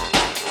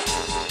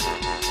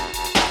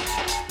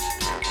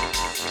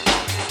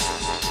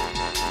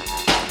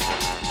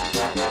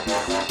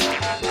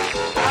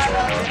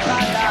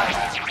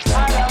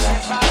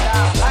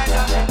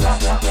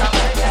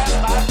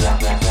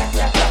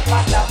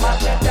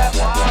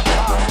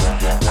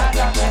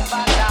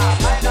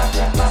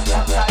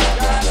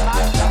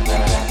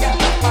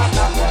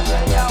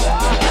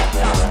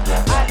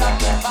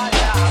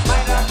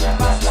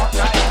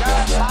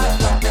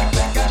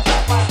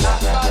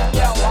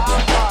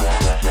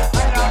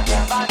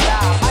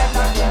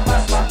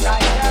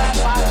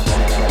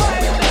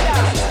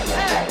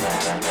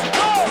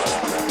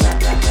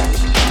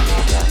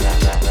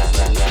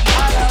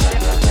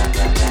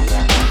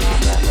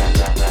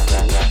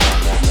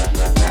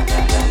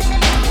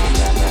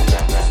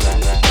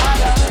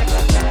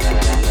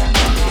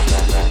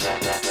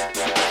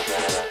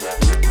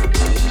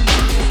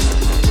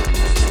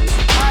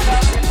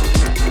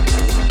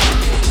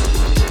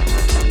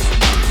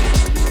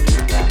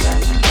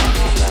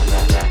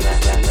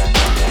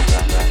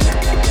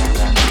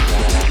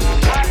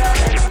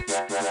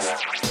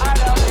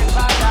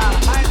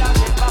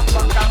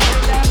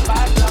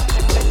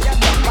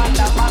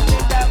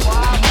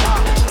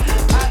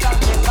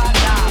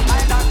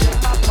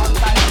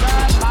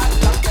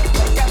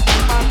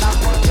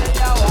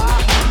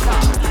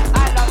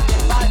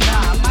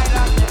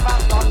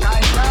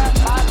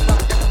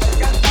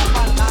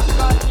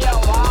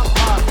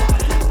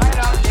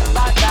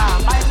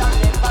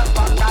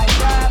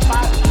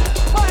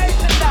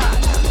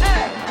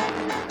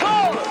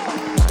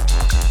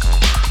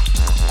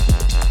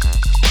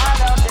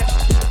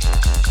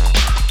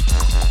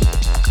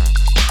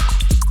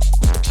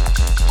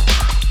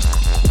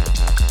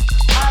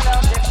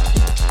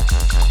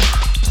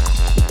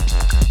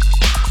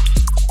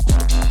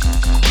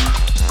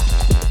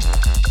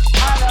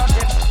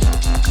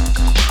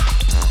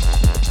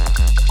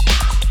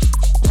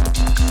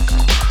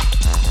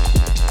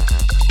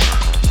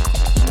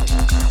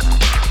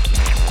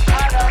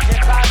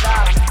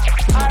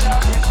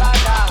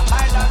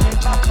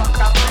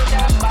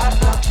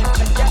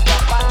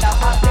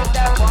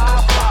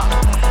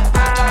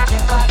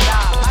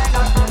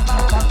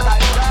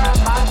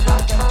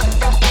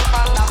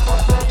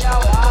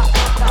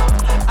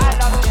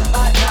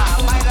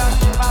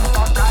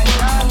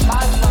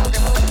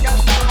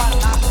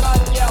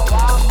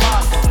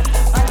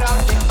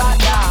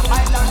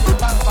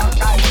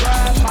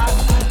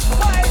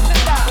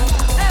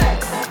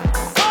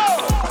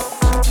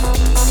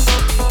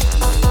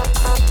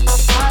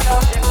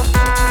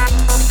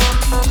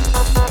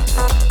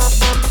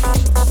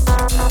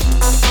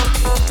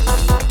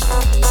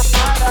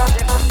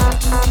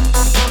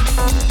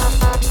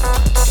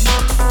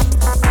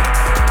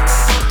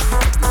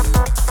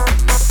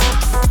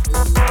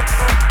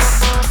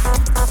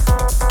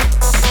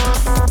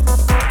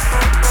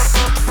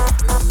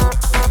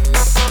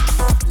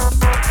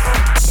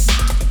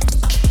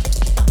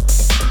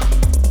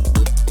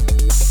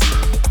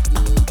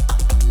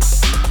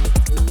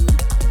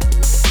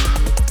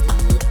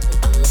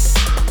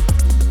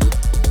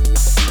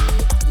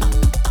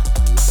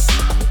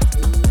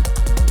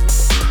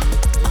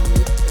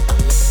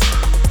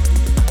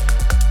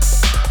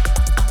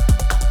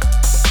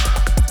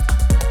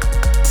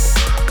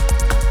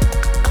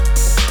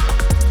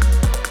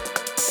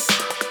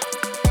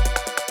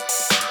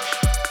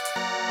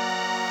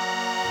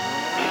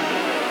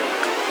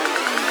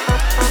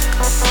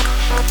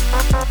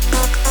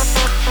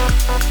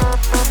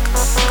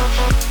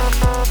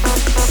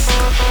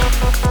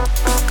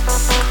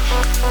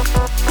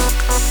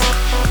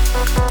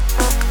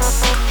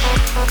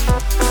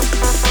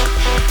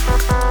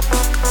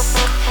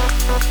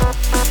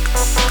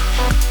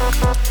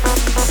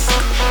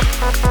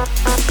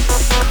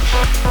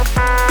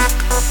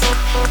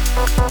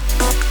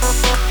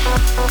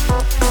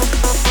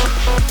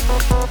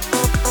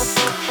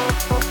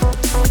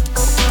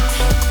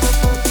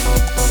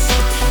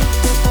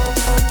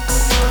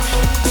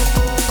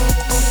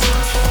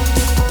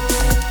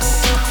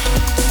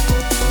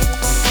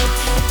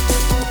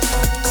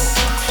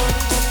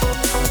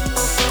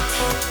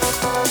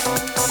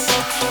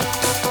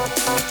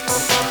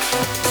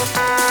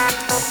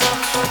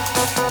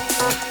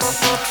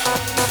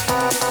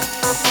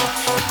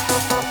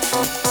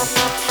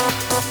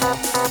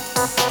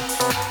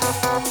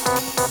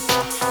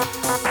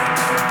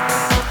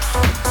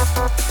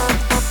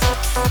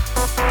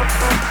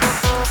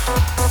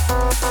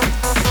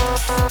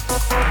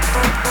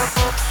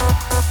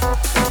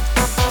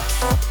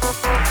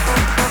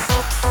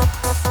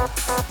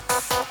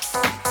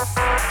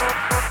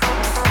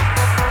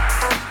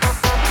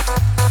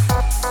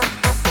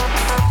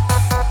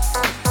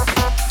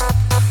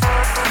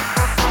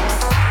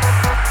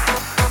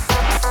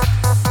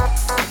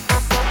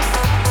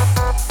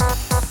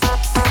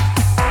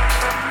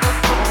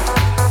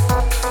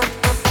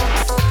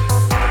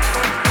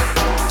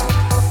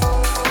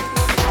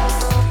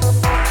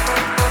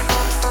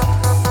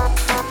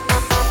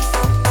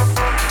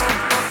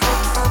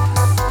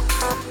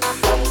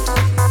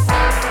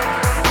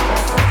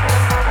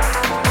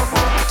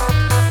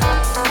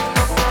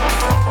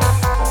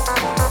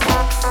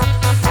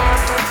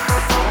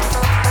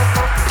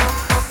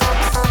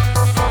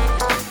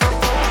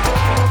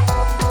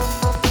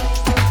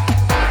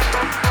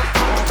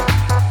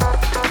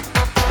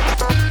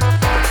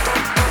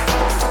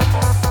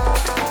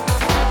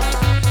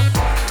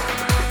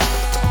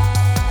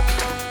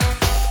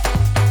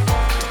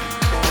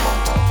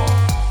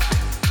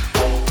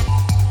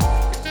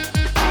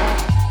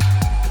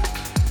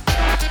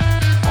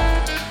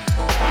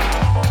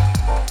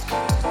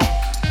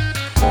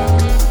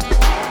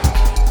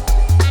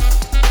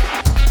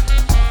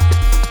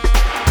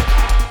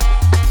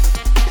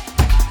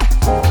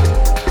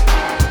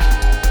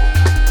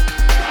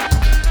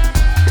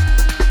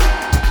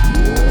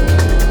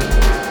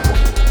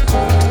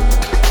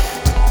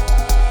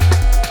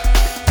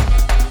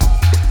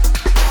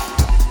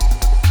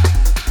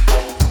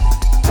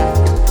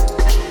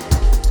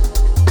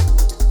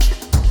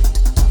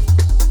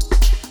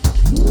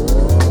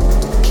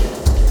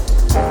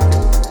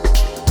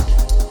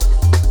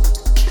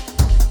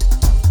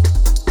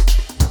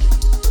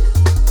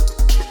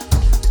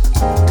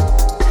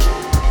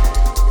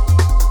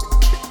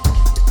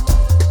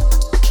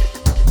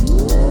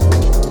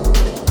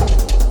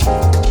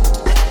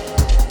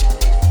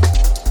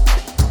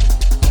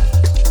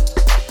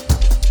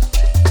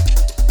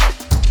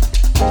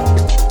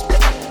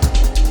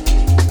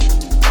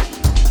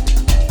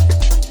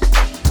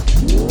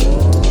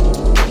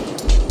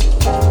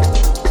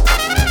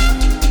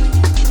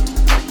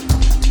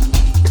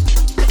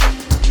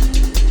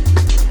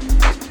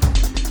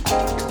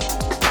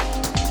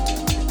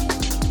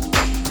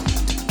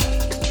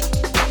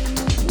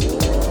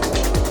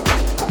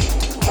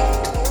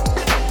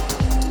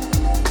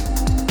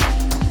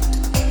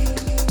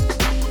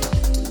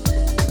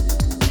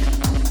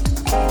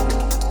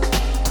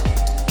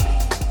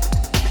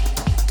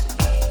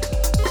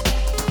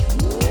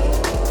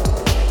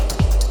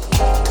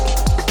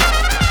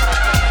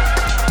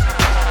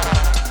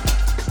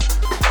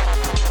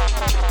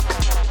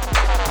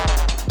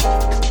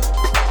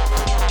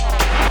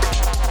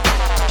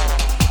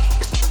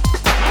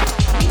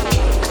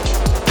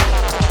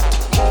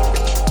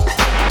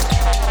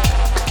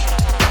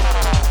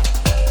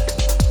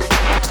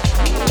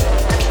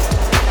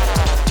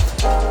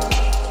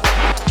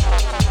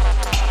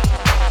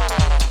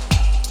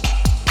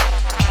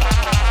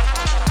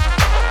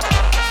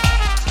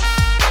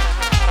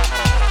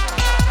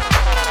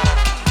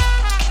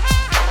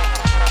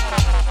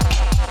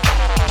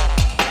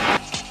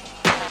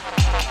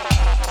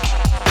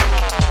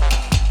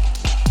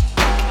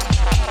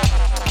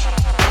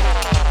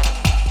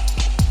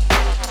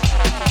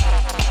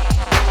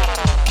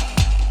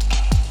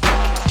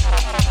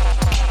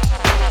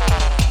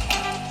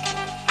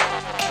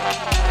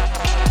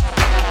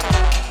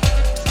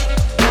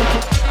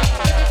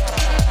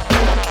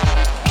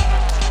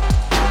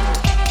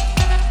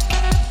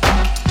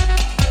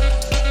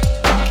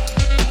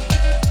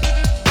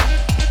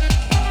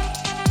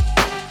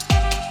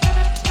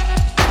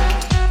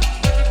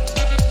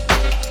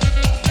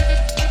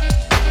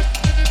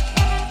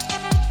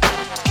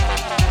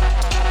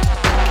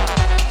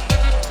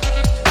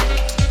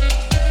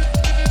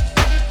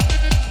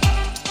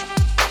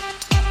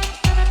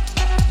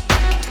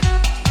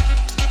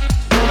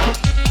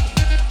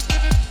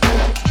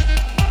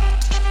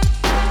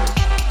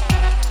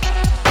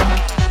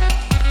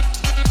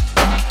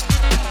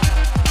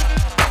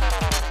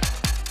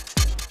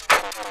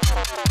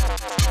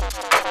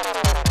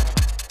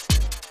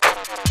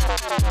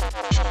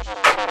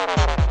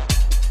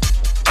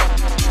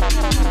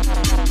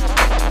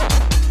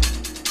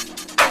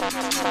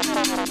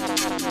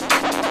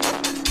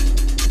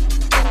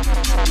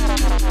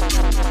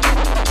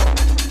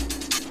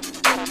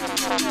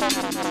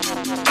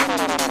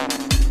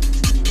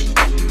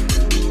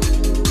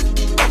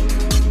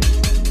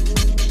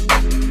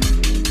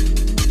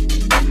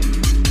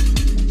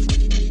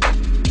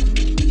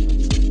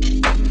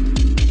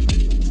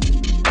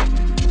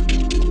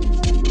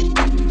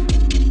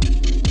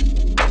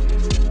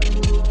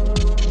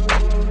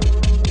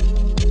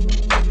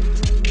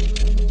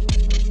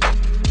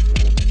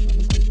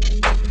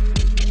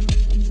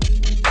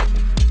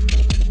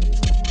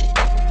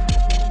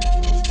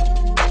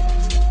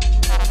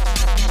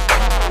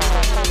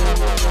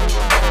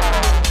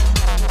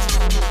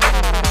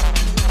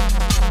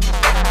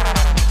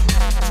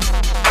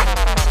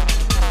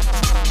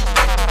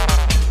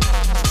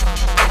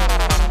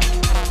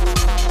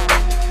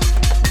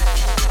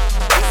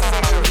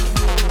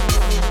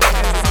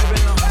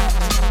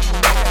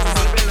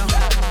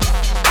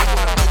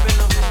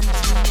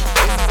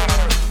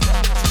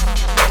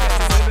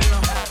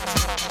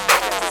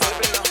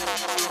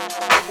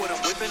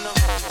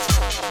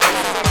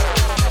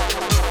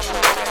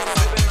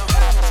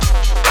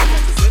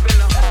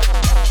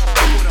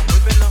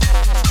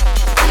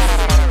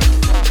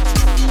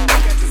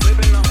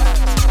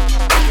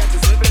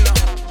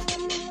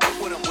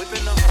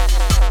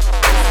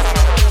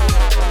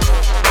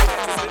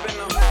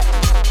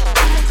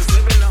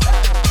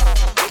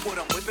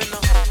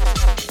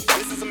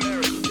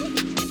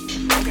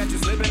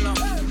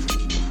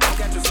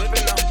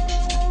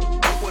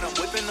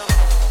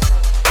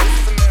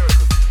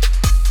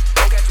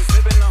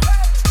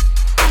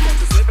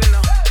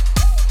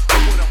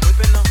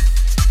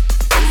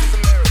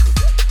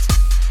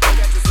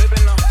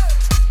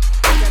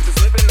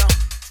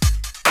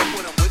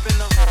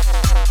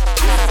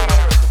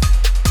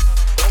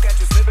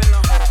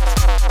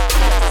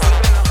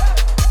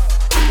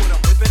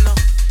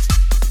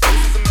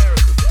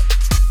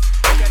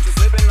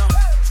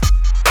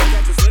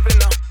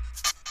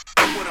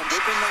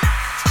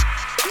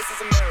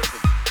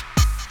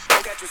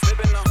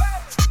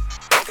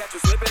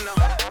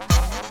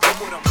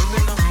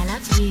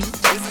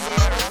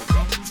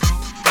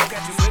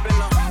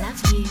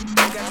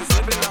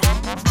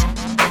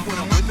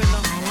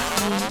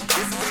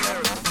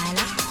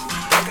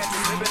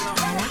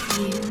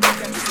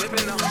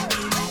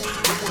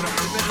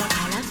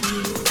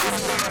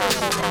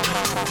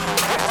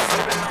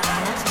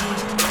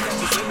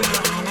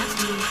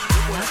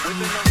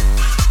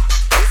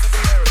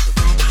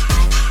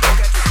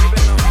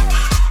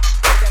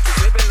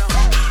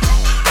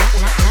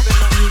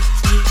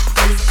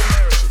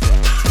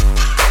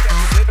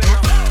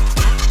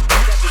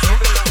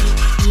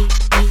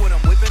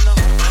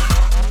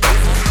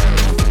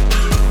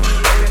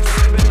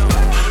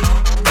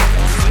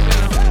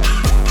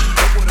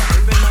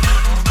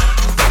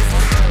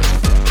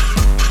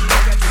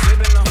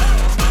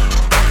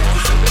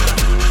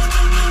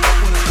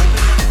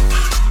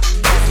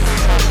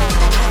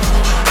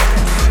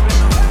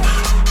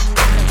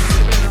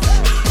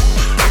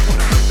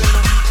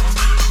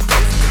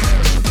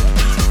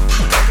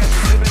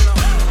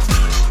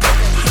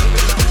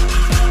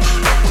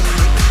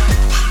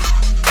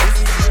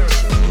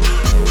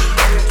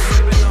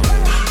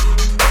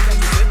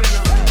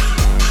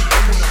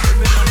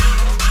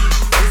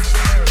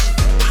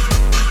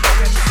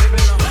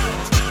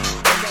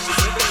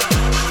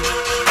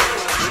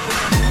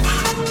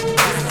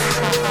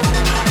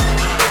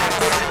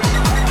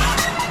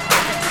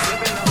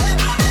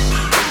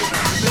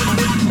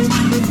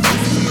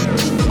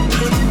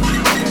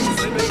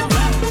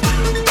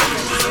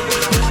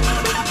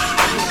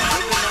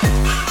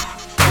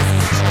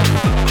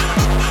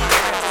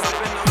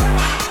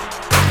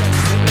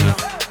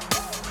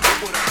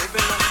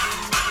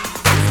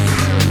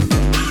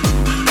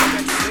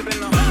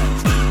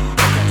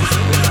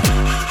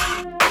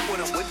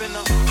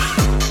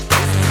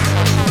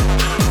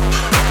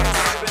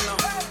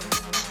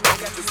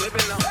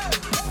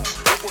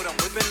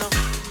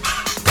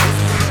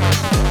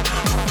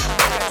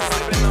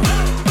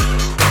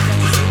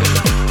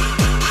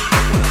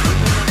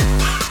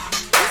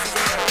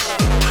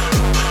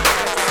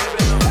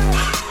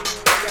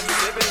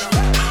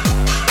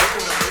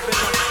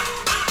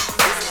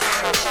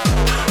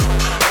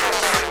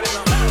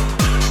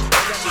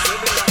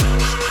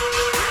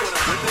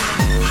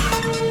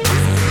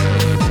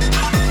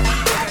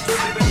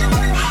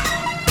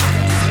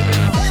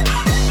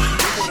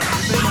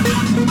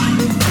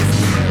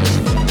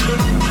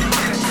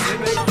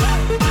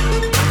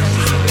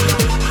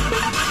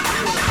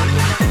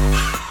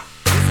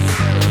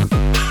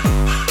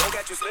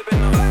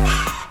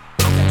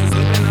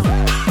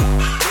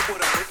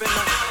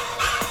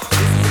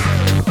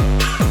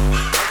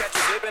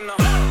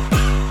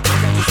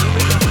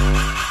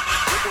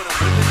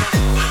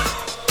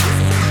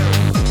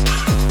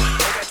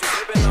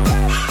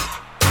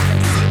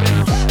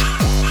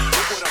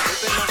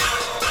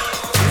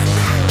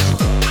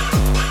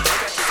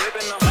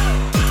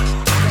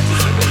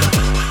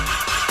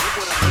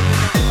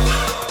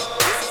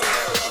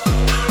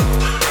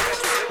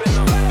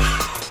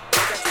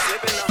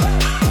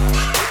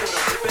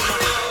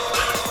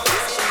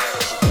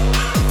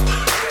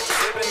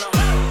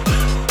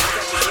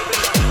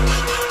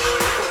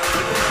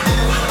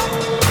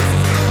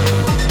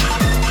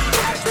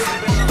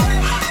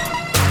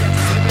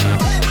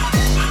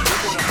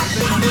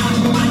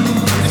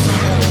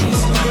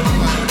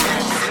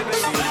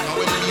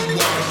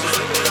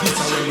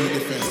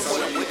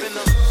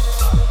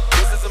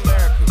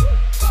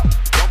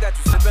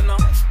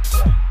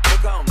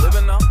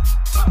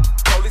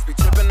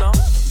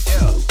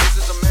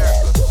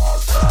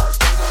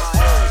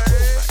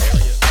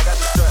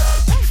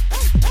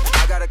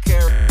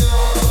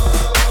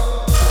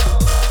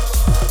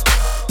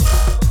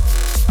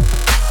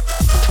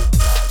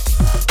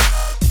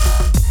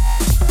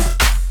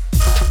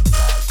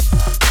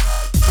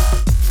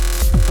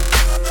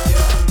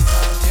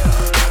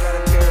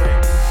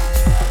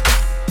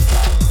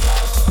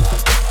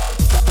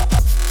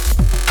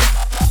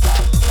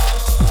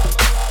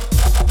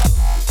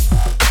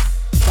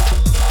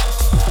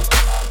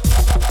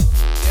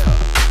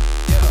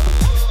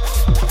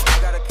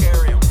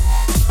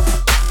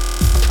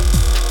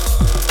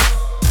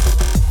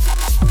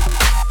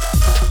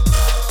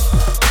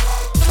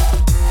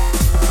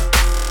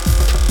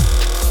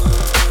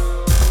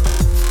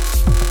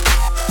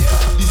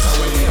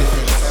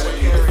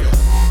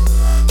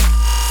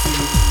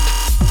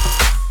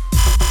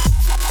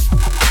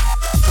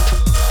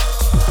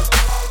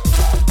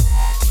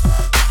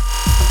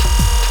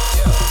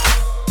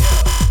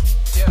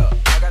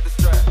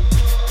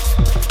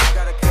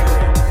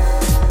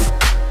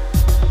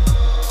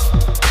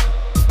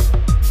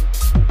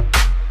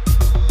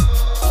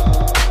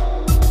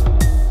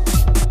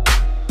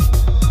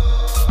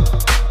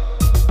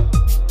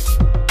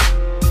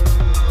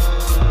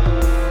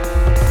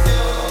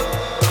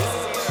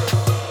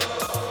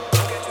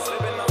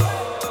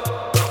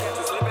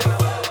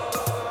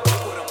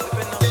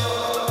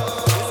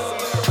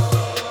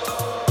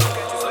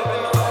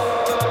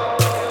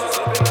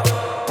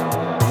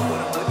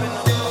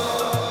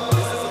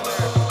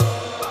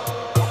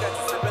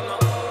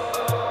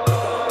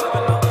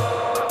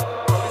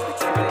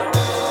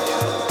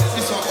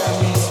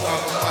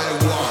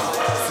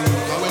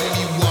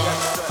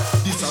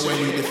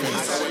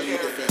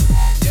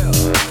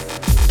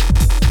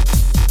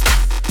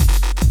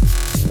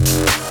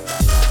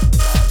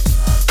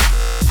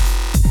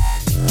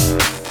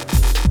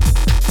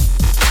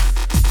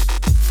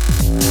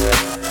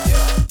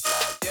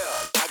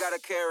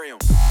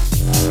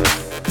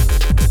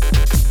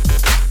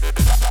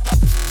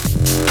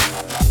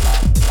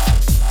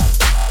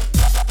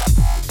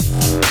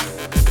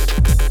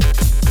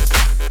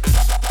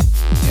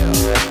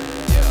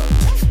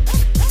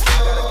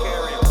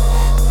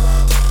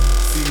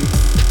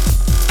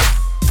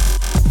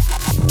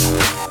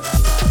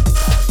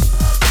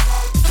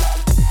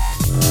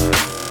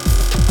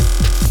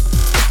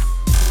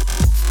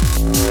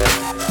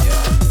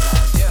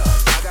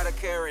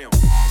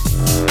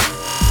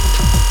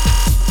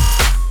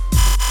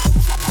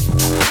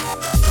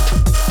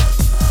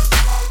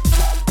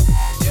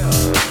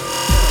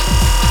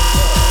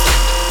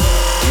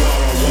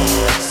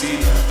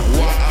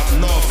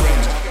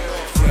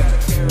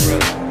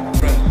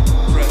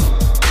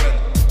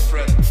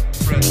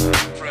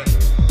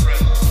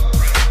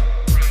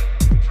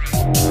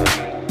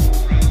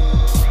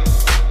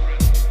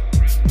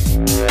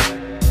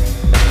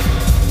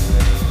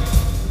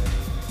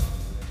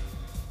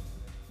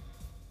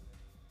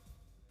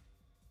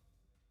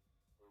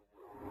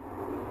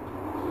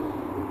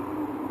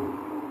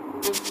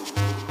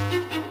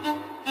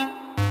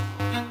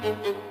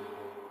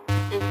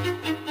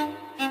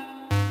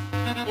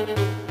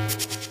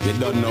 You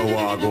don't know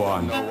what I go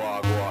on.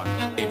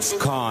 It's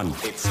Khan. And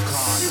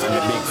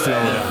the big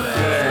floater.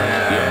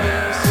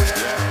 Yeah.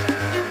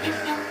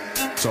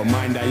 So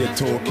mind that you're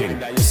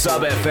talking.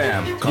 Sub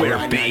FM, where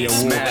right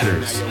beats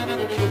matters.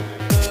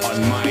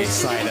 On my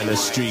side of the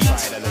street.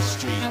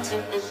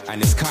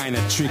 And it's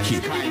kinda tricky.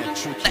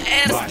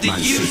 Batman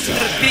City.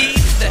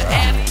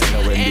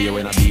 You know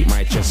when I beat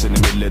my chest in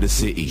the middle of the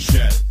city.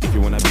 If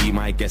you wanna be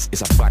my guest,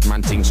 it's a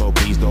Batman thing, so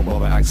please don't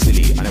bother act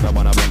silly. I never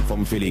wanna run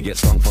from Philly, get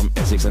stung from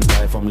Essex and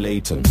die from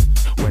Leighton.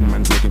 When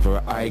man's looking for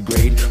a high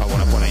grade, I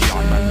wanna put a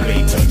yard man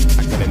blatant.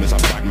 I tell him it's a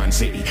Batman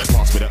city.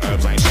 Pass with the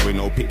herbs, I ain't showing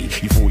no pity.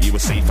 You thought you were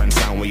safe and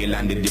sound where you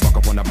landed. You buck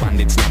up on the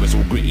bandits, now it's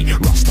all gritty.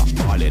 Rasta,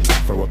 ballin',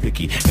 afro, a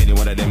picky. Any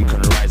one of them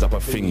can rise up a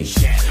thingy.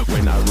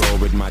 When I roll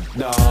with my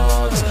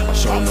dogs, I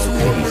show no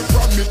pity.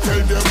 From me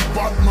tell them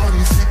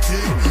Batman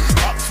City.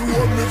 That's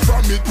what me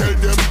from me tell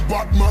them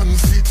Batman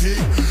City.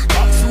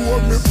 That's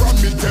what me from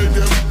me tell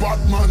them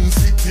Batman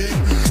City.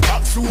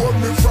 That's what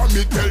me from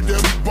me tell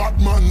them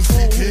Batman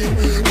City.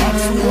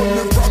 That's what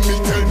me from me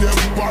tell them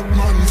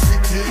Batman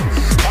City.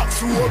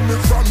 That's what me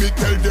from me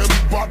tell them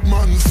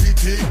Batman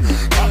City.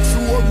 That's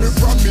what me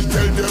from me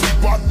tell them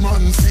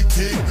Batman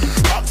City.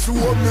 That's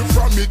what me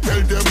from me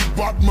tell them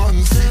Batman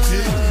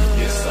City.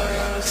 Yes, I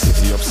am.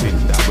 City of sin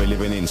that we're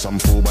living in. Some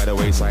fool by the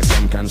wayside,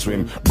 some can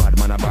swim. Bad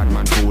man, a bad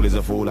man, fool is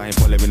a fool. I ain't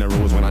following the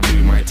rules when I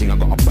do my thing. I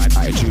got a bad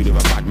attitude with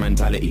a bad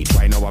mentality.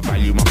 Try know I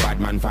value my bad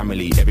man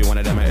family. Every one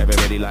of them are ever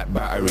ready like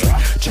battery.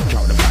 Check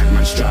out the bad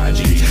man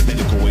strategy. They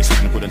look always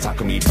man couldn't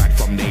tackle me. Bad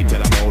from day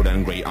till I'm old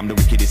and great. I'm the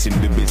wickedest in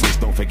the business.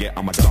 Don't forget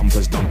I'm a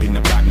dumpers dumping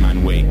the bad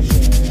man way.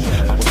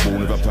 I was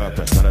born with a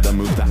purpose. None of the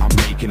moves that I'm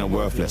making are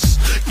worthless.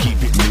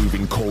 Keep it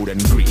moving cold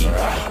and gritty.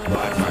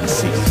 Bad man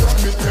city.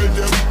 Me tell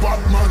them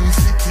Batman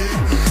City.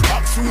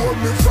 That's what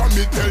me from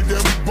me tell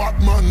them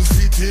Batman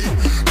City.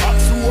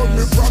 That's what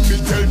me from me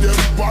tell them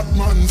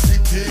Batman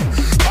City.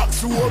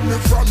 That's what me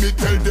from me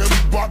tell them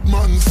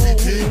Batman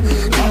City.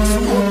 That's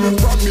what me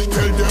from me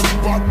tell them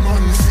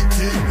Batman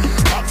City.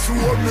 That's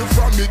what me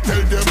from me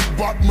tell them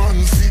Batman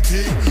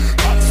City.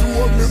 That's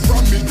what me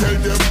from me tell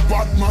them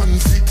Batman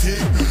City.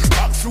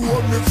 That's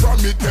what me from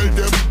me tell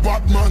them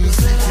Batman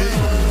City.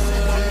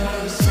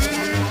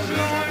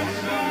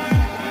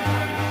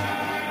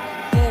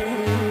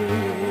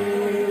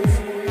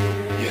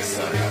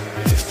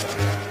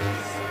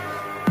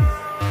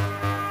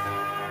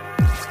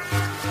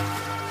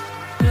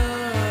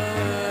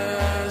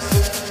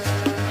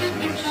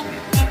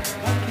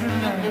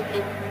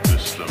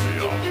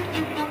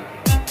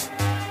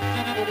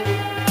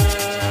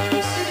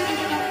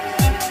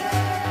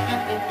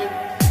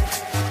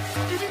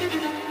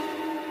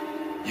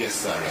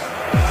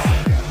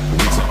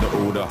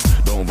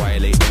 Don't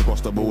violate, don't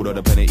cross the border.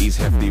 The penalty's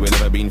hefty, we've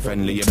never been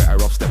friendly. You're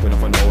better off stepping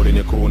off and holding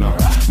your corner.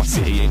 My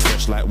city ain't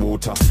fresh like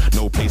water.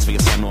 No place for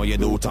your son or your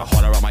daughter.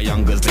 Holler at my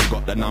youngers, they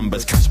got the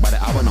numbers. Cash by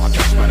the hour, not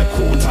cash by the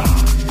quarter.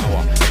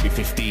 Hour, maybe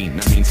 15.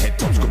 That means head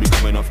tops could be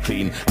coming off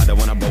clean. I don't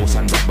wanna boast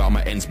and brag about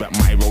my ends, but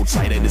my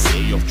roadside in the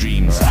city of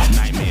dreams.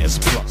 Nightmares,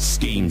 plots,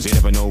 schemes. You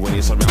never know when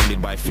you're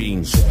surrounded by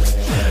fiends.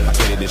 I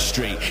tell you this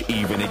straight,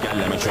 even a gal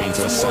let me train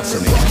to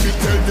assassinate. Me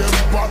tell them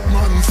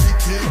Batman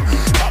City.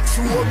 That's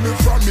what me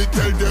from me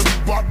tell them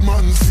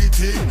Batman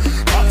City.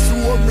 That's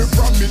what me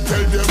from me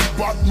tell them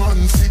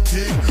Batman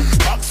City.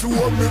 That's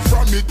what me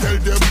from me tell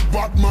them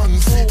Batman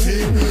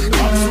City.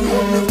 That's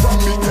what me from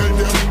me tell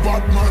them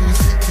Batman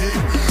City.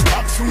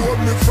 That's what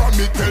me from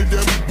me tell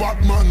them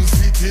Batman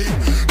City.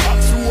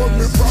 That's what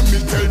me from me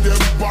tell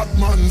them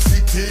Batman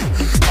City.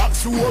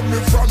 That's what me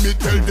from me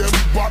tell them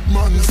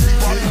Batman City.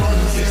 Batman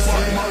City.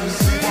 Batman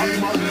City.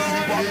 Batman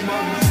City.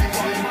 Batman City.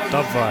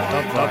 Top 5,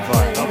 top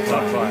 5, top 5,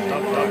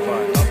 top 5,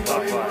 top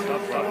 5,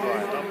 top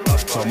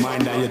 5. So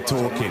mind that you're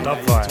talking. Top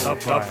 5, top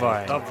 5, top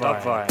 5, top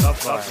 5, top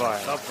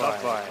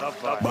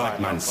 5.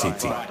 Batman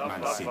City.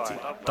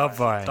 Top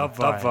 5, top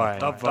 5, top 5,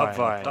 top 5, top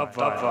 5, top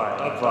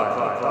 5.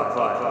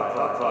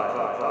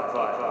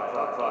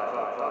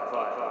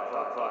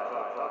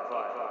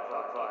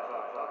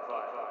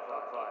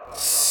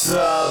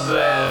 Sub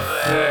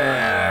FM.